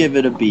gonna give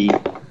it a B.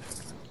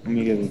 I'm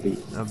gonna give it a B.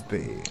 A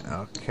B.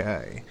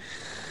 Okay.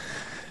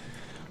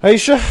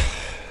 Aisha.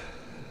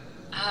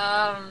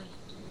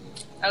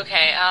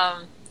 Okay.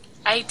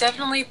 I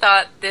definitely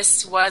thought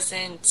this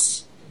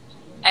wasn't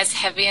as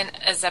heavy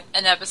as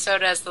an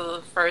episode as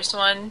the first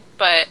one,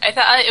 but I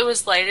thought it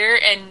was lighter,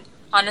 and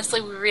honestly,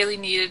 we really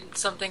needed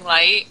something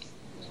light.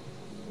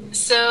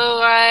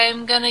 So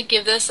I'm gonna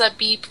give this a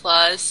B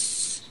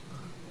plus,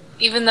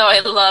 even though I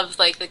love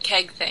the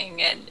keg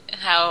thing and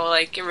how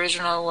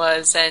original it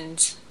was,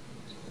 and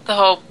the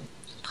whole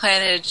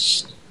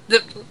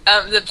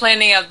the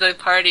planning of the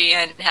party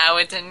and how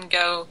it didn't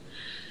go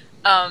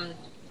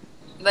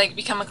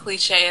become a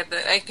cliche of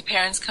the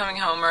parents coming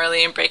home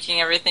early and breaking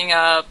everything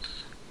up.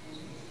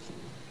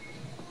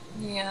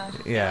 Yeah.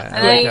 Yeah.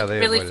 And I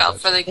really felt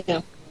for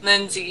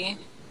Lindsay.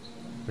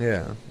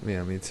 Yeah,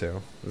 me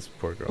too. This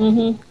poor girl.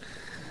 Mm-hmm.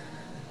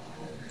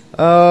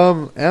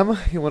 Em,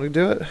 you want to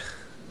do it?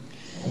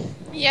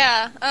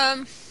 Yeah.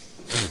 I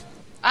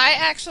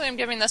actually am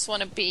giving this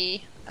one a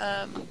B.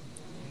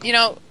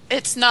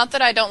 It's not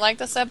that I don't like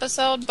this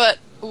episode, but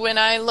when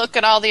I look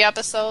at all the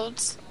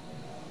episodes,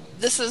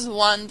 this is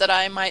one that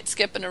I might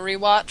skip in a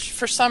rewatch.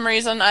 For some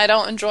reason, I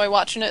don't enjoy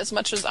watching it as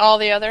much as all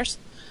the others.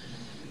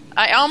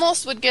 I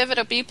almost would give it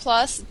a B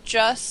plus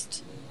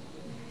just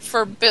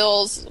for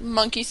Bill's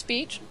monkey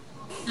speech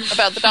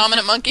about the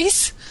dominant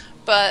monkeys,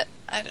 but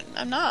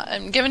I'm not.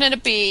 I'm giving it a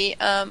B.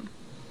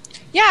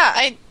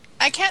 I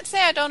can't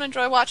say I don't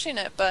enjoy watching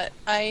it, but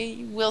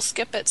I will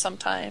skip it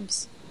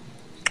sometimes.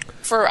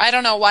 I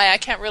don't know why. I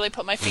can't really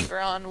put my finger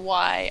on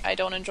why I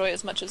don't enjoy it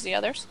as much as the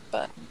others,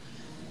 but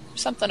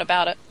something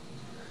about it.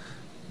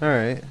 All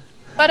right.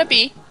 But a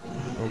B.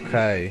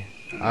 Okay.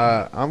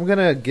 I'm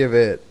gonna give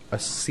it a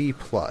C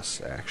plus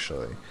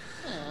actually,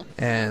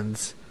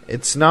 and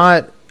it's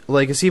not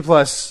a C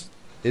plus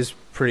is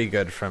pretty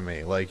good from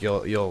me.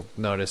 You'll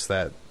notice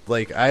that.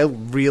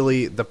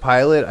 The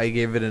pilot I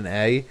gave it an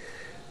A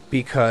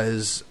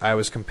because I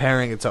was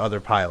comparing it to other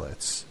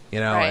pilots,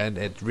 right. and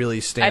it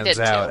really stands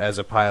out as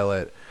a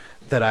pilot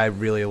that I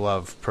really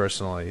love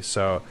personally.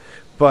 So,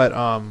 but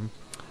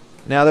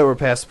now that we're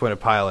past the point of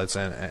pilots,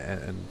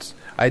 and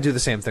I do the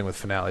same thing with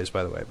finales,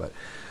 by the way, but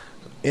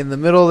in the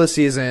middle of the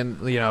season,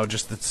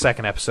 just the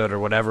second episode or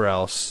whatever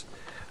else,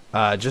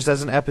 just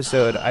as an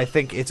episode, I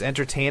think it's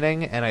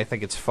entertaining and I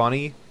think it's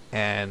funny,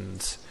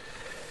 and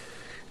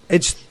I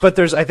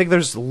think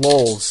there's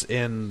lulls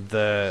in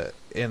the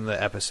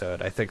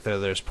episode. I think that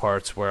there's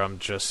parts where I'm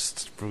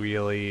just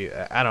really,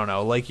 I don't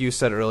know, like you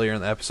said earlier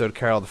in the episode,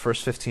 Carol, the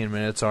first 15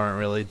 minutes aren't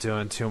really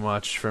doing too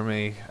much for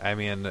me. I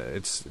mean,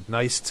 it's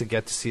nice to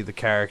get to see the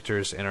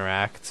characters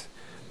interact,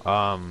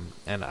 and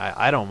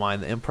I don't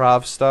mind the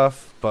improv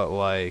stuff, but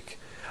like,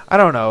 I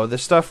don't know, the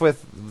stuff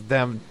with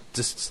them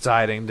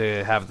deciding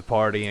to have the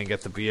party and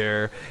get the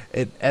beer,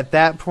 at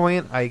that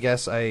point, I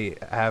guess I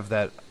have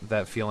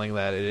that feeling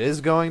that it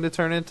is going to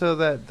turn into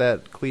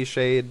that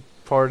cliched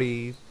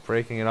party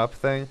breaking it up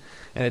thing,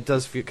 and it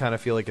does kind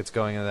of feel like it's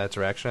going in that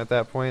direction at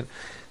that point.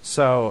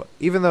 So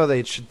even though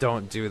they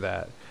don't do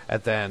that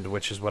at the end,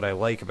 which is what I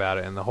like about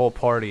it, and the whole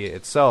party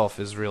itself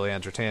is really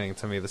entertaining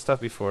to me, the stuff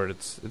before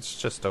it's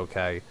just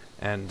okay.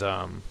 And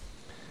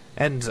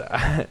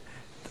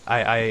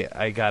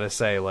I gotta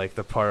say, like,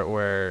 the part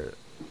where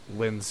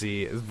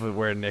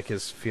Nick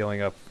is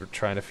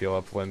trying to feel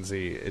up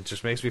Lindsay, it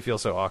just makes me feel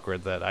so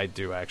awkward that I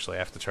do actually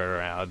have to turn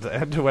around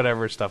and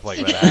whenever stuff like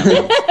that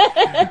happens,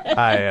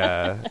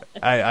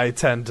 I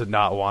tend to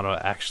not want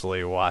to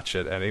actually watch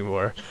it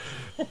anymore.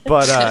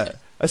 But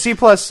a C+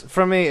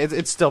 from me,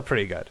 it's still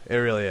pretty good. It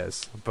really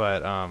is.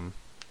 But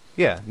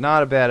yeah,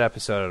 not a bad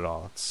episode at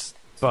all. It's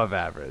above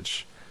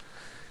average.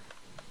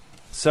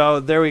 So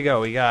there we go.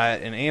 We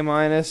got an A-,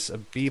 a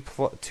B+,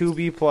 2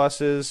 B+, 2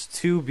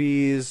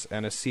 Bs,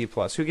 and a C+.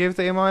 Who gave it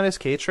the A-?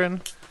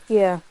 Katrin?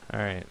 Yeah. All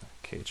right,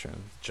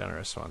 Katrin,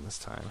 generous one this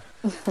time.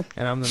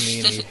 And I'm the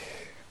meanie.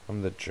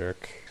 I'm the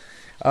jerk.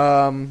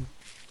 All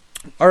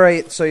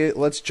right, so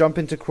let's jump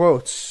into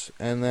quotes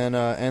and then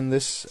end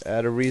this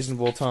at a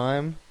reasonable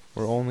time.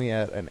 We're only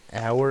at an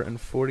hour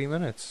and 40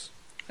 minutes.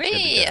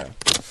 Whee!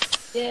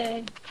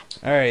 Yay.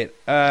 All right,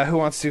 who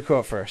wants to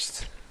quote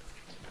first?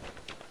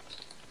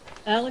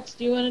 Alex,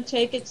 do you want to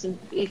take it so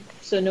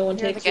no one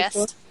You're takes the it?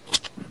 guest.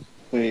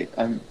 Wait,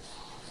 I'm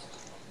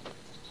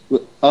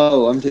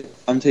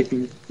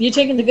taking. You're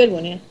taking the good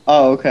one, yeah?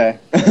 Oh, okay.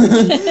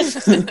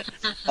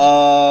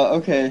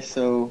 Okay,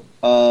 so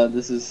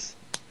this is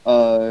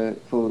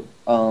quote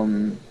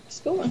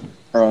Score.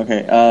 Oh,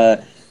 okay.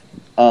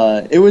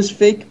 It was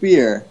fake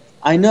beer.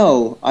 I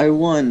know. I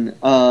won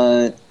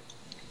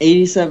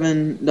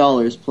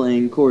 $87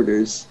 playing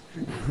quarters.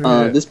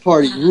 This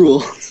party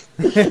rules.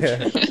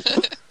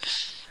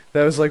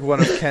 That was like one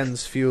of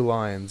Ken's few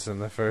lines in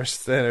the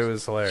first, and it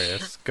was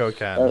hilarious. Go,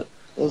 Ken. That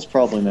was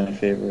probably my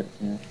favorite.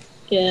 Yeah.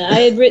 Yeah,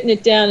 I had written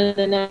it down, and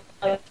then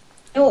I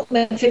know what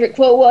my favorite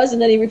quote was,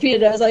 and then he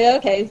repeated it. I was like,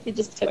 okay, he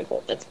just took my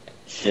quote. That's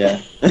fine.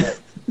 Yeah.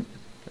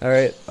 All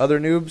right, other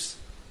noobs?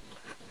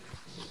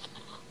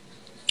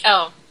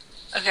 Oh,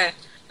 okay.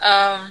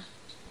 I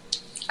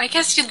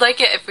guess you'd like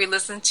it if we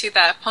listened to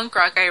that punk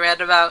rock I read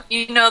about.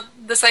 You know,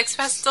 the Sex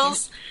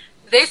Pistols?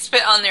 They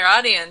spit on their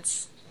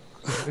audience.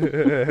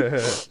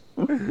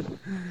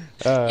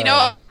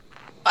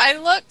 I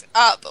looked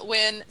up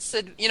when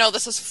Sid,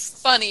 this is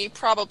funny,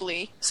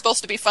 probably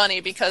supposed to be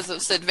funny because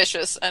of Sid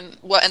Vicious and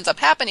what ends up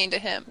happening to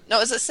him. No,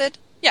 is it Sid?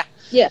 Yeah.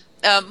 Yeah.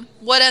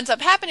 What ends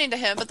up happening to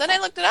him, but then I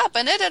looked it up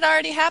and it had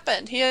already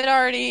happened. He had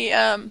already,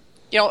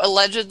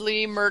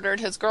 allegedly murdered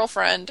his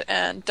girlfriend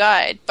and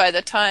died by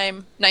the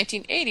time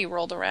 1980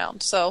 rolled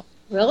around. So.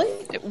 Really?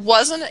 It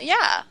wasn't,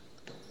 yeah.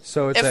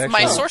 So it's if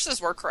my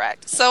sources were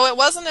correct. So it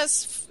wasn't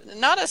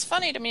not as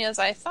funny to me as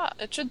I thought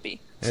it should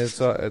be.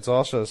 It's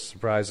also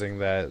surprising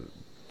that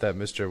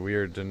Mr.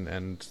 Weird didn't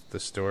end the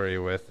story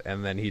with,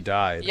 and then he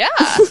died. Yeah.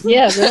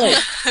 Yeah, really.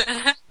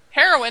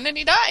 Heroin and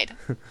he died.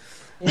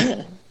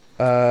 Yeah.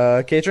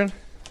 Katrin?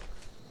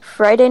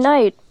 Friday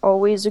night,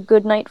 always a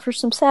good night for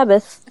some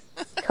Sabbath.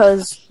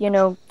 Because,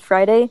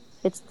 Friday,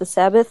 it's the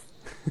Sabbath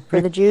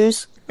for the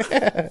Jews.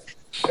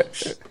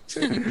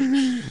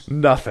 Nothing.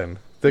 Nothing.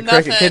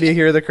 Cricket. Can you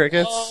hear the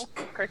crickets? Oh,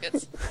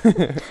 crickets.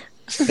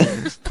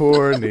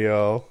 Poor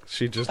Neil.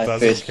 She just I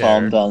doesn't face care.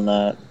 palmed on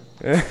that.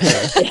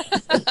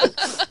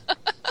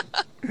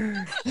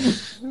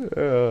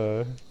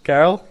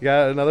 Carol, you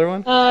got another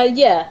one?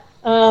 Yeah.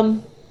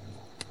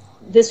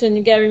 This one,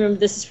 you gotta remember,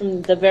 this is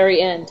from the very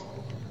end.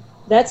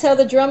 That's how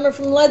the drummer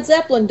from Led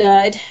Zeppelin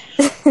died.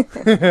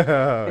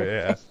 Oh,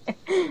 yeah.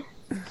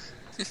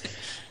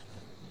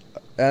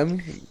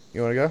 Em,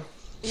 you want to go?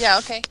 Yeah,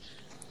 okay.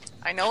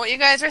 I know what you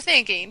guys are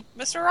thinking.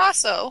 Mr.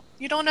 Rosso,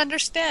 you don't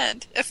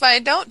understand. If I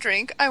don't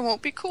drink, I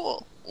won't be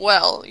cool.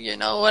 Well, you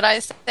know what I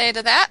say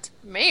to that?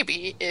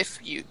 Maybe if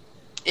you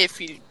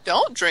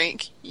don't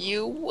drink,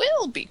 you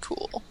will be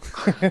cool.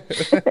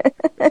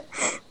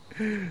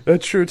 A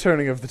true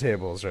turning of the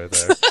tables right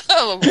there.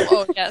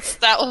 oh, yes,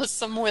 that was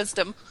some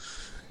wisdom.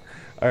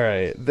 All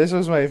right, this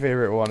was my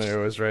favorite one, and it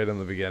was right in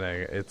the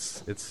beginning.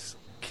 It's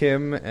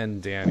Kim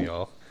and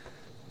Daniel.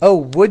 Oh,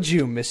 would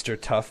you, Mr.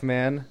 Tough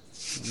Man?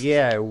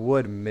 Yeah, I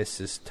would,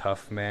 Mrs.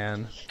 Tough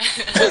Man.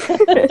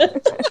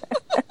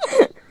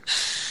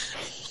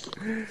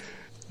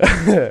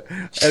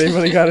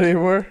 Anybody got any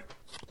more?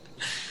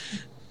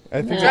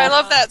 I think I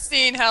love that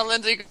scene how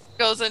Lindsay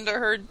goes into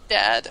her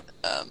dad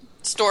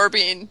store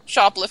being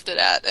shoplifted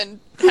at, and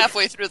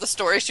halfway through the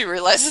story she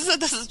realizes that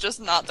this is just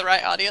not the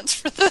right audience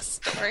for this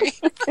story.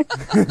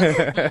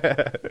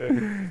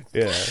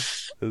 Yeah,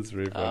 that's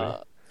pretty funny.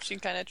 She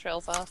kind of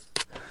trails off.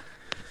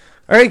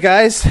 All right,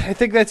 guys, I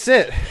think that's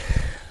it.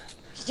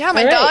 Yeah,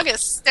 my All right. dog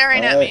is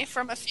staring at me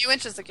from a few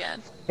inches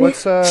again.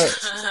 What's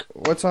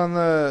on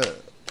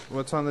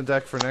the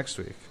deck for next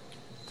week?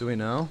 Do we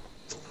know?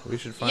 We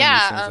should find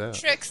these things out.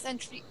 Tricks and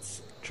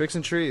treats. Tricks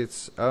and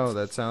treats. Oh,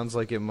 that sounds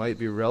like it might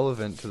be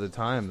relevant to the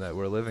time that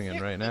we're living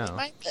in right now.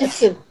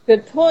 That's a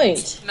good point.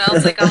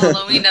 Smells like a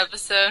Halloween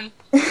episode.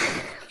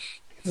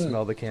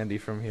 Smell the candy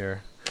from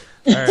here.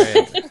 All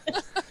right.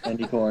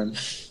 Candy corn.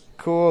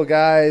 Cool,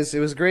 guys. It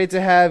was great to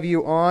have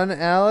you on,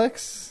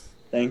 Alex.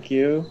 Thank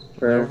you No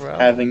for problem.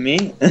 having me.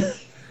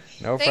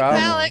 No Thanks,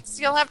 problem. Alex.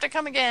 You'll have to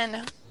come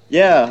again.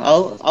 Yeah,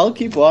 I'll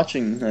keep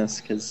watching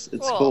this because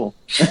it's Cool.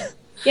 cool.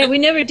 Yeah, we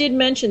never did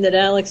mention that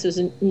Alex was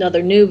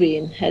another newbie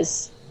and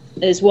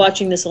is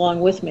watching this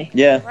along with me.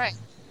 Yeah. Right.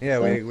 Yeah,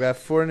 we have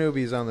 4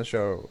 newbies on the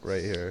show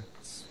right here.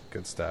 It's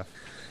good stuff.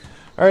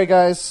 All right,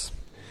 guys.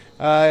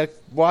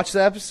 Watch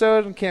the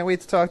episode and can't wait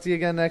to talk to you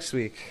again next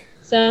week.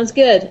 Sounds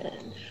good.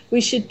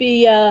 We should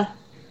be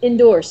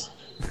indoors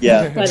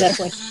Yeah. by that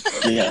point.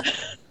 Yeah.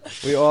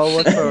 We all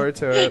look forward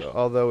to it,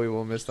 although we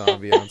will miss the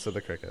ambiance of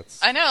the crickets.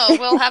 I know.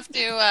 We'll have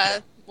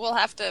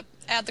to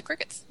add the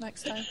crickets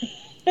next time.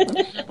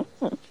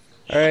 All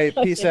right,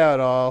 peace out,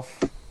 all.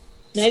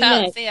 Night,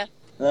 night. See ya.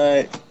 All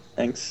right.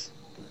 Thanks.